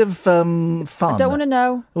fun. I don't want to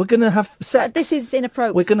know. We're gonna have sex. This is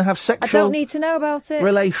inappropriate. We're gonna have sexual. I don't need to know about it.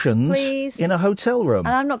 Relations, please. In a hotel room.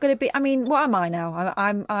 And I'm not going to be. I mean, what am I now?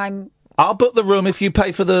 I'm. I'll book the room if you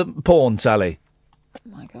pay for the porn, Sally. Oh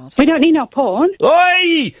my God. We don't need no porn.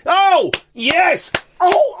 Oi! Oh yes.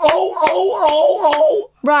 Oh!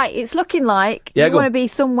 Right, it's looking like Yeah, you go want to on. be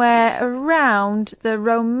somewhere around the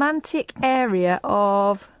romantic area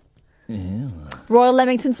of Royal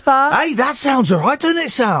Leamington Spa. Hey, that sounds alright, doesn't it,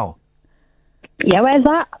 Sal? Yeah, where's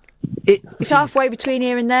that? It's halfway between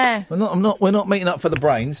here and there. We're not meeting up for the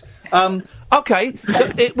brains. Okay.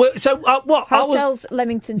 So what? Hotels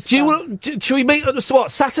Leamington Spa. Should we meet at what?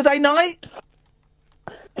 Saturday night?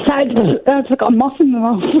 I've got a moth in the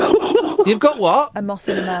mouth. You've got what? A moth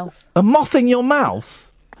in the mouth. A moth in your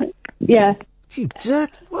mouth? Yeah. You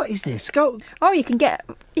dirt. What is this? Go. Oh, you can get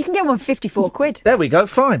one for 54 quid. There we go.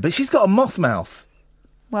 Fine, but she's got a moth mouth.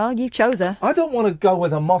 Well, you chose her. I don't want to go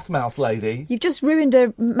with a moth mouth lady. You've just ruined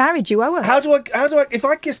her marriage. You owe her. How do I? If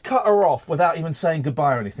I just cut her off without even saying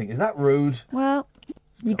goodbye or anything, is that rude? Well,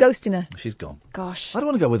 you're ghosting her. She's gone. Gosh. I don't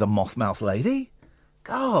want to go with a moth mouth lady.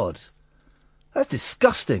 God. That's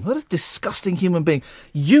disgusting. What a disgusting human being.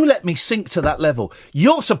 You let me sink to that level.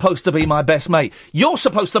 You're supposed to be my best mate. You're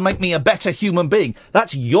supposed to make me a better human being.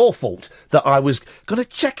 That's your fault that I was going to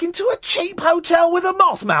check into a cheap hotel with a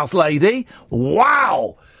moth mouth lady.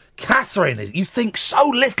 Wow. Catherine, you think so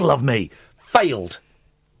little of me. Failed.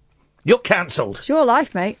 You're cancelled. It's your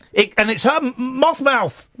life, mate. And it's her moth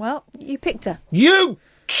mouth. Well, you picked her. You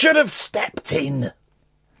should have stepped in.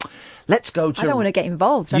 Let's go to... I don't want to get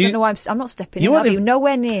involved. I don't know why I'm not stepping in. want I'll be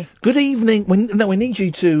nowhere near. Good evening. We need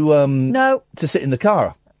you to... No. To sit in the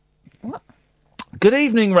car. What? Good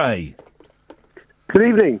evening, Ray. Good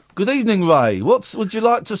evening. Good evening, Ray. What would you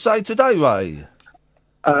like to say today, Ray?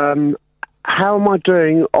 How am I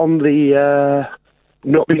doing on the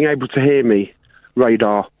not being able to hear me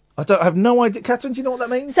radar? I have no idea. Catherine, do you know what that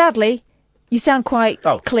means? Sadly, you sound quite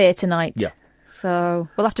clear tonight. Yeah. So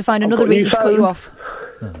we'll have to find another reason to cut you off.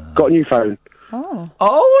 Got a new phone.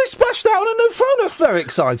 Oh, we splashed out on a new phone. That's very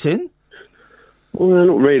exciting. Well,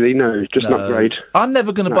 not really, no. Just an upgrade. I'm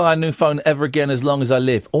never going to buy a new phone ever again as long as I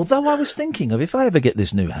live. Although I was thinking of, if I ever get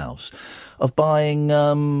this new house, of buying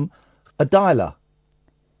a dialer.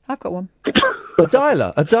 I've got one. A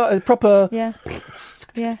dialer? A proper... Yeah.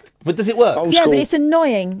 Yeah. But does it work? Yeah, but it's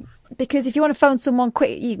annoying, because if you want to phone someone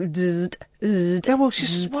quick, you... Yeah, well,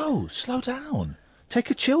 just slow down.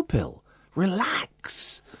 Take a chill pill.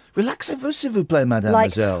 Relax. Relaxez-vous, s'il vous plaît,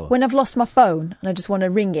 mademoiselle. Like, when I've lost my phone and I just want to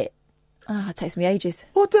ring it, it takes me ages.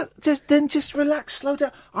 Well, just relax, slow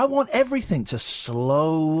down. I want everything to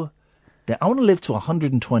slow down. I want to live to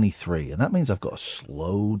 123, and that means I've got to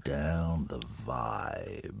slow down the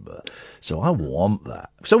vibe. So I want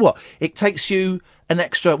that. So what? It takes you an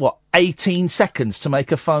extra, 18 seconds to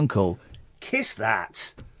make a phone call? Kiss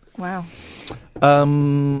that. Wow.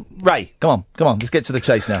 Ray, come on, let's get to the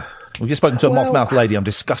chase now. We've just spoken to a moth-mouthed lady. I'm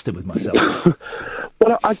disgusted with myself.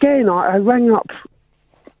 Well, again, I rang up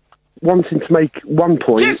wanting to make one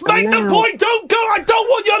point. Just make the point. Don't go. I don't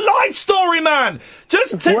want your life story, man.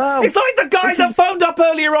 Just it's like the guy that phoned up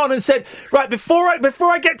earlier on and said, right, before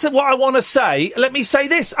I get to what I want to say, let me say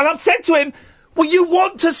this. And I've said to him, well, you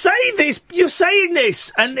want to say this. You're saying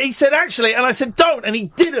this. And he said, actually, and I said, don't. And he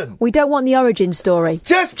didn't. We don't want the origin story.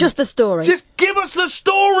 Just the story. Just give us the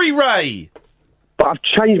story, Ray. But I've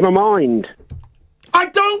changed my mind. I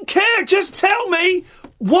don't care. Just tell me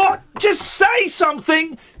what. Just say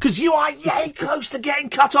something, because you are yay close to getting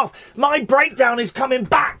cut off. My breakdown is coming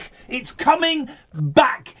back. It's coming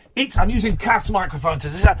back. I'm using Cass microphones.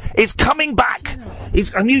 It's coming back.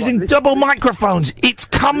 I'm using double microphones. It's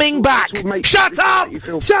coming back. Shut up!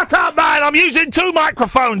 Shut up, man! I'm using 2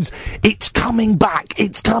 microphones. It's coming back.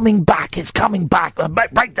 It's coming back. It's coming back. My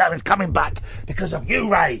breakdown is coming back because of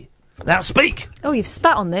you, Ray. Now speak. Oh, you've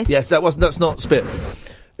spat on this. Yes, that's not spit.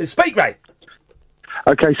 Speak, Ray.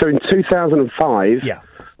 Okay, so in 2005,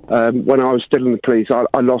 when I was still in the police,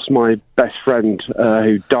 I lost my best friend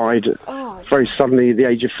who died very suddenly at the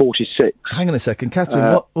age of 46. Hang on a second,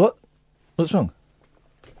 Catherine. What's wrong?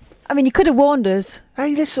 I mean, you could have warned us.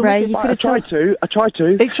 Hey, listen, Ray, you could have I tried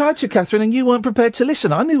to. He tried to, Catherine, and you weren't prepared to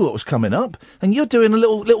listen. I knew what was coming up, and you're doing a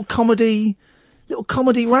little comedy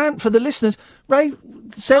rant for the listeners. Ray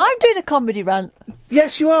said... I'm doing a comedy rant.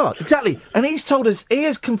 Yes, you are. Exactly. And he's told us, he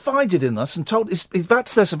has confided in us and he's about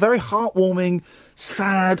to tell us a very heartwarming,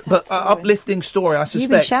 sad, but uplifting story, I suspect.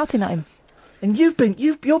 You've been shouting at him. And your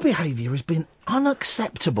behaviour has been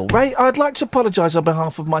unacceptable. Ray, I'd like to apologise on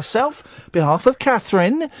behalf of myself, behalf of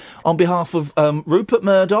Catherine, on behalf of Rupert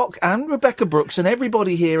Murdoch and Rebecca Brooks and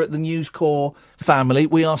everybody here at the News Corps family.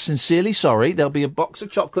 We are sincerely sorry. There'll be a box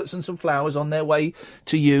of chocolates and some flowers on their way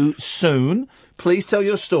to you soon. Please tell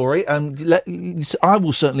your story, and I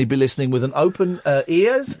will certainly be listening with an open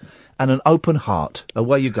ears and an open heart.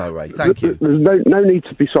 Away you go, Ray. Thank you. There's no need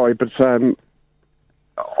to be sorry, but...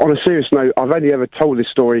 on a serious note, I've only ever told this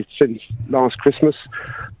story since last Christmas.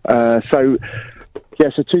 So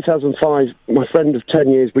 2005, my friend of 10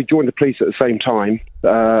 years, we joined the police at the same time.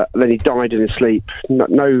 Then he died in his sleep.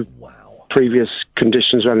 No previous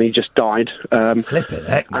conditions or anything, he just died. Flippin'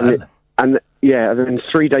 heck, man. And then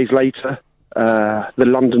 3 days later, the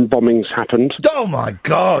London bombings happened. Oh, my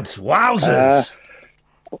God. Wowzers.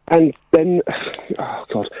 And then... Oh,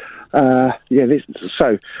 God.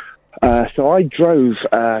 So I drove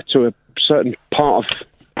to a certain part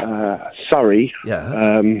of Surrey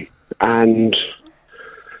and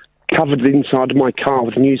covered the inside of my car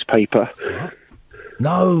with a newspaper.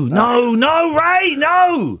 No, Ray,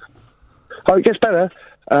 no! Oh, it gets better.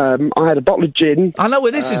 I had a bottle of gin. I know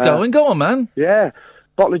where this is going. Go on, man. Yeah,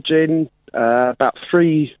 bottle of gin, about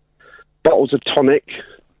 3 bottles of tonic.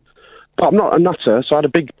 But I'm not a nutter, so I had a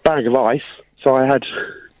big bag of ice. So I had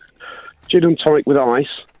gin and tonic with ice.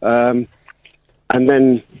 And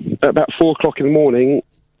then at about 4 o'clock in the morning,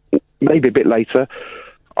 maybe a bit later,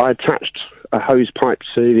 I attached a hose pipe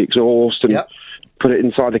to the exhaust and put it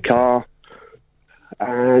inside the car.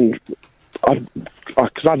 And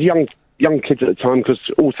because I had young kids at the time, because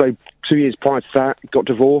also 2 years prior to that, got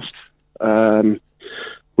divorced,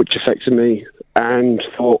 which affected me, and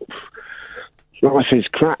thought, life is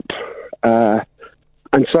crap.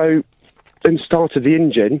 And so then started the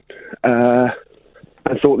engine,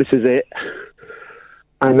 and thought, this is it.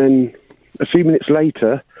 And then a few minutes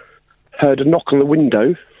later, heard a knock on the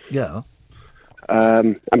window. Yeah.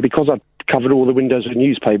 And because I'd covered all the windows with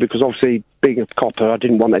newspaper, because obviously being a copper, I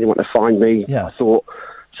didn't want anyone to find me. Yeah. I thought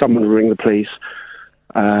someone would ring the police.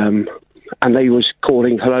 And they was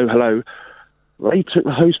calling, hello. They took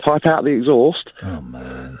the hose pipe out of the exhaust. Oh,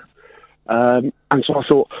 man. And so I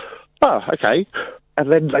thought, oh, okay.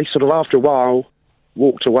 And then they sort of, after a while,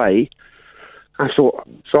 walked away. I thought,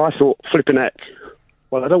 flipping heck,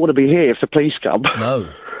 well, I don't want to be here if the police come. No.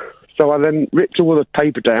 So I then ripped all the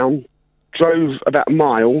paper down, drove about a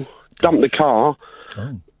mile, dumped the car,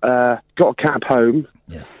 got a cab home,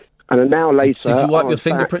 and an hour later... Did you wipe your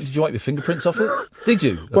fingerprints? Did you wipe your fingerprints off it? Did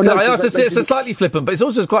you? Well, no, it's a slightly flippant, but it's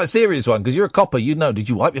also quite a serious one, because you're a copper, you know. Did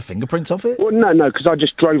you wipe your fingerprints off it? Well, no, because I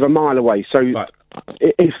just drove a mile away, so... Right.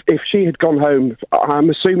 If she had gone home, I'm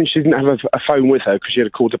assuming she didn't have a phone with her, because she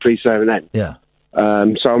had called the police there and then. Yeah.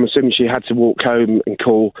 So I'm assuming she had to walk home and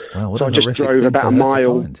call. Wow, so I just drove about a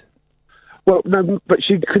mile. Well, no, but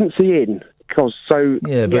she couldn't see in.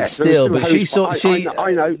 She saw.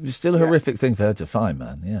 I know. It's still a horrific thing for her to find,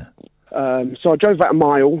 man. Yeah. So I drove about a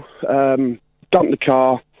mile, dumped the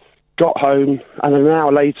car, got home, and an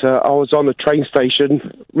hour later, I was on a train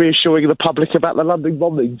station reassuring the public about the London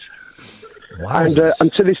bombings.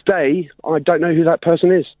 And to this day, I don't know who that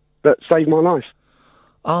person is that saved my life.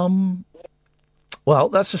 Well,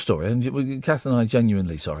 that's the story, and Kath and I are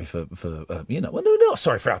genuinely sorry for well, no, we're not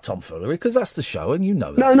sorry for our tomfoolery, because that's the show, and you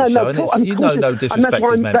know that's the show, and it's, no disrespect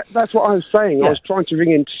is meant. That's what I was saying. Yeah. I was trying to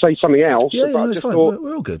ring in to say something else. Yeah, but it's fine.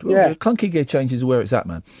 We're all good. We're all good. Clunky gear changes where it's at,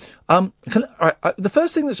 man. The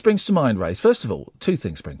first thing that springs to mind, Ray, first of all, two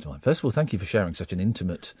things spring to mind. First of all, thank you for sharing such an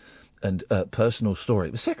intimate and personal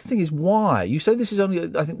story. The second thing is why. You say this is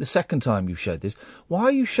only, I think, the second time you've shared this. Why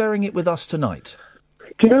are you sharing it with us tonight?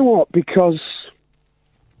 Do you know what? Because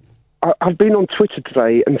I've been on Twitter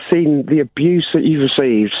today and seen the abuse that you've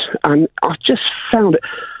received, and I just found it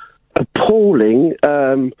appalling.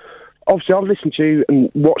 Obviously, I've listened to you and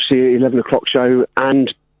watched the 11 o'clock show,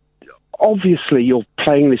 and obviously you're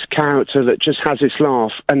playing this character that just has this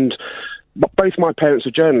laugh, and both my parents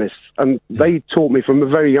are journalists, and they taught me from a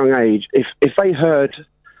very young age, if they heard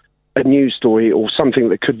a news story or something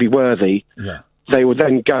that could be worthy, they would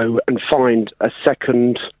then go and find a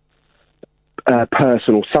second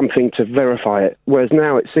person or something to verify it. Whereas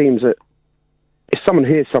now it seems that if someone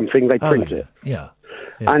hears something, they print it. Yeah.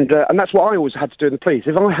 And that's what I always had to do in the police.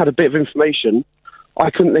 If I had a bit of information,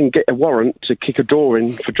 I couldn't then get a warrant to kick a door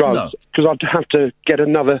in for drugs, because I'd have to get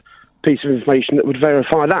another piece of information that would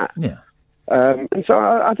verify that. Yeah. And so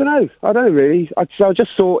I don't know. I don't really. So I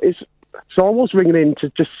just thought so I was ringing in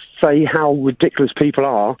to just say how ridiculous people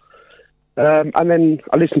are. And then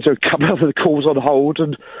I listened to a couple of the calls on hold,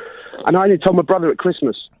 and I only told my brother at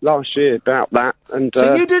Christmas last year about that. And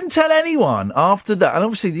so you didn't tell anyone after that, and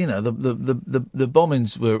obviously, the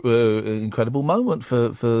bombings were an incredible moment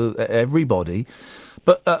for everybody,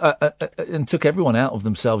 but and took everyone out of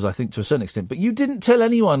themselves, I think, to a certain extent. But you didn't tell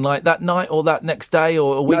anyone like that night or that next day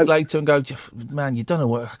or a week later and go, man, you don't know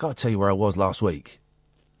what, I got to tell you where I was last week.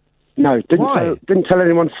 No, didn't tell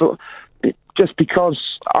anyone just because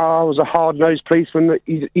I was a hard-nosed policeman that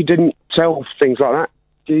you didn't tell things like that.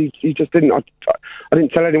 You just didn't. I didn't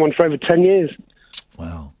tell anyone for over 10 years.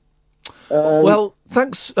 Wow. Well,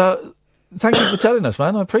 thanks. Thank you for telling us,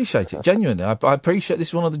 man. I appreciate it. Genuinely. I appreciate this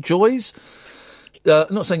is one of the joys.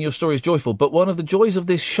 I'm not saying your story is joyful, but one of the joys of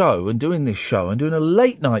this show and doing this show and doing a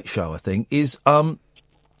late night show, I think, is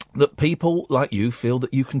that people like you feel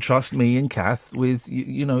that you can trust me and Kath with,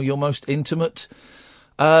 your most intimate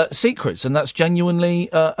secrets, and that's genuinely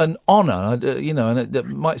an honour, and it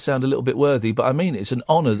might sound a little bit worthy, but I mean it's an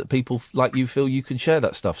honour that people like you feel you can share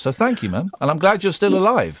that stuff. So thank you, man, and I'm glad you're still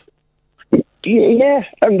alive. Yeah,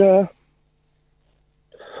 and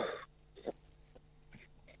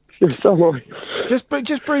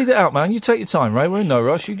just breathe it out, man. You take your time, Ray. We're in no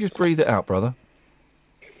rush. You just breathe it out, brother.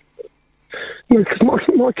 Because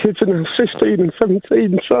my kids are now 15 and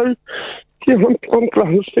 17, so I'm glad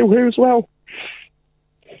I'm still here as well.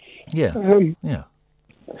 Yeah. Yeah.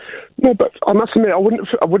 No, but I must admit, I wouldn't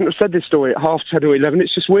have said this story at 10:30 or 11.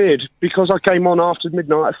 It's just weird because I came on after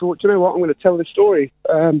midnight. I thought, you know what, I'm going to tell this story.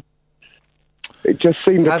 It just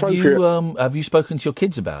seemed appropriate. Have you spoken to your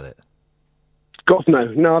kids about it? God, no.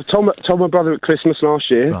 No, I've told my brother at Christmas last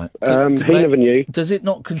year. Right. He never knew. Does it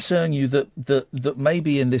not concern you that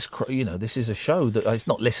maybe in this, this is a show that it's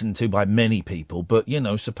not listened to by many people, but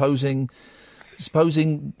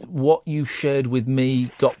supposing what you shared with me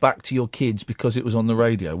got back to your kids because it was on the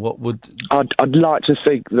radio, what would... I'd like to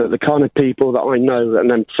think that the kind of people that I know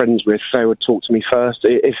and I'm friends with, they would talk to me first.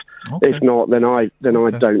 If not, then I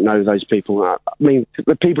don't know those people. I mean,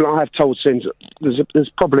 the people I have told since, there's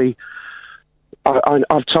probably...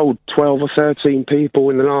 I've told 12 or 13 people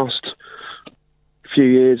in the last few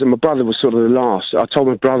years, and my brother was sort of the last. I told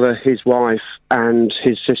my brother, his wife, and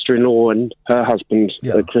his sister-in-law and her husband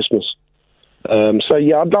at Christmas. So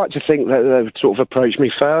I'd like to think that they would sort of approach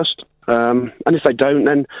me first, and if they don't,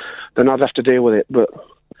 then I'd have to deal with it.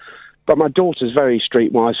 But my daughter's very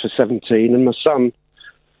streetwise for 17, and my son,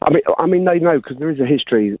 I mean they know because there is a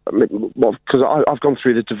history. Because I've gone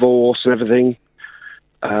through the divorce and everything,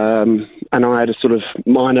 and I had a sort of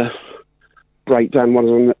minor breakdown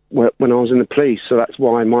when I was in the police. So that's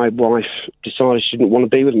why my wife decided she didn't want to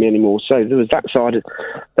be with me anymore. So there was that side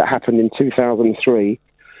that happened in 2003.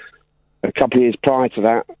 A couple of years prior to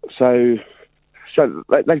that, so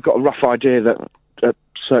they've got a rough idea that at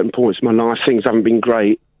certain points in my life things haven't been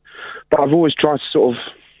great, but I've always tried to sort of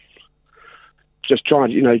just try,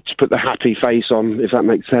 to put the happy face on, if that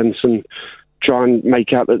makes sense, and try and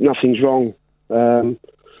make out that nothing's wrong, and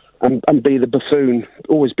be the buffoon,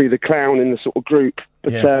 always be the clown in the sort of group.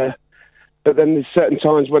 But then there's certain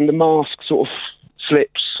times when the mask sort of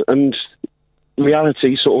slips and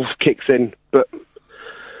reality sort of kicks in. But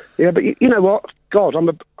yeah, but you know what? God,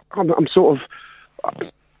 I'm sort of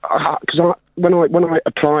because when I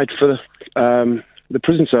applied for the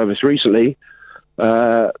prison service recently,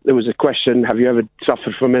 there was a question: have you ever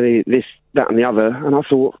suffered from any this, that, and the other? And I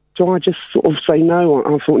thought, do I just sort of say no?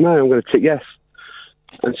 I thought no, I'm going to tick yes.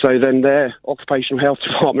 And so then their occupational health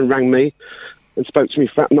department rang me and spoke to me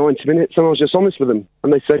for about 90 minutes, and I was just honest with them.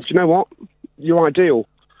 And they said, you know what? You're ideal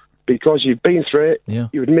because you've been through it,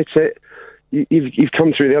 you admit it, you've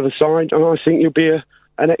come through the other side, and I think you'll be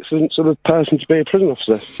an excellent sort of person to be a prison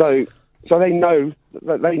officer. So they know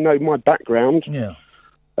my background. Yeah.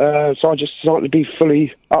 So I just decided to be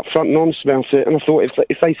fully upfront and honest about it. And I thought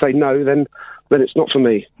if they say no, then it's not for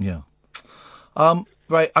me. Yeah.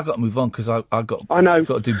 Right, I've got to move on because I've got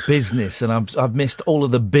to do business, and I've missed all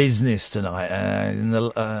of the business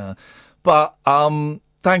tonight. But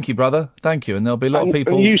thank you, brother. Thank you. And there'll be a lot of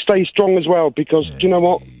people. And you stay strong as well, because do you know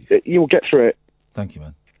what? You'll get through it. Thank you,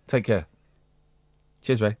 man. Take care.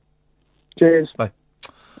 Cheers, Ray. Cheers. Bye.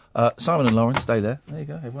 Simon and Lauren, stay there. There you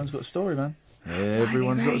go. Everyone's got a story, man.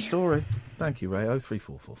 Everyone's got a story. Thank you, Ray.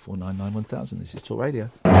 03444991000. This is Talk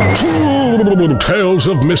Radio. Tales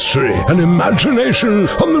of mystery and imagination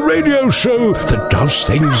on the radio show that does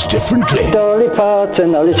things differently. Dolly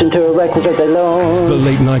Parton, I listen to a record all day long. The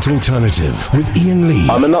Late Night Alternative with Iain Lee.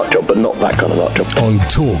 I'm a nut job, but not that kind of nut job. On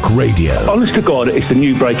Talk Radio. Honest to God, it's the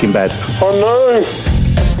new Breaking Bad. Oh no!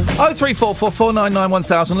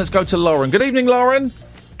 03444991000. Let's go to Lauren. Good evening, Lauren.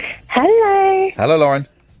 Hello. Hello, Lauren.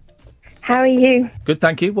 How are you? Good,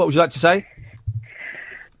 thank you. What would you like to say?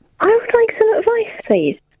 I would like some advice,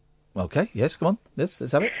 please. Okay, yes, come on. Let's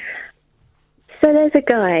have it. So there's a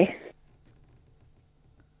guy.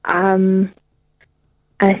 I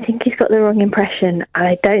think he's got the wrong impression.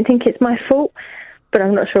 I don't think it's my fault, but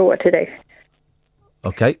I'm not sure what to do.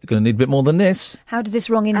 Okay, you're going to need a bit more than this. How does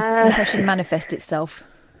this wrong impression manifest itself?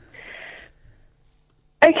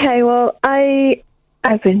 Okay, well,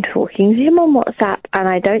 I've been talking to him on WhatsApp, and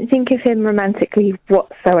I don't think of him romantically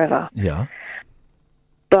whatsoever. Yeah.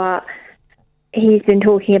 But he's been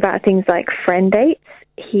talking about things like friend dates.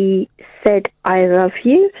 He said, I love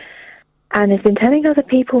you, and has been telling other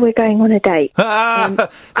people we're going on a date.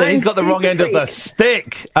 So he's got the wrong end of the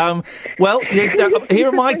stick. Well, here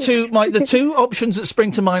are the two options that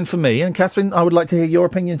spring to mind for me. And Catherine, I would like to hear your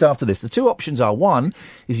opinions after this. The two options are: one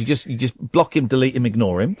is you just block him, delete him,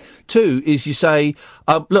 ignore him. Two is you say,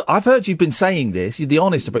 look, I've heard you've been saying this. You're the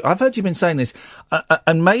honest about. I've heard you've been saying this,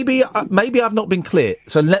 and maybe I've not been clear.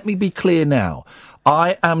 So let me be clear now.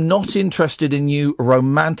 I am not interested in you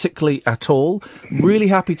romantically at all. Really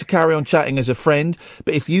happy to carry on chatting as a friend,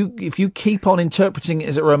 but if you keep on interpreting it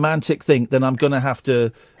as a romantic thing, then I'm going to have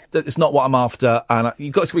to. That's not what I'm after, and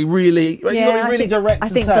you've got to be really, direct. I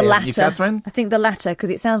think the latter. You, Catherine? I think the latter,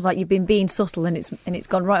 because it sounds like you've been being subtle, and it's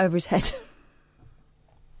gone right over his head.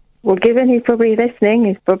 Well, given he's probably listening,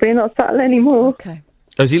 he's probably not subtle anymore. Okay.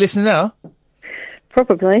 Oh, is he listening now?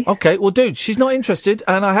 Probably. Okay, well, dude, she's not interested,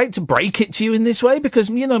 and I hate to break it to you in this way, because,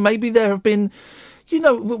 maybe there have been,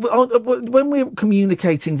 when we're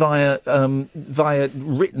communicating via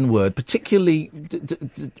written word, particularly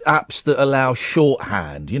apps that allow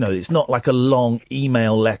shorthand, it's not like a long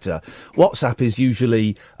email letter. WhatsApp is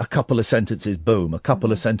usually a couple of sentences, boom, a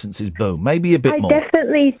couple of sentences, boom, maybe a bit more. I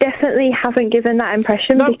definitely haven't given that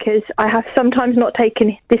impression, because I have sometimes not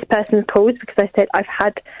taken this person's calls because I said I've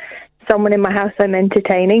had someone in my house I'm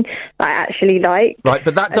entertaining that I actually like. Right,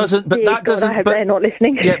 but that doesn't. But that doesn't. I hope they're not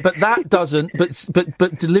listening. Yeah, but that doesn't.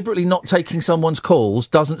 But deliberately not taking someone's calls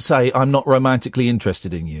doesn't say I'm not romantically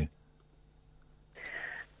interested in you.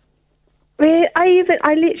 I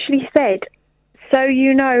literally said, so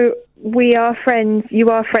we are friends. You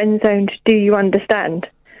are friend zoned. Do you understand?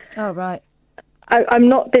 Oh right. I'm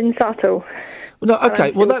not been subtle. No,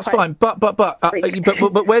 okay, well that's fine, but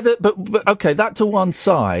whether, okay, that to one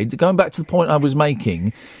side. Going back to the point I was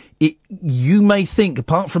making, you may think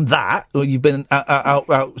apart from that, or you've been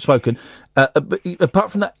outspoken, but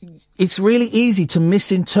apart from that, it's really easy to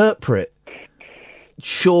misinterpret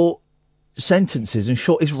short sentences and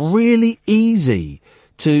short. It's really easy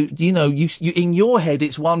to, you in your head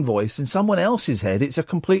it's one voice, in someone else's head it's a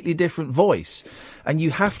completely different voice, and you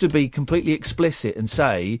have to be completely explicit and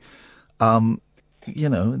say,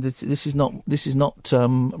 this is not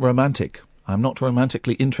romantic. I'm not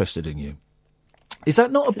romantically interested in you. Is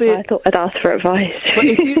that not a bit? I thought I'd ask for advice. But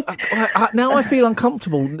if you, now I feel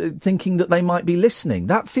uncomfortable thinking that they might be listening.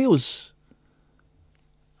 That feels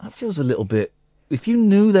a little bit. If you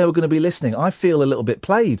knew they were going to be listening, I feel a little bit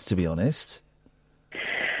played, to be honest.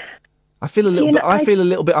 I feel a little bit. I feel a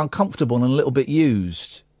little bit uncomfortable and a little bit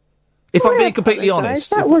used. If I'm being completely honest.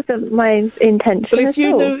 That wasn't my intention But if at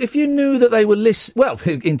you all. if you knew that they were well,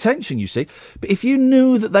 intention, you see. But if you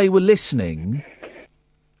knew that they were listening,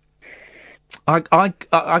 I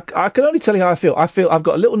can only tell you how I feel. I've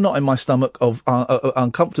got a little knot in my stomach of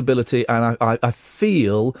uncomfortability, and I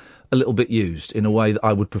feel a little bit used in a way that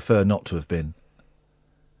I would prefer not to have been.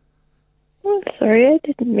 I'm sorry, I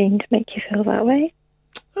didn't mean to make you feel that way.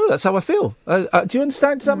 Oh, that's how I feel. Do you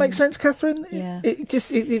understand? Does that make sense, Catherine? Yeah.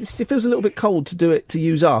 It feels a little bit cold to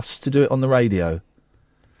use us to do it on the radio.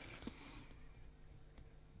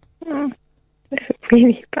 It's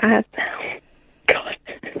really bad now. God.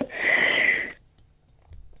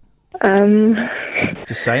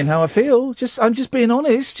 Just saying how I feel. I'm just being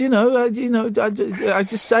honest. I'm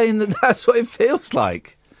just saying that's what it feels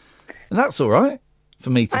like, and that's all right for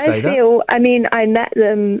me to say that. I met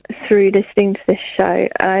them through listening to this show,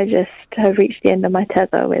 and I just have reached the end of my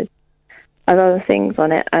tether with other things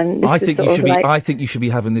on it. And I think you should be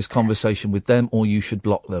having this conversation with them, or you should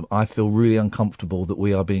block them. I feel really uncomfortable that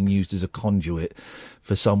we are being used as a conduit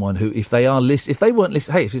for someone who, if they weren't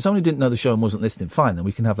listening, hey, if someone didn't know the show and wasn't listening, fine, then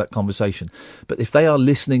we can have that conversation. But if they are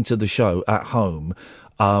listening to the show at home,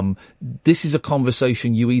 this is a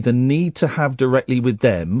conversation you either need to have directly with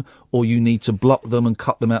them, or you need to block them and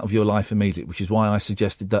cut them out of your life immediately, which is why I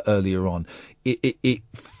suggested that earlier on. It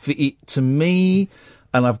to me,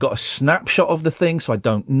 and I've got a snapshot of the thing, so I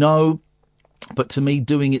don't know, but to me,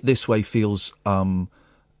 doing it this way feels a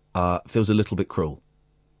little bit cruel,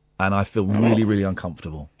 and I feel really, really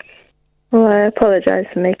uncomfortable. Well, I apologise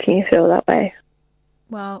for making you feel that way.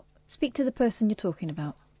 Well, speak to the person you're talking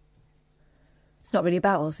about. It's not really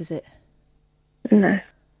about us, is it? No.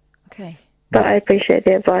 Okay. But I appreciate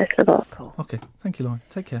the advice a lot. Cool. Okay, thank you, Lauren.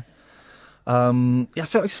 Take care. I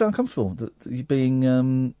just felt uncomfortable that you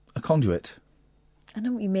being a conduit. I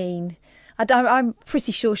know what you mean. I'm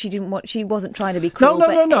pretty sure she wasn't trying to be cruel.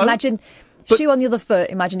 No. Imagine, shoe on the other foot,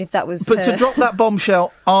 imagine if that was But her. to drop that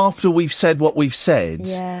bombshell after we've said what we've said.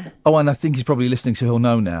 Yeah. Oh, and I think he's probably listening, so he'll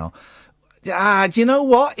know now. Do you know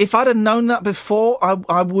what? If I'd have known that before,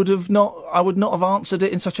 I would not have answered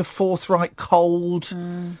it in such a forthright, cold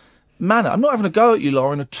manner. I'm not having a go at you,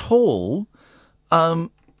 Lauren, at all.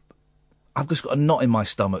 I've just got a knot in my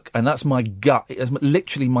stomach, and that's my gut. It's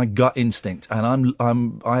literally my gut instinct, and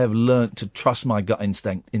I have learnt to trust my gut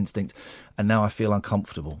instinct, and now I feel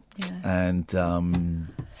uncomfortable. Yeah. And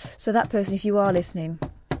So that person, if you are listening,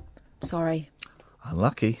 sorry.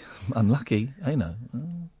 Unlucky. I know.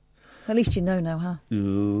 At least you know now, huh?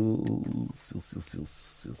 Yes.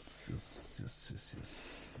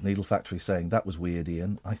 Needle Factory saying that was weird,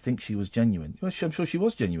 Iain. I think she was genuine. Well, I'm sure she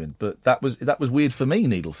was genuine, but that was weird for me,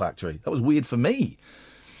 Needle Factory. That was weird for me.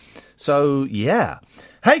 So yeah.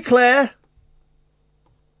 Hey Claire.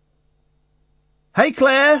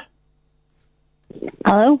 Hello.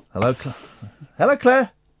 Hello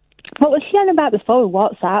Claire. What was she on about before with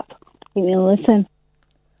WhatsApp? Give me a listen.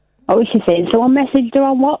 What was she saying? Someone messaged her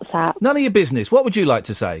on WhatsApp. None of your business. What would you like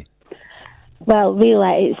to say? Well,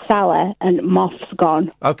 really, it's sour and moth's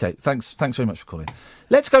gone. Okay, thanks very much for calling.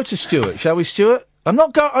 Let's go to Stuart, shall we, Stuart? I'm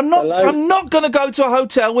not going to go to a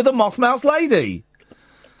hotel with a moth-mouthed lady.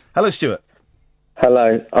 Hello, Stuart.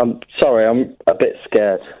 Hello. I'm sorry. I'm a bit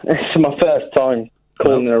scared. It's my first time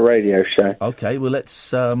calling a radio show. Okay, well,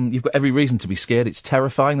 let's. You've got every reason to be scared. It's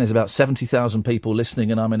terrifying. There's about 70,000 people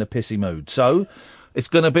listening, and I'm in a pissy mood. So it's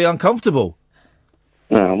going to be uncomfortable.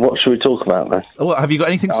 What should we talk about then? Well, have you got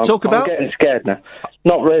anything to talk about? I'm getting scared now.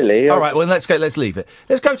 Not really. All right, well, let's leave it.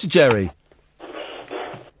 Let's go to Jerry.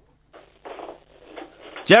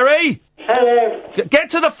 Jerry! Hello. Get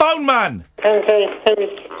to the phone, man!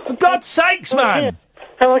 For God's sakes, man!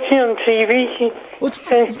 I'm watching on TV.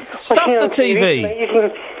 Stuff the TV!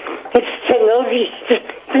 It's technology.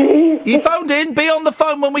 You phoned in, be on the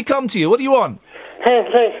phone when we come to you. What do you want?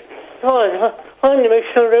 On the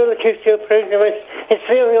emotional roller coaster program, it's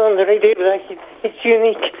very on the radio, but it's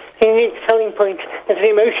unique selling point. It's the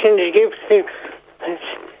emotion it gives to.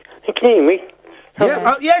 Can you hear me?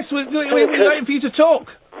 Yeah, yes, we're waiting for you to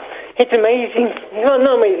talk. It's amazing. No,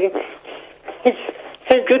 not amazing. It's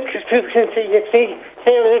so good because people can see,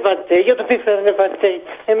 they're having a bad day, other people are having a bad day,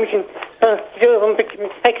 and we can, I'm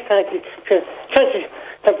excited.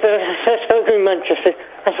 I spoke in Manchester,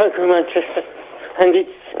 and it's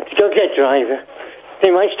to go get a driver. They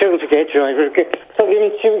might struggle to get a driver. So give me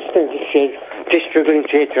 2 weeks notice, just struggling to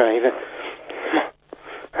get a driver.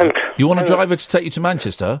 You want a driver to take you to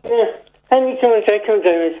Manchester? Yeah, I need someone to take me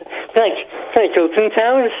down. Like Alton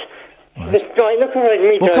Towers. Right, look around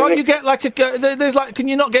me. Well, can't you get can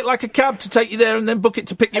you not get like a cab to take you there and then book it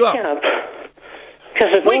to pick you up? Cab?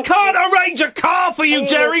 We can't arrange a car for you,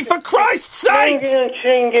 Jerry, for Christ's sake! I'm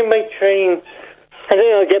changing my train. And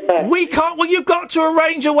then I'll get back. We can't. Well, you've got to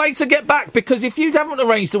arrange a way to get back, because if you haven't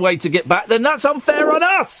arranged a way to get back, then that's unfair on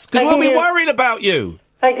us, because we'll be worried about you.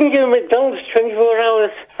 I can get a McDonald's 24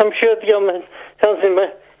 hours. I'm sure the young man tells him,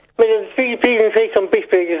 feed and face on beef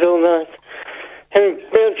burgers all night. And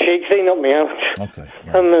milkshakes, they knock me out. Okay.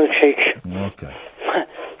 I'm milkshake. Okay.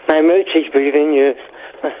 My milkshake's breathing, yes.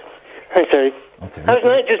 I'm sorry. Okay. How's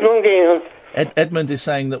night just one getting on? Edmund is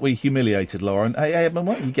saying that we humiliated Lauren. Hey, Edmund,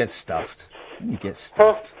 why don't you get stuffed? You get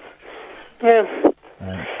stuffed. Yeah.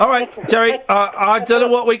 All right, Jerry. I don't know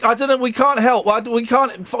what we. I don't know. We can't help. We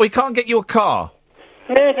can't get you a car.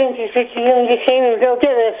 No, don't you think you're just saying they'll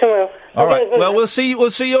get there somewhere. All right. Well, we'll see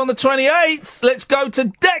you on the 28th. Let's go to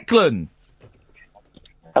Declan.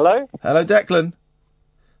 Hello. Hello, Declan.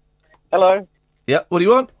 Hello. Yeah. What do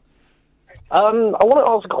you want? I want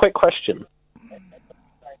to ask a quick question.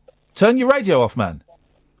 Turn your radio off, man.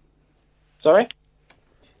 Sorry?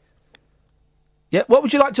 Yeah, what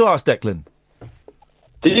would you like to ask, Declan?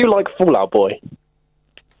 Did you like Fall Out Boy?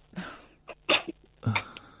 I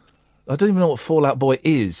don't even know what Fall Out Boy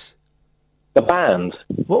is. The band.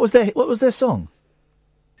 What was their song?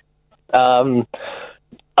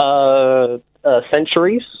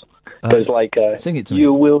 Centuries. Goes like, sing it to me.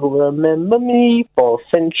 You will remember me for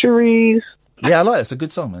centuries. Yeah, I like it. It's a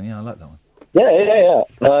good song, man. Yeah, I like that one. Yeah.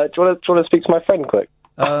 Do you want to speak to my friend quick?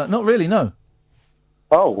 Not really, no.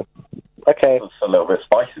 Oh, okay. That's a little bit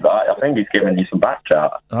spicy, that. I think he's giving you some back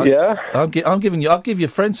chat. Yeah? I'll give your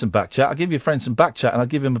friend some back chat. I'll give your friend some back chat, and I'll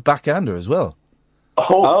give him a backhander as well.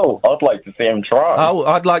 Oh, I'd like to see him try. Oh,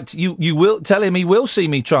 I'd like to. You will tell him he will see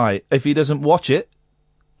me try if he doesn't watch it.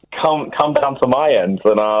 Come down to my end,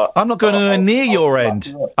 and I'm not going anywhere near your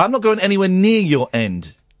end. I'm not going anywhere near your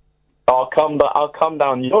end. I'll come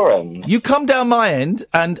down your end. You come down my end,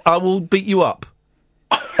 and I will beat you up.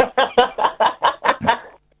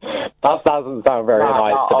 That doesn't sound very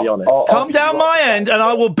nice, to be honest. Come down my end, and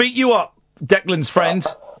I will beat you up, Declan's friend.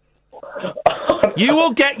 You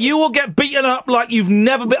will get beaten up like you've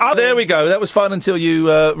never been. Oh, there we go. That was fun until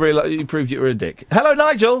you you proved you were a dick. Hello,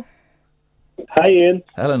 Nigel. Hi, Ian.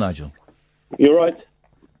 Hello, Nigel. You all right?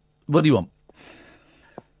 What do you want?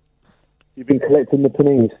 You've been collecting the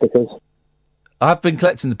panini stickers. I've been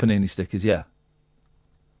collecting the panini stickers. Yeah.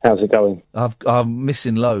 How's it going? I'm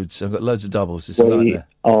missing loads. I've got loads of doubles. It's a We nightmare.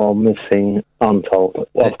 are missing untold.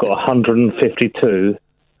 I've got 152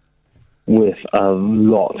 with a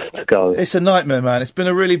lot to go. It's a nightmare, man. It's been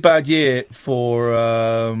a really bad year for.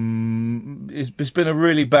 It's been a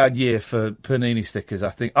really bad year for panini stickers. I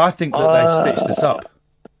think that they've stitched us up.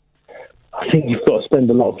 I think you've got to spend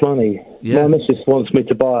a lot of money. Yeah. My missus wants me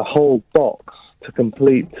to buy a whole box to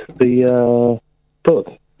complete the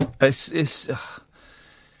book. It's.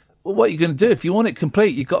 Well, what are you going to do? If you want it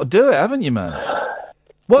complete, you've got to do it, haven't you, man?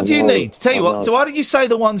 What do you need? Tell you what, so why don't you say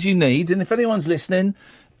the ones you need, and if anyone's listening,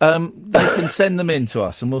 they can send them in to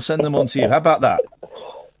us, and we'll send them on to you. How about that?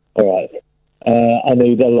 All right. I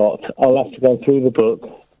need a lot. I'll have to go through the book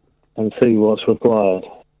and see what's required.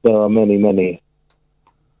 There are many, many.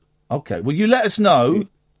 Okay. Well, you let us know.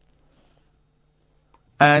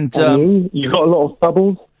 And you got a lot of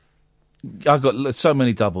doubles? I've got so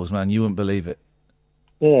many doubles, man. You wouldn't believe it.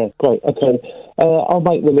 Yeah, great. Okay. I'll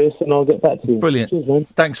make the list and I'll get back to you. Brilliant. Cheers, man.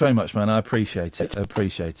 Thanks very much, man. I appreciate it.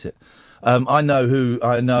 I know.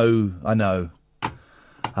 And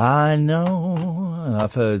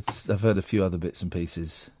I've heard a few other bits and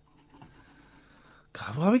pieces.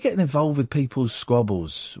 God, why are we getting involved with people's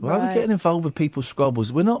squabbles? Why are we getting involved with people's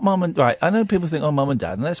squabbles? We're not mum and... Right, I know people think, mum and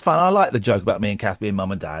dad, and that's fine. I like the joke about me and Kath being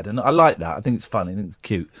mum and dad, and I like that. I think it's funny. I think it's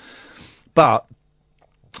cute. But...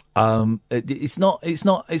 it's not.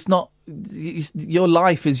 Your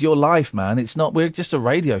life is your life, man. It's not. We're just a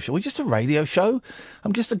radio show. We're just a radio show.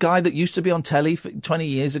 I'm just a guy that used to be on telly 20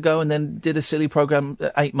 years ago and then did a silly program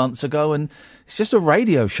 8 months ago, and it's just a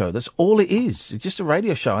radio show. That's all it is. It's just a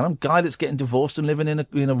radio show. And I'm a guy that's getting divorced and living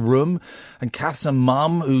in a room, and Kath's a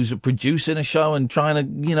mum who's producing a show and trying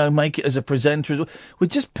to make it as a presenter. We're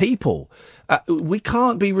just people. We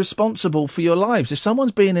can't be responsible for your lives. If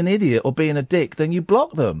someone's being an idiot or being a dick, then you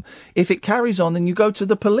block them. If it carries on, then you go to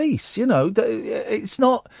the police. It's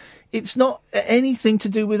not anything to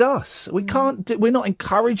do with us. We can't. We're not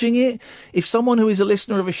encouraging it. If someone who is a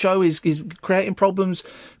listener of a show is creating problems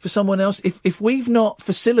for someone else, if we've not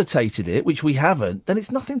facilitated it, which we haven't, then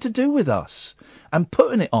it's nothing to do with us. And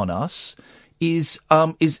putting it on us is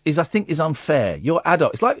I think is unfair. You're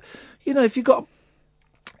adult. It's like,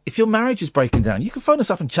 if your marriage is breaking down, you can phone us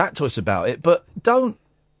up and chat to us about it, but don't,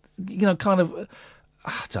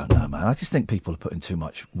 I don't know, man. I just think people are putting too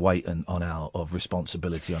much weight of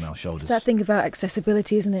responsibility on our shoulders. It's that thing about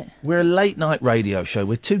accessibility, isn't it? We're a late-night radio show.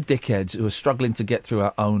 We're two dickheads who are struggling to get through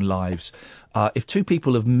our own lives. If two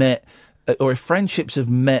people have met, or if friendships have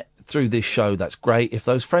met through this show, that's great. If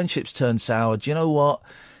those friendships turn sour, do you know what?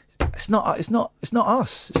 It's not us.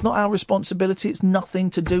 It's not our responsibility. It's nothing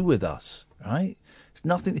to do with us, right? It's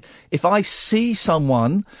nothing. If I see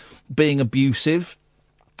someone being abusive,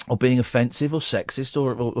 or being offensive or sexist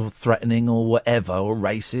or threatening or whatever or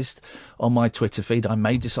racist on my Twitter feed, I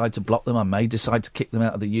may decide to block them. I may decide to kick them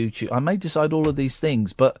out of the YouTube. I may decide all of these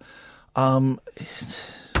things, but I've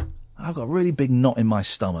got a really big knot in my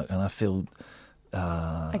stomach, and I feel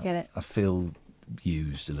I get it. I feel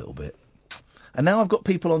used a little bit. And now I've got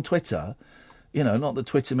people on Twitter, not that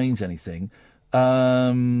Twitter means anything,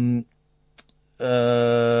 saying,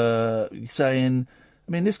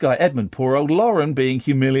 I mean, this guy, Edmund, poor old Lauren being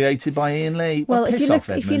humiliated by Iain Lee. Well, if you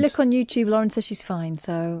look on YouTube, Lauren says she's fine,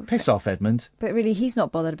 so... Piss off, Edmund. But really, he's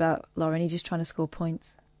not bothered about Lauren, he's just trying to score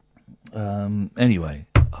points. Anyway.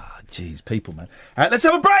 Jeez, people, man. Let's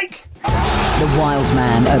have a break! The wild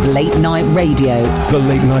man of late night radio. The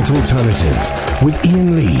late night alternative with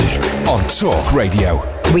Iain Lee on Talk Radio.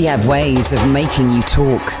 We have ways of making you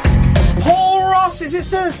talk. Paul Ross, is it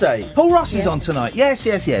Thursday? Paul Ross is on tonight. Yes.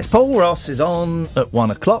 Paul Ross is on at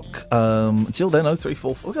 1 o'clock. Until then,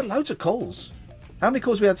 0344. We've got loads of calls. How many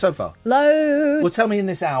calls have we had so far? Loads. Well, tell me in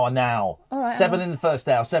this hour now. All right. 7 in the first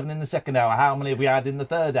hour, 7 in the second hour. How many have we had in the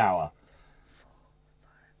third hour?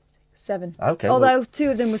 7. Okay. Although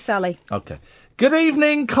 2 of them were Sally. Okay. Good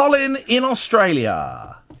evening, Colin in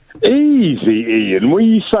Australia. Easy, Iain. What are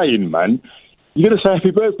you saying, man? You're going to say happy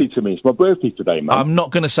birthday to me. It's my birthday today, man. I'm not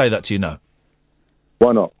going to say that to you, no.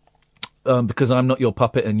 Why not? Because I'm not your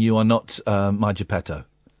puppet and you are not my Geppetto.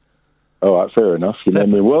 All right, fair enough. You know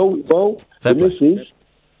me. Well, the missus,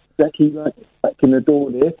 Becky, back in the door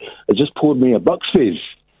there, has just poured me a Bucks Fizz.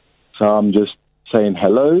 So I'm just saying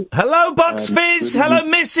hello. Hello, Bucks Fizz. Hello,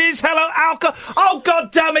 Mrs. Hello, Alka. Oh,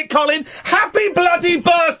 God damn it, Colin. Happy bloody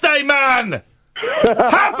birthday, man.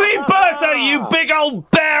 Happy birthday, you big old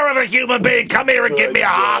bear of a human being. Come here and give me a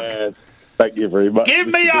hug. Thank you very much. Give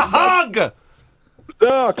me a hug.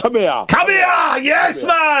 Oh, come here. Come here. Yes,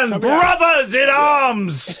 man. Brothers in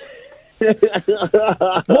arms.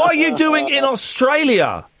 What are you doing in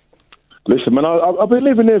Australia? Listen, man, I've been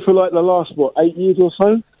living here for like the last, 8 years or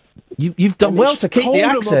so? You've done well to keep the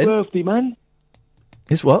accent. My birthday, man.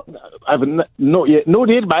 It's what? I haven't, not yet,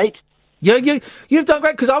 mate. Yeah, you've done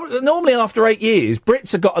great, because normally after 8 years,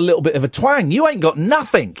 Brits have got a little bit of a twang. You ain't got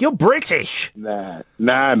nothing. You're British. Nah,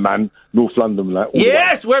 man. North London, like.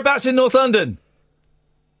 Yes, whereabouts in North London?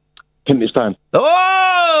 Kentish Town.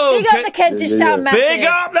 Oh! Big up the Kentish Town, massive. Big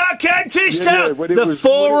up the Kentish Town. Yeah, the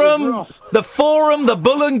Forum, the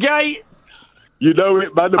Bull and Gate. You know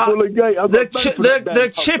it, man, the Bull and Gate. The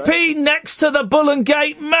chippy next to the Bull and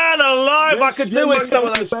Gate. Man alive, I could do with some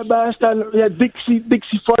of those. Yeah,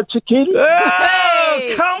 Dixie fried chicken.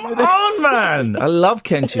 Oh, come on, man. I love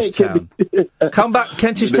Kentish Town. Come back.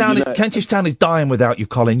 Kentish Town is dying without you,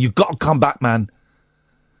 Colin. You've got to come back, man.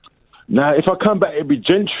 Now, if I come back, it'd be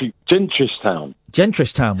Gentrish Town.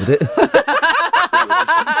 Gentrish Town, would it?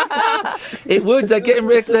 It would. They're getting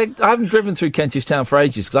rid. I haven't driven through Kentish Town for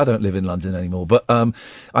ages because I don't live in London anymore. But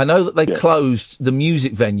I know that they closed the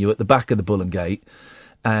music venue at the back of the Bull and Gate,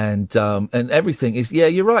 and everything is. Yeah,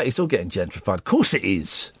 you're right. It's all getting gentrified. Of course, it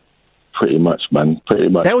is. Pretty much, man. Pretty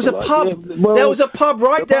much. There was a pub. There was a pub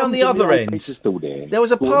right down the other end. There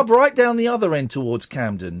was a pub right down the other end towards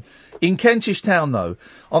Camden. In Kentish Town, though,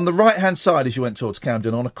 on the right-hand side as you went towards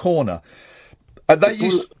Camden, on a corner. They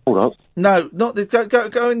used... Hold up. No, not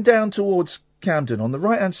going down towards Camden on the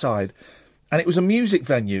right-hand side, and it was a music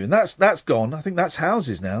venue, and that's gone. I think that's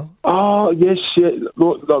houses now. Oh yes, yeah.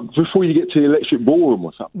 Look, before you get to the Electric Ballroom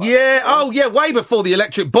or something. Yeah. Oh yeah, way before the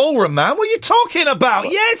Electric Ballroom, man. What are you talking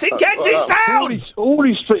about? Yes, in Kentish Town. All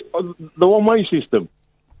these streets, the one-way system.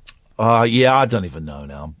 Yeah, I don't even know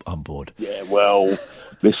now. I'm bored. Yeah, well,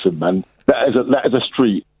 listen, man. That is a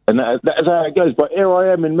street. And that is how it goes. But here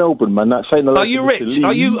I am in Melbourne, man. That's saying. Are you rich?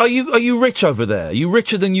 Are you rich over there? Are you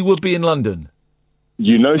richer than you would be in London?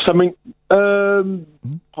 You know something?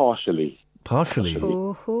 Partially.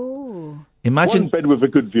 Ooh. Imagine one bed with a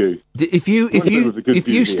good view. If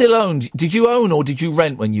you still owned, did you own or did you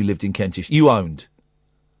rent when you lived in Kentish? You owned.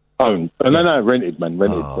 Owned. No, rented, man.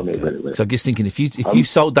 Rented. So I'm just thinking, if you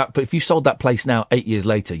sold that place now 8 years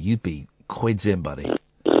later, you'd be quids in, buddy.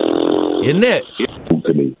 Isn't it?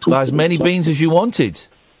 Buy as many beans as you wanted.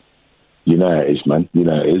 You know it is, man. You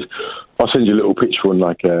know it is. I'll send you a little picture on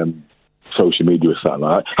social media or something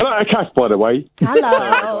like that. Hello, Cass, by the way.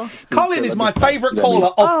 Hello. Colin is my favourite caller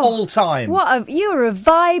of all time. You're a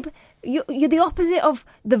vibe. You're the opposite of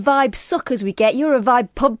the vibe suckers we get. You're a vibe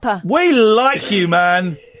pumper. We like you,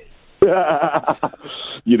 man.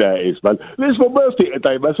 You know it is, man. It's my birthday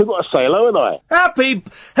today, man, so I've got to say hello, haven't I? Happy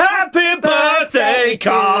birthday,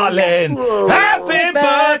 Colin. Happy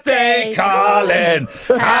birthday, Colin.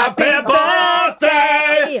 Happy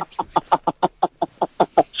birthday.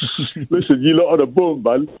 Listen, you lot on a boom,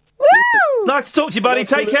 man. Woo! Nice to talk to you, buddy.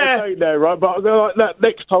 Take care. There, right? But I'm gonna,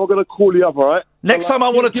 next time I'm going to call you up, all right? Next time I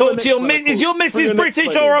want to talk to you. Is your missus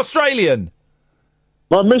British or Australian?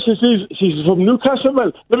 My missus she's from Newcastle,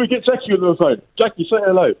 man. Let me get Jackie on the phone. Jackie, say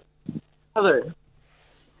hello. Hello.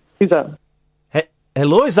 Who's that?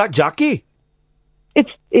 Hello, is that Jackie? It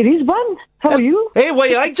is, man. How are you? Hey,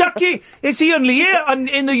 why, hi, Jackie. Is he only here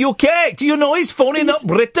in the UK? Do you know he's phoning up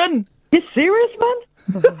Britain? You serious, man?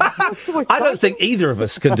 I don't think either of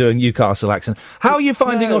us can do a Newcastle accent. How are you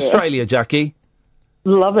finding Australia, Jackie?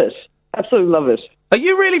 Love it. Absolutely love it. Are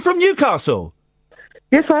you really from Newcastle?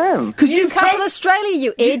 Yes, I am. Newcastle, Australia,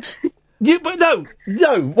 you id. But no,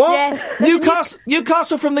 what? Yes.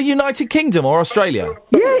 Newcastle from the United Kingdom or Australia?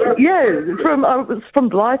 Yeah, from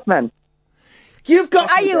Blythe, man. You've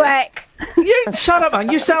got... Are you heck? You shut up,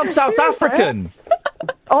 man. You sound South African.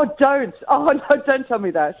 Oh, don't. Oh, no, don't tell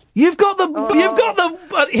me that. You've got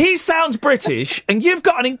the... he sounds British, and you've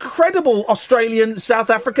got an incredible Australian South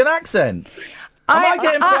African accent.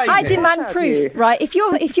 I demand proof, right? If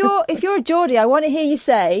you're a Geordie, I want to hear you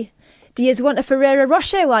say, "Do you want a Ferrero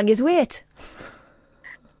Rocher while you wait?"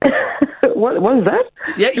 What is that?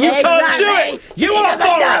 Yeah, you can't do it. You are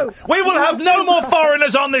foreign. We will have no more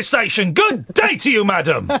foreigners on this station. Good day to you,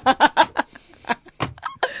 madam.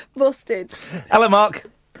 Busted. Hello, Mark.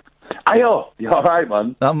 Ayo, you all right,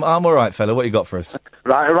 man? I'm all right, fella. What you got for us?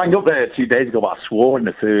 Right, I rang up there 2 days ago, but I swore in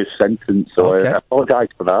the first sentence, so I apologise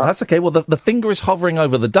for that. That's okay. Well, the finger is hovering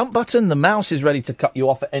over the dump button. The mouse is ready to cut you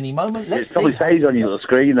off at any moment. It probably says on your little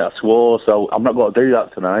screen that I swore, so I'm not going to do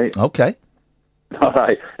that tonight. Okay. All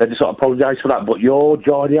right, I just want to apologise for that, but your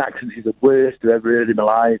Geordie accent is the worst I've ever heard in my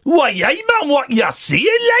life. Why, hey, man, what you seeing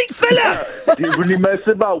like, fella? You really mess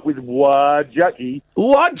about with what, Jackie?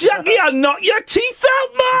 What, Jackie? I'll knock your teeth out,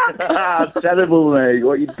 Mark! Terrible, mate.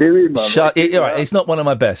 What are you doing, man? Shut it. All right, it's not one of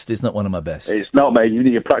my best. It's not one of my best. It's not, mate. You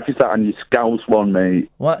need to practice that on your Scouse one,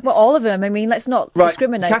 mate. What? Well, all of them. I mean, let's not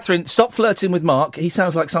discriminate. Catherine, stop flirting with Mark. He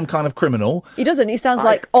sounds like some kind of criminal. He doesn't. He sounds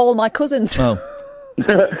like all my cousins. Oh.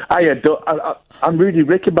 I'm Rudy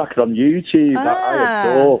Rickenbacker on YouTube.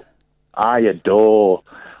 I adore.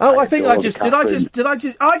 Oh, I think I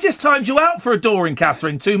just timed you out for adoring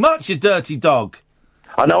Catherine too much, you dirty dog.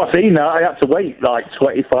 I know, I've seen that. I had to wait like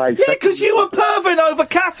 25 seconds. Yeah, because you were perving over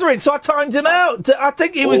Catherine, so I timed him out. I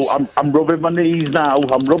think he was... I'm rubbing my knees now.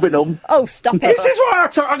 I'm rubbing them. Oh, stop it. This is why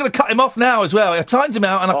I'm going to cut him off now as well. I timed him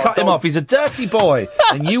out and I cut him off. He's a dirty boy.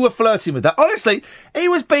 And you were flirting with that. Honestly, he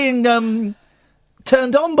was being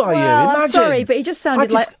turned on by you. Imagine. I'm sorry, but he just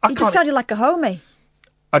sounded like a homie.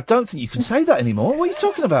 I don't think you can say that anymore. What are you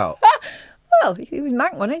talking about? Well, he was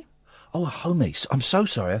Mac, wasn't he? Oh, a homie. I'm so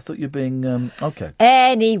sorry. I thought you were being okay.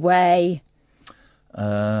 Anyway. Do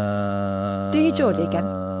you Geordie again?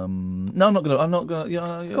 No, I'm not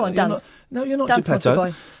gonna. Go on, dance. You're not dance,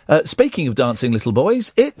 Geppetto. Speaking of dancing little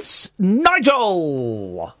boys, it's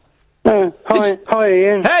Nigel. Hi,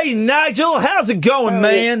 Iain. Hey, Nigel, how's it going,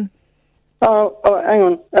 man? Oh, hang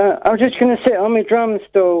on. I was just going to sit on my drum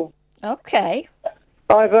stool. Okay.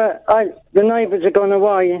 The neighbours have gone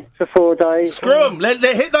away for 4 days. Screw them. Let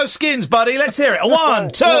hit those skins, buddy. Let's hear it. 1,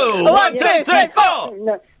 2, 1, 2, 3,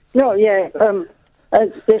 4. No, yeah.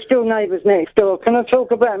 There's still neighbours next door. Can I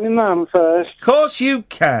talk about my mum first? Of course you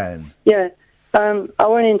can. Yeah. I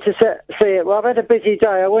went in to see it. Well, I've had a busy day.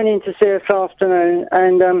 I went in to see her this afternoon,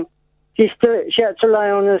 and she had to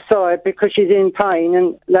lay on her side because she's in pain,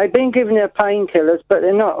 and they've been giving her painkillers, but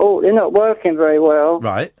they're not working very well.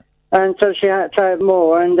 Right. And so she had to have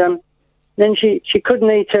more, and then she couldn't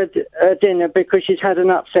eat her dinner because she's had an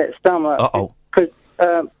upset stomach. Uh-oh.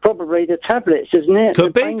 Probably the tablets, isn't it?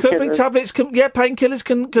 Could be tablets. Painkillers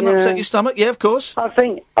can upset your stomach. Yeah, of course. I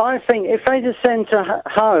think if they'd have sent her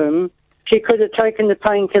home, she could have taken the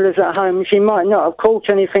painkillers at home. She might not have caught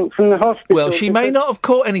anything from the hospital. Well, she may not have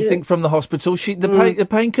caught anything from the hospital. The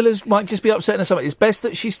painkillers might just be upsetting her stomach. It's best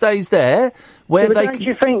that she stays there where they. Don't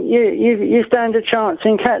you think you stand a chance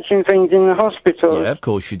in catching things in the hospital? Yeah, of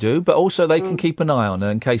course you do. But also they can keep an eye on her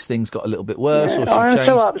in case things got a little bit worse or she I'm changed.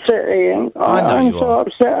 so upset, Iain. I'm so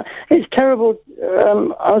upset. It's terrible.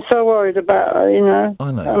 I'm so worried about her. You know.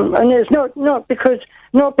 I know. And it's not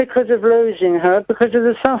because of losing her, because of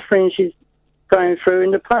the suffering going through,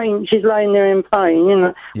 and the pain, she's laying there in pain, you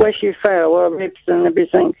know, where she fell, her ribs and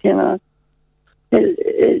everything, you know.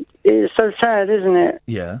 It's so sad, isn't it?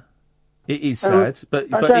 Yeah. It is sad,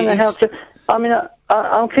 but I don't know how to. I mean,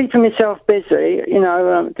 I'm keeping myself busy, you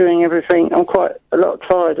know, doing everything. I'm quite a lot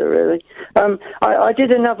tighter, really. I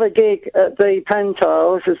did another gig at the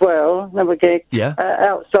Pantiles as well, another gig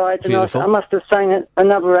outside, and I must have sang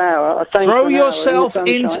another hour. I sang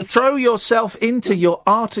throw yourself into your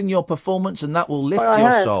art and your performance, and that will lift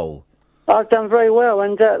your soul. I've done very well,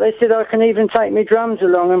 and they said I can even take my drums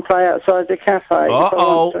along and play outside the cafe.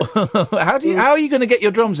 Uh-oh. How are you going to get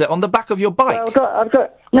your drums there? On the back of your bike? Well, I've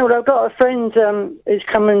got a friend who's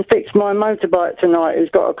come and fixed my motorbike tonight,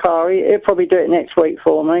 who's got a car. He'll probably do it next week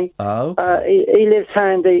for me. Oh. He lives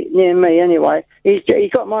handy near me anyway. He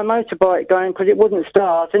got my motorbike going because it wouldn't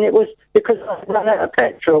start, and it was because I've run out of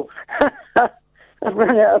petrol. I've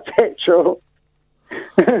run out of petrol.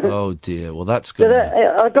 Oh dear, well that's good.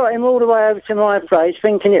 So I got him all the way over to my place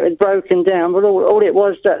thinking it had broken down, but all it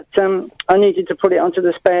was that I needed to put it onto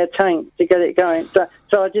the spare tank to get it going. So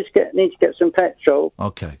I just need to get some petrol.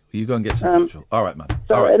 Okay, you go and get some petrol. All right, man.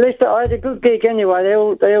 So all right. At least I had a good gig anyway. They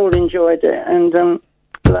all enjoyed it, and so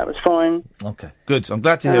that was fine. Okay, good. I'm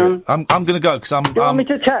glad to hear it. I'm going to go because Do you want me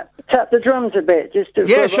to tap the drums a bit?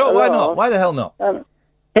 Yeah, sure. Why not? Why the hell not? Well,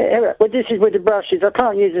 this is with the brushes. I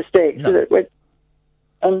can't use a stick. No.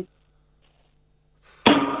 So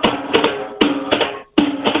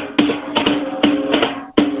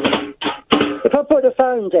if I put the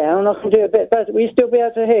phone down, I can do a bit better. Will you still be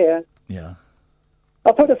able to hear? Yeah.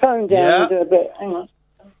 I'll put the phone down and do a bit. Hang on.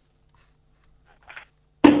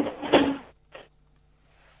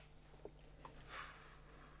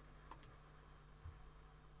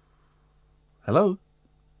 Hello?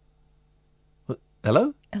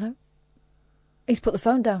 Hello? Hello? He's put the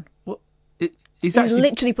phone down. He's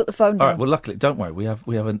literally put the phone down. All right. Well, luckily, don't worry. We have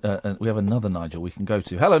another Nigel we can go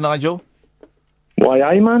to. Hello, Nigel. Why,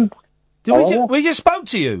 hey, man? We just spoke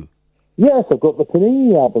to you. Yes, I've got the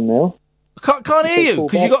Panini album now. Can't hear you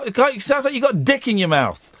because it sounds like you got a dick in your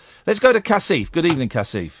mouth. Let's go to Kasif. Good evening,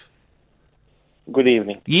 Kasif. Good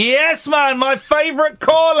evening. Yes, man, my favourite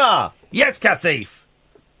caller. Yes, Kasif.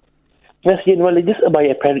 Yes, well, it is about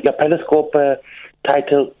your Periscope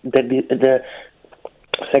title, the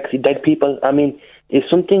sexy dead people. I mean, it's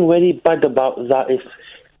something very bad about that. Is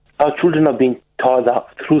our children are being taught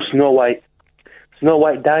that through Snow White. Snow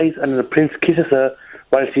White dies and the prince kisses her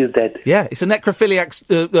while she's dead. Yeah, it's a necrophiliac's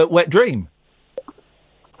wet dream.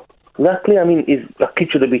 Exactly. I mean, a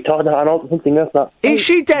kid should be taught that and also something else. That is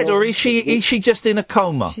she dead or is she just in a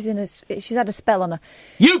coma? She's had a spell on her.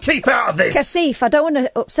 You keep out of this. Kasif, I don't want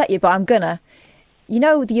to upset you, but I'm gonna. You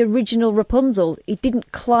know, the original Rapunzel, he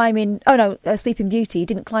didn't climb in... Oh, no, Sleeping Beauty, he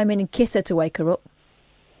didn't climb in and kiss her to wake her up.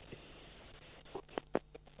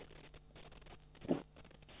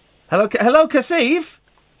 Hello, Kasif?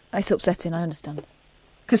 It's upsetting, I understand.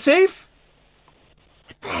 Kasif?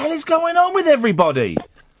 What the hell is going on with everybody?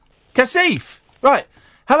 Kasif? Right.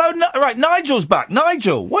 Hello, right, Nigel's back.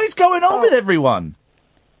 Nigel, what is going on with everyone?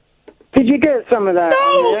 Did you get some of that?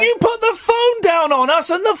 No, you put the phone down on us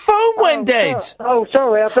and the phone went dead.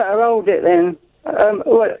 Sorry, I better hold it then. I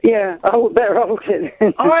better hold it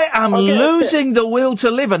then. I am losing the will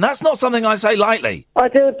to live, and that's not something I say lightly. I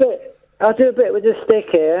do a bit with the stick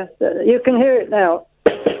here. You can hear it now.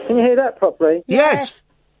 Can you hear that properly? Yes.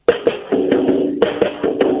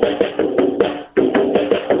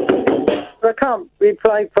 I can't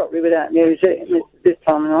replay properly without music this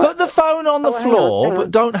time of night. Put the phone on the floor, but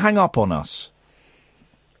don't hang up on us.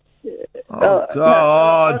 Oh,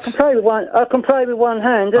 God. No, I can play with one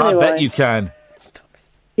hand anyway. I bet you can.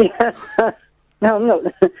 Yeah. No, I'm not.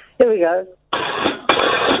 Here we go.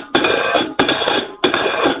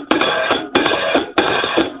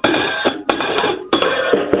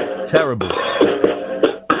 Terrible.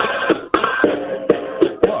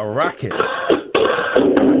 What a racket.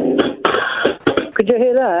 Could you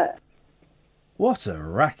hear that? What a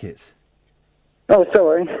racket. Oh,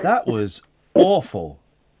 sorry. That was awful.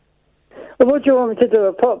 Well, what do you want me to do,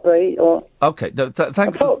 a pop beat or... Okay,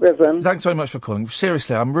 thanks. A pop rhythm? Thanks very much for calling.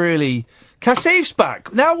 Seriously, I'm really... Kasif's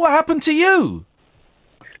back. Now what happened to you?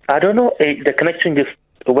 I don't know. The connection just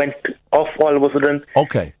went off all of a sudden.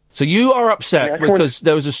 Okay. So you are upset because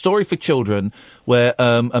there was a story for children where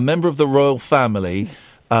a member of the royal family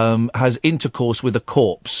has intercourse with a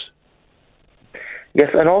corpse.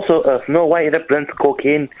 Yes, and also Snow White represents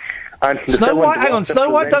cocaine. And Snow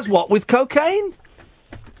White does what with cocaine?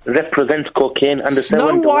 Represents cocaine, and the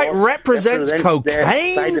Snow White represents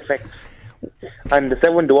cocaine. Side effects. And the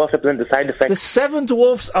seven dwarfs represent the side effects. The seven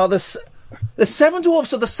dwarfs are the. The Seven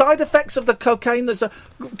Dwarfs are the side effects of the cocaine. All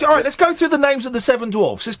right, let's go through the names of the Seven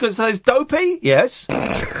Dwarfs. So there's Dopey, yes.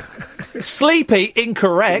 Sleepy,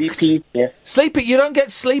 incorrect. Sleepy, yeah. Sleepy, you don't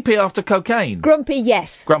get sleepy after cocaine. Grumpy,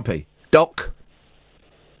 yes. Grumpy. Doc.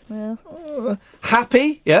 Well.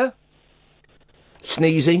 Happy, yeah.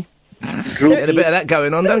 Sneezy. Get a bit of that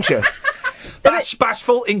going on, don't you?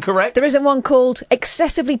 Bashful, incorrect. There isn't one called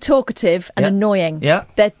excessively talkative and annoying. Yeah.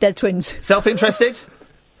 They're twins. Self-interested.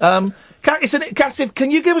 Cassiv,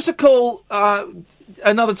 can you give us a call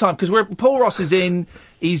another time? Because Paul Ross is in.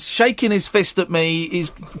 He's shaking his fist at me. He's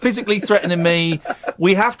physically threatening me.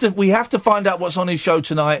 We have to find out what's on his show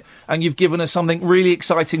tonight. And you've given us something really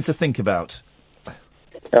exciting to think about.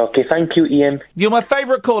 Okay, thank you, Ian. You're my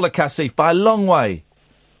favourite caller, Cassif, by a long way.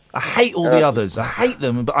 I hate all the others. I hate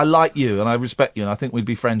them, but I like you and I respect you and I think we'd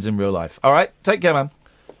be friends in real life. All right? Take care, man.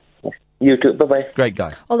 You too. Bye-bye. Great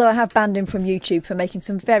guy. Although I have banned him from YouTube for making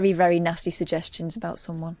some very, very nasty suggestions about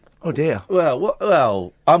someone. Oh, dear.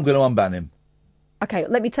 Well, I'm going to unban him. Okay,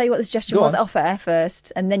 let me tell you what the suggestion was off air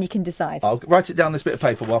first, and then you can decide. I'll write it down on this bit of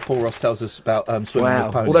paper while Paul Ross tells us about swimming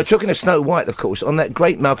with ponies. Although talking of Snow White, of course, on that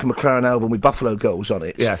great Malcolm McLaren album with Buffalo Girls on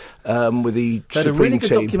it. Yes. With the they had a Supreme really good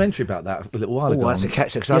team. documentary about that a little while ago. Oh, that's a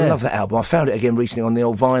catch, because I love that album. I found it again recently on the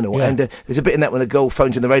old vinyl, and there's a bit in that when a girl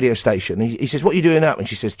phones in the radio station. He says, "What are you doing up?" And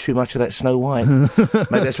she says, "Too much of that Snow White."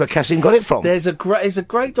 Maybe that's where Cassin got it from. There's a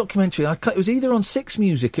great documentary. It was either on 6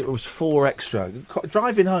 Music, it was 4 Extra.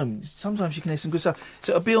 Driving home, sometimes you can hear some good stuff.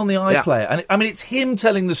 So it'll be on the iPlayer, and it's him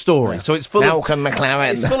telling the story. So it's full Malcolm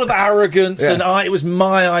McLaren. It's full of arrogance and it was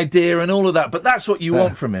my idea and all of that. But that's what you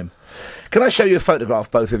want from him. Can I show you a photograph,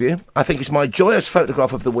 both of you? I think it's my joyous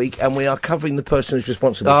photograph of the week, and we are covering the person who's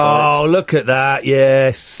responsible for it. Oh, look at that,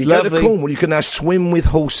 yes. You go to Cornwall, you can now swim with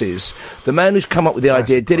horses. The man who's come up with the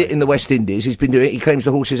idea did it in the West Indies. He's been doing it. He claims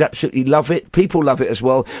the horses absolutely love it. People love it as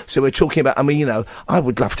well. So we're talking about, I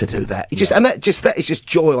would love to do that. That is just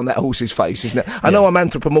joy on that horse's face, isn't it? I know I'm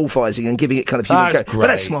anthropomorphising and giving it kind of human character, but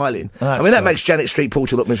that's smiling. That makes Janet Street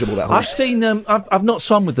Porter look miserable, that horse. I've seen I've not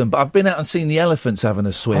swum with them, but I've been out and seen the elephants having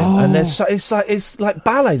a swim, and it's like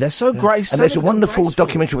ballet. They're so graceful. And there's a wonderful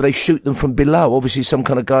documentary where they shoot them from below. Obviously, some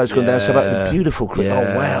kind of guy's gone down. So about the beautiful creature.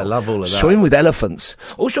 Oh wow, I love all of that. Swim with elephants.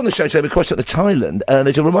 Also on the show today, we're crossing to Thailand, and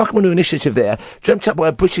there's a remarkable new initiative there, dreamt up by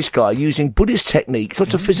a British guy using Buddhist techniques,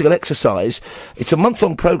 lots of physical exercise. It's a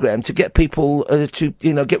month-long program to get people to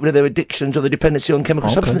get rid of their addictions or their dependency on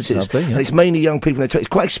chemical substances. Lovely, and it's mainly young people. It's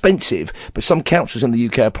quite expensive, but some councils in the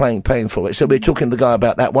UK are paying for it. So we're talking to the guy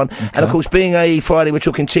about that one. Okay. And of course, being a Friday, we're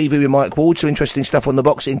talking TV with Mike Ward. So interesting stuff on the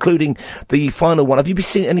box, including the final one. Have you been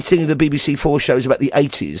seeing anything of the BBC 4 shows about the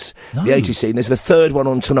 80s? No. The 80s scene. There's the third one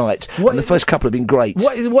on tonight. And the first couple have been great.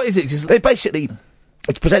 What is it? They basically...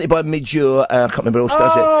 It's presented by Midure, I can't remember who else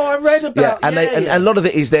does it. Oh, I read about and a lot of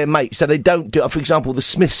it is their mates, so they don't do for example, the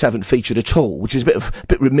Smiths haven't featured at all, which is a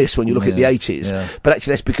bit remiss when you look at the 80s. Yeah. But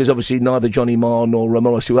actually that's because obviously neither Johnny Marr nor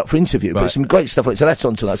Morrissey were up for interview, but some great stuff on it, so that's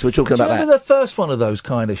on tonight, so we're talking about that. Do you remember the first one of those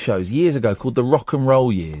kind of shows years ago called the Rock and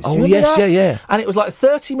Roll Years? Oh yes, yeah. And it was like a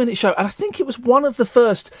 30-minute show, and I think it was one of the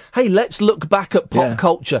first, hey, let's look back at pop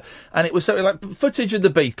culture, and it was something like footage of the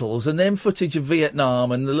Beatles, and then footage of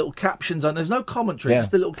Vietnam, and the little captions on, there's no commentary,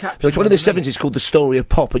 just the little captions. It's one of the 70s called The Story of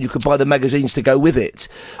Pop, and you could buy the magazines to go with it.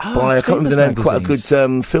 I can't remember the name. Quite a good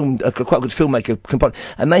quite a good filmmaker.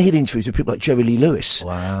 And they had interviews with people like Jerry Lee Lewis.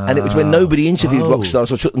 Wow. And it was when nobody interviewed rock stars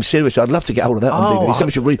or took them seriously. I'd love to get hold of that on DVD.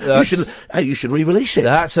 Somebody you should re-release it.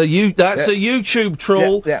 That's a YouTube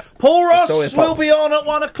troll. Yeah. Paul Ross will be on at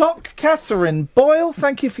 1 o'clock. Catherine Boyle,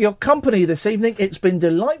 thank you for your company this evening. It's been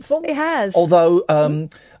delightful. It has. Although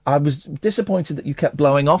I was disappointed that you kept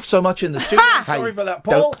blowing off so much in the studio. Sorry for that,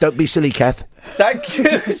 Paul. Don't be silly, Kath. Thank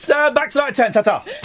you, sir. Back tonight at 10. Ta-ta.